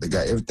Triller. They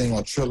got everything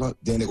on Triller.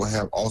 Then they will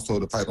have also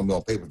the fight going to be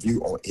on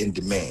pay-per-view or in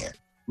demand.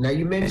 Now,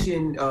 you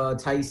mentioned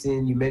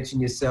Tyson, you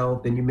mentioned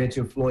yourself, then you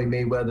mentioned Floyd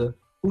Mayweather.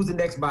 Who's the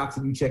next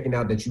boxer you checking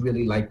out that you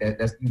really like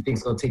that you think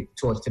is going to take the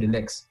torch to the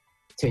next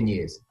 10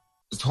 years?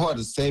 It's hard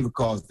to say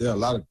because there are a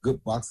lot of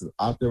good boxers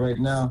out there right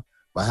now,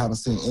 but I haven't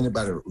seen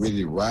anybody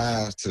really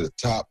rise to the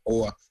top,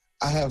 or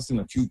I have seen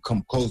a few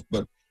come close,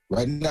 but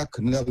right now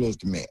Canelo's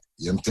the man.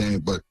 You know what I'm saying?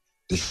 But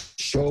the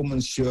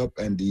showmanship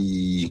and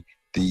the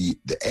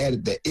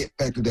it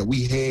factor that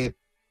we had,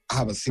 I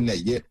haven't seen that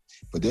yet.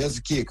 But there's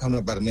a kid coming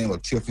up by the name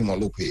of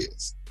Teofimo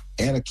Lopez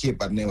and a kid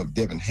by the name of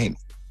Devin Haney.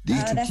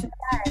 These two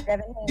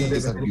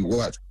kids have to be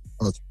watched.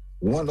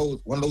 One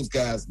of those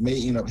guys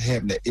may end up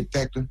having that it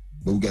factor,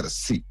 but we got to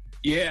see.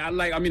 Yeah, I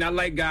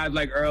like guys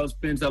like Earl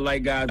Spence. I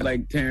like guys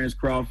like Terrence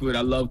Crawford.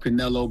 I love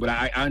Canelo, but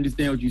I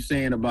understand what you're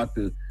saying about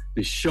the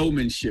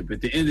showmanship.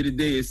 At the end of the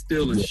day, it's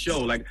still a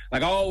show. Like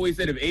I always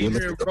said, if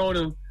Adrian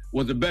Broner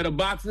was a better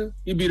boxer,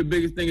 he'd be the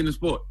biggest thing in the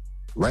sport.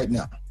 Right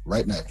now.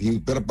 If he was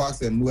a better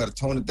boxer and knew how to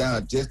tone it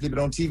down, just leave it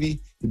on TV,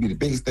 he'd be the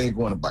biggest thing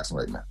going in boxing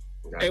right now.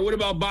 Hey, what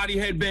about Body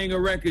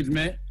Headbanger Records,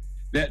 man?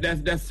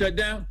 That's shut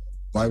down?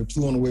 Volume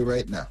 2 on the way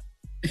right now.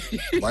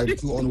 Volume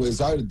 2 on the way. It's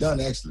already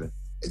done, actually.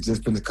 It's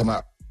just going to come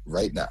out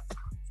right now.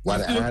 While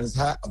the iron is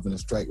hot, I'm going to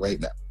strike right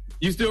now.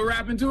 You still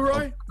rapping too,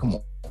 Roy? Oh, come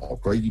on,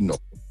 bro. You know.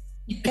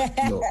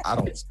 I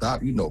don't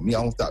stop. You know me.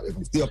 I don't stop. If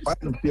I'm still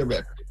fighting, I'm still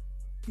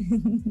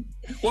rapping.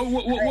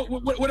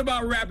 What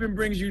about rapping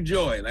brings you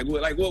joy?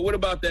 What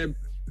about that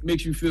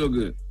makes you feel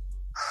good?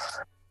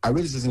 I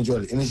really just enjoy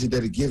the energy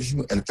that it gives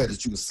you and the fact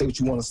that you can say what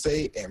you want to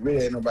say and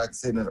really ain't nobody can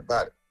say nothing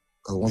about it.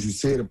 Because once you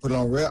say it and put it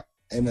on rap,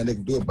 ain't nothing they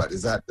can do about it.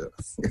 It's out there.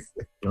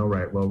 All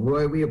right. Well,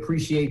 Roy, we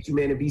appreciate you,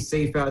 man, and be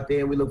safe out there.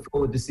 And we look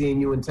forward to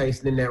seeing you and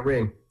Tyson in that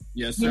ring.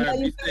 Yes, sir. You know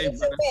you need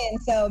to win,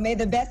 so may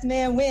the best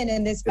man win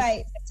in this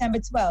fight, September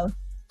 12th.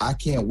 I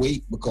can't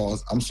wait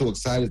because I'm so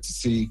excited to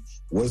see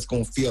what it's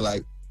going to feel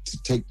like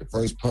to take the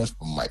first punch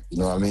from Mike. You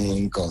know what I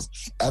mean? Because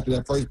after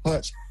that first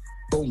punch,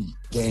 boom,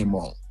 game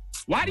on.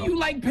 Why do you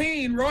like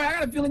pain, Roy? I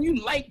got a feeling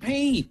you like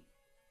pain.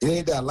 It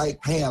ain't that I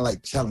like pain, I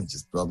like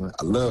challenges, brother.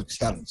 I love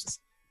challenges.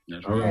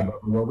 All right.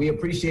 Well, we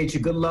appreciate you.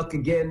 Good luck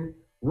again.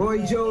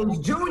 Roy Jones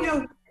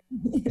Jr.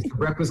 It's the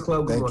Breakfast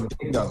Club. Good morning.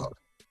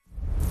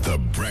 The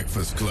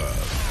Breakfast Club.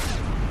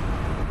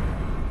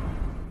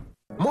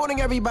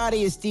 Morning,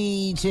 everybody. It's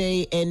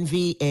DJ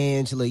Envy,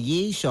 Angela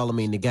Yee,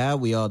 Charlamagne the Guy.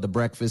 We are the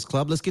Breakfast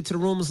Club. Let's get to the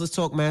rumors. Let's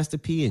talk Master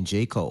P and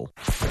J. Cole.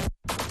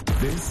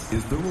 This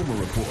is the Rumor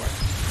Report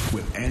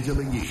with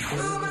Angela Yee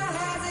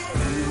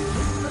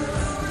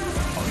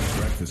on the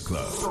Breakfast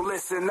Club. So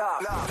listen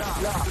up.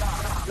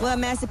 Well,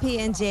 Master P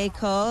and J.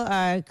 Cole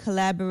are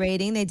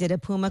collaborating. They did a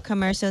Puma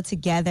commercial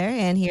together,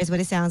 and here's what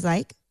it sounds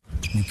like.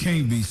 You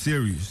can't be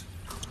serious.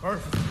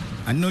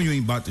 I know you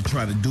ain't about to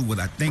try to do what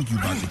I think you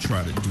about to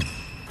try to do.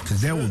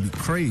 Because that would be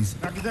crazy.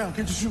 Knock it down.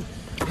 Can't you shoot?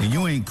 And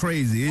you ain't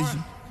crazy, is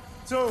you?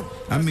 2.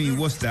 I mean,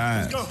 what's the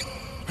odds?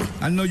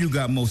 I know you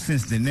got more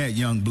sense than that,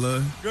 young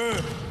blood.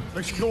 Good.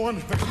 Let you go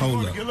under.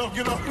 Hold up.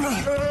 Get up.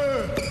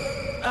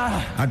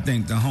 I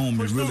think the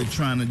homie really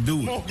trying to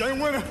do it. Game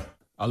winner.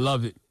 I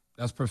love it.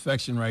 That's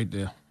perfection right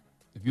there.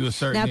 If you're a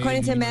certain Now, according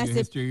age to and you know your Master-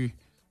 history,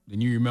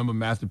 then you remember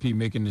Master P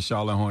making the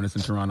Charlotte Hornets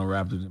and Toronto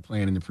Raptors and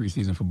playing in the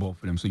preseason for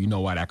both of them. So you know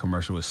why that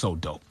commercial is so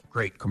dope.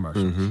 Great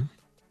commercial. Mm-hmm.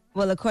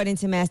 Well, according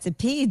to Master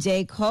P,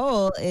 J.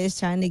 Cole is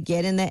trying to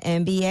get in the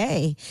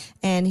NBA.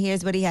 And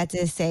here's what he had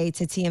to say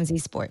to TMZ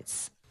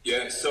Sports.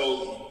 Yeah,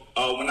 so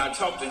when I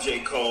talked to J.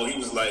 Cole, he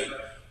was like,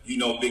 you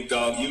know, big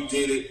dog, you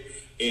did it.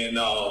 And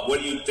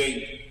what do you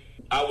think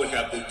I would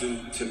have to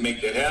do to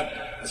make that happen?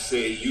 I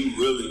said, you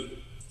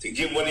really, to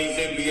get one of these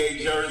NBA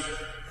jerseys,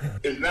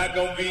 it's not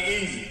going to be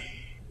easy.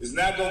 It's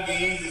not going to be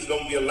easy. It's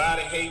going to be a lot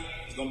of hate.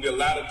 It's going to be a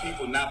lot of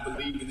people not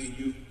believing in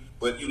you.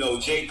 But, you know,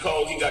 J.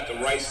 Cole, he got the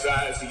right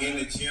size. He in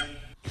the gym.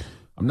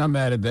 I'm not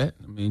mad at that.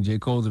 I mean, J.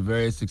 Cole's a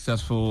very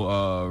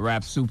successful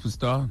rap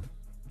superstar.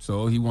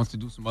 So he wants to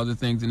do some other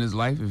things in his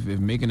life. If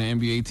making an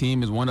NBA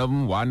team is one of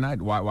them, why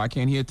not? Why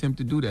can't he attempt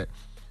to do that?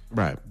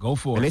 Right. Go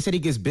for it. And they said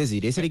he gets busy.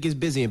 They said he gets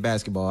busy in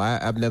basketball.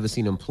 I've never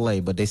seen him play,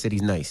 but they said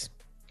he's nice.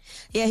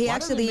 Yeah, he Why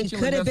actually doesn't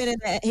could have Mitchell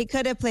been he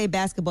could have played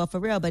basketball for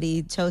real, but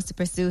he chose to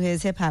pursue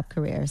his hip hop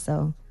career.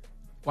 So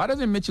Why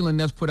doesn't Mitchell and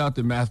Ness put out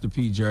the Master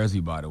P jersey,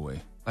 by the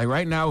way? Like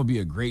right now would be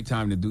a great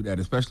time to do that,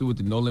 especially with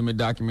the No Limit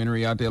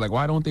documentary out there. Like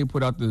why don't they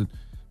put out the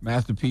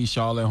Master P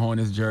Charlotte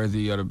Hornets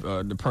jersey or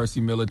the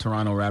Percy Miller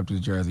Toronto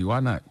Raptors jersey? Why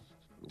not?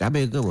 That'd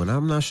be a good one.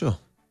 I'm not sure.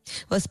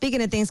 Well,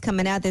 speaking of things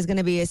coming out, there's going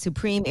to be a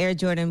Supreme Air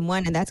Jordan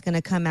 1, and that's going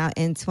to come out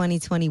in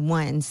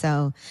 2021.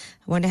 So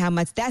I wonder how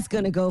much that's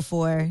going to go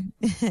for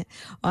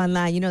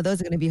online. You know, those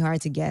are going to be hard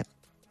to get.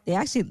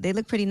 They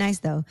look pretty nice,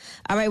 though.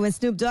 All right, when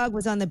Snoop Dogg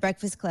was on The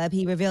Breakfast Club,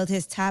 he revealed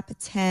his top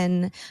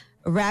 10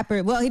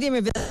 rapper. Well, he didn't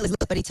reveal his list,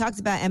 but he talked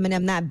about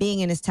Eminem not being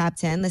in his top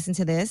 10. Listen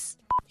to this.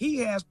 He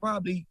has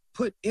probably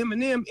put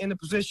Eminem in a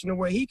position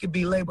where he could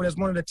be labeled as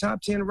one of the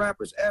top 10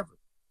 rappers ever.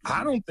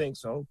 I don't think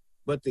so,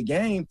 but the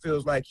game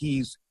feels like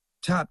he's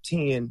top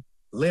 10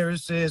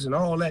 lyricists and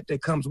all that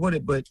comes with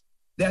it, but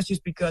that's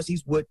just because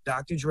he's with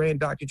Dr. Dre, and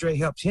Dr. Dre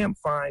helped him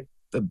find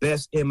the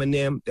best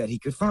Eminem that he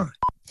could find.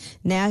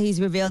 Now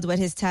he's revealed what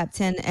his top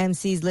 10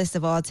 MCs list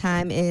of all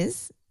time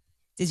is.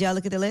 Did y'all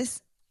look at the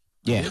list?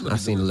 Yeah,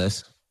 I've seen the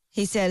list.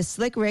 He said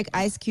Slick Rick,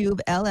 Ice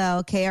Cube,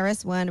 LL,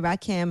 KRS-One,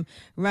 Rakim,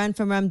 Run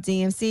from Rum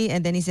DMC,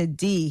 and then he said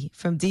D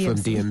from DMC. From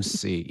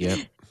DMC,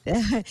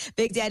 yep.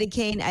 Big Daddy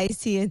Kane,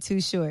 Ice-T, and Too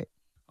Short.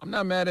 I'm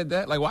not mad at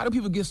that. Like, why do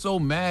people get so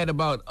mad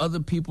about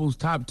other people's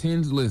top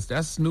 10s list?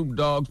 That's Snoop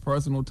Dogg's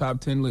personal top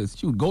 10 list.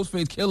 Shoot,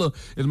 Ghostface Killah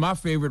is my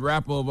favorite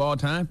rapper of all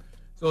time.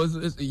 So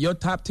your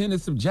top 10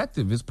 is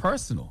subjective. It's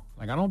personal.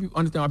 Like, I don't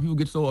understand why people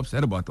get so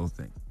upset about those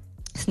things.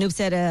 Snoop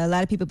said a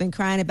lot of people have been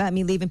crying about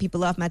me leaving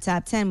people off my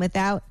top 10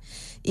 without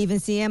even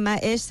seeing my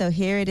ish. So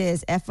here it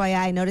is.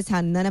 FYI, notice how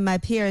none of my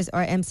peers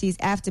or MCs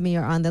after me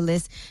are on the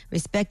list.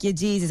 Respect your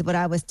G's is what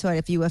I was taught.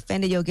 If you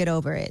offended, you'll get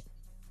over it.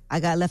 I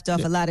got left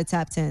off a lot of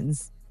top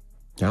 10s.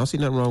 I don't see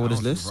nothing wrong with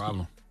his list.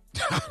 Problem.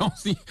 I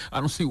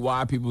don't see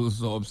why people are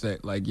so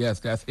upset. Like, yes,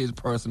 that's his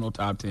personal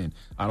top 10.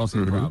 I don't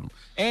see a problem.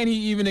 And he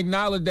even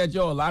acknowledged that,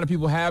 a lot of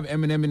people have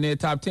Eminem in their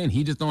top 10.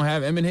 He just don't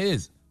have M in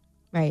his.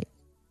 Right.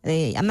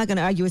 I'm not going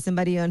to argue with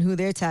somebody on who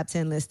their top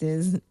 10 list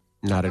is.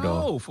 Not at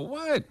all. Oh, for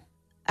what?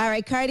 All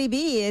right, Cardi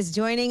B is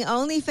joining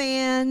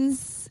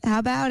OnlyFans. How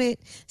about it?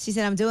 She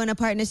said, I'm doing a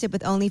partnership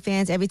with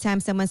OnlyFans. Every time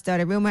someone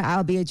starts a rumor,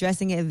 I'll be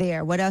addressing it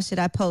there. What else should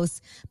I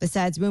post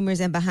besides rumors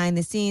and behind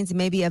the scenes?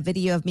 Maybe a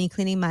video of me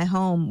cleaning my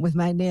home with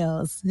my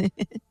nails. I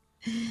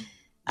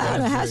don't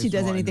know how she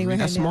does anything with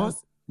her nails. Smart.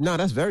 No,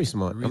 that's very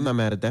smart. I'm not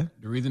mad at that.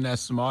 The reason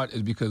that's smart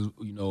is because,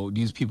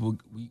 these people,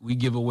 we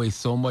give away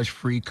so much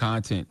free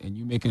content, and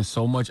you're making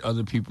so much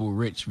other people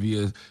rich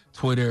via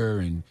Twitter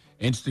and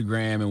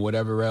Instagram and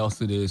whatever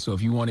else it is. So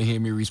if you want to hear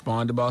me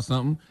respond about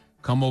something,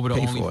 come over to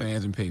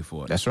OnlyFans and pay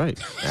for it. That's right.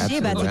 She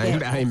about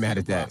to I ain't mad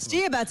at that.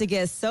 She about to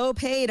get so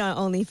paid on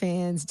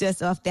OnlyFans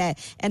just off that.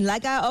 And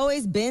like I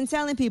always been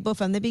telling people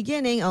from the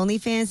beginning,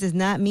 OnlyFans does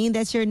not mean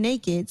that you're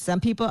naked. Some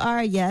people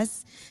are,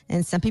 yes.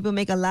 And some people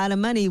make a lot of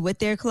money with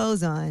their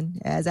clothes on,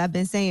 as I've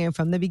been saying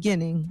from the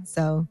beginning.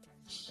 So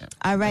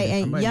All right, I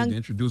and might Young. need to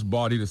introduce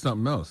Baldy to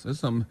something else.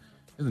 There's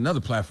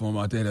another platform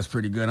out there that's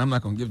pretty good. I'm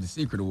not gonna give the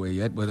secret away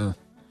yet, but I'm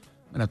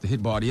gonna have to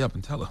hit Baldy up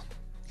and tell her.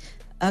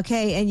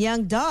 Okay, and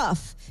Young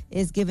Dolph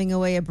is giving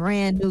away a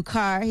brand new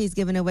car. He's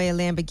giving away a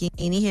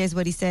Lamborghini. Here's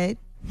what he said.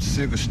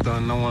 Sick of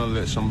stunting. I want to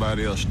let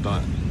somebody else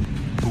stunt.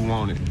 Who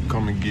want it?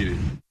 Come and get it.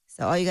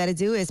 So all you got to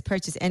do is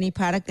purchase any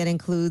product that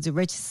includes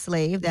Rich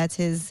Slave. That's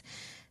his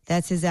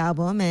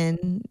album.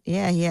 And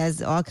yeah, he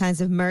has all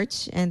kinds of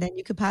merch, and then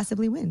you could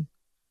possibly win.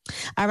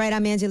 All right,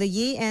 I'm Angela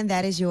Yee, and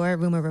that is your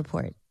Rumor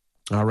Report.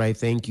 All right,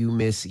 thank you,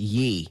 Miss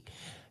Yee.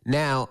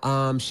 Now,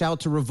 shout out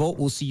to Revolt.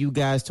 We'll see you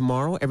guys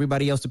tomorrow.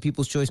 Everybody else, the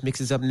People's Choice Mix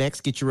is up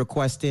next. Get your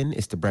request in.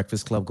 It's the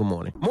Breakfast Club. Good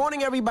morning.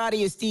 Morning,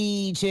 everybody. It's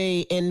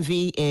DJ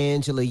Envy,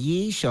 Angela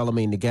Yee,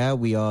 Charlamagne the Guy.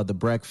 We are the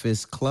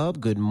Breakfast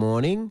Club. Good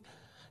morning.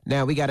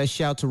 Now, we got to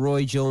shout to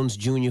Roy Jones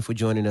Jr. for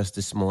joining us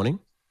this morning.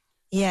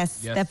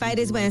 Yes, the fight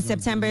is when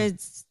September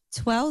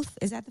 12th.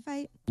 Is that the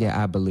fight?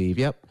 Yeah, I believe.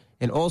 Yep.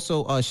 And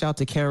also, shout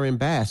to Karen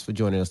Bass for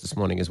joining us this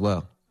morning as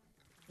well.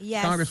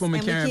 Yes.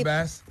 Congresswoman Karen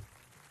Bass.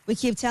 We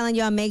keep telling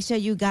y'all, make sure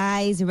you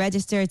guys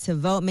register to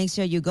vote. Make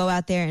sure you go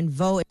out there and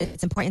vote.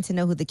 It's important to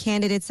know who the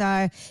candidates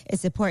are.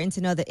 It's important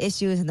to know the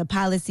issues and the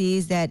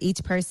policies that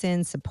each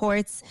person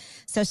supports.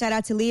 So shout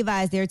out to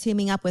Levi's. They're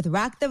teaming up with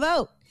Rock the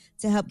Vote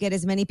to help get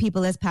as many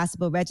people as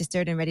possible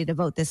registered and ready to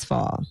vote this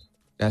fall.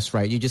 That's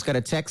right. You just got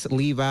to text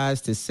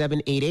Levi's to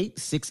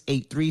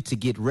 788-683 to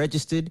get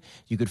registered.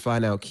 You could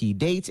find out key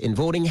dates and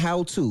voting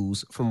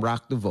how-tos from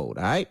Rock the Vote,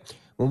 all right?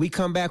 When we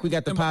come back, we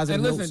got the positive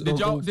and notes.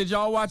 listen,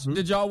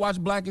 did y'all watch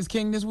Black is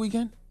King this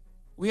weekend?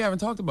 We haven't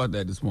talked about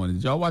that this morning.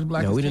 Did y'all watch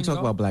Black is King? No, we didn't talk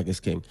about Black is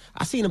King.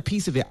 I seen a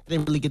piece of it. I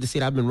didn't really get to see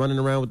it. I've been running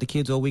around with the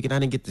kids all week, and I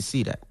didn't get to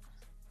see that.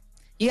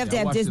 You have to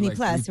have Disney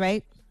Plus,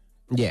 right?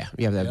 Yeah,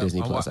 you have to have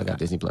Disney Plus. I got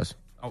Disney Plus.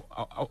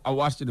 I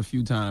watched it a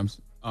few times.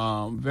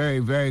 Very,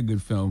 very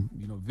good film.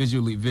 You know,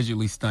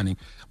 visually stunning.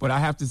 But I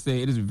have to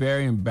say, it is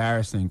very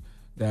embarrassing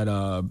that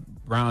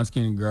Brown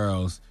Skin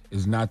Girls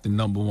is not the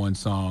number one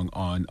song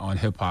on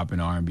hip hop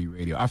and R&B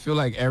radio. I feel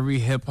like every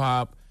hip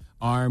hop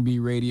R&B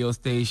radio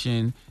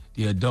station,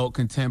 the adult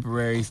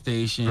contemporary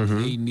stations,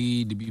 they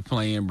need to be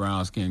playing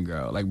Brown Skin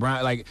Girl.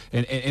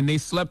 And they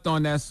slept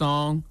on that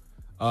song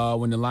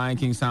when the Lion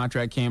King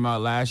soundtrack came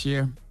out last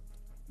year.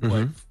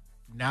 But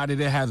now that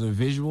it has a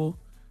visual,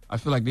 I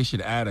feel like they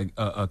should add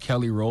a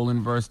Kelly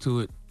Rowland verse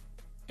to it,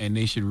 and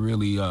they should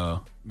really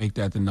make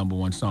that the number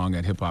one song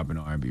at hip hop and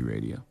R&B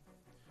radio.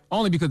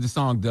 Only because the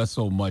song does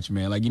so much,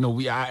 man. Like, you know,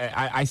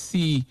 I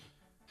see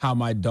how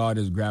my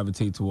daughters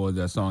gravitate towards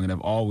that song, and I've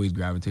always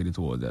gravitated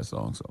towards that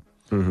song. So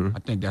I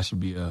think that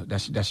should be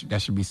that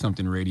should be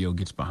something radio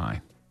gets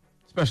behind,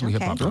 especially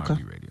hip hop and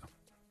R&B radio.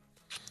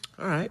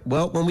 All right.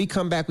 Well, when we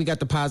come back, we got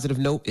the positive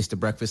note. It's the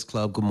Breakfast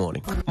Club. Good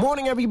morning.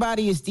 Morning,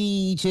 everybody. It's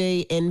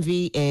DJ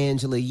Envy,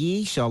 Angela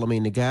Yee,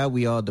 Charlamagne the Guy.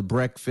 We are the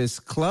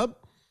Breakfast Club.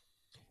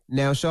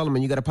 Now,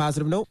 Charlamagne, you got a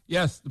positive note?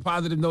 Yes. The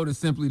positive note is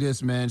simply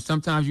this, man.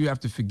 Sometimes you have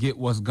to forget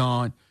what's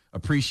gone,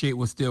 appreciate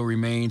what still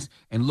remains,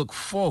 and look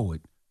forward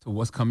to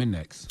what's coming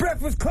next.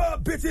 Breakfast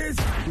Club, bitches!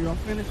 Y'all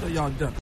finished or y'all done?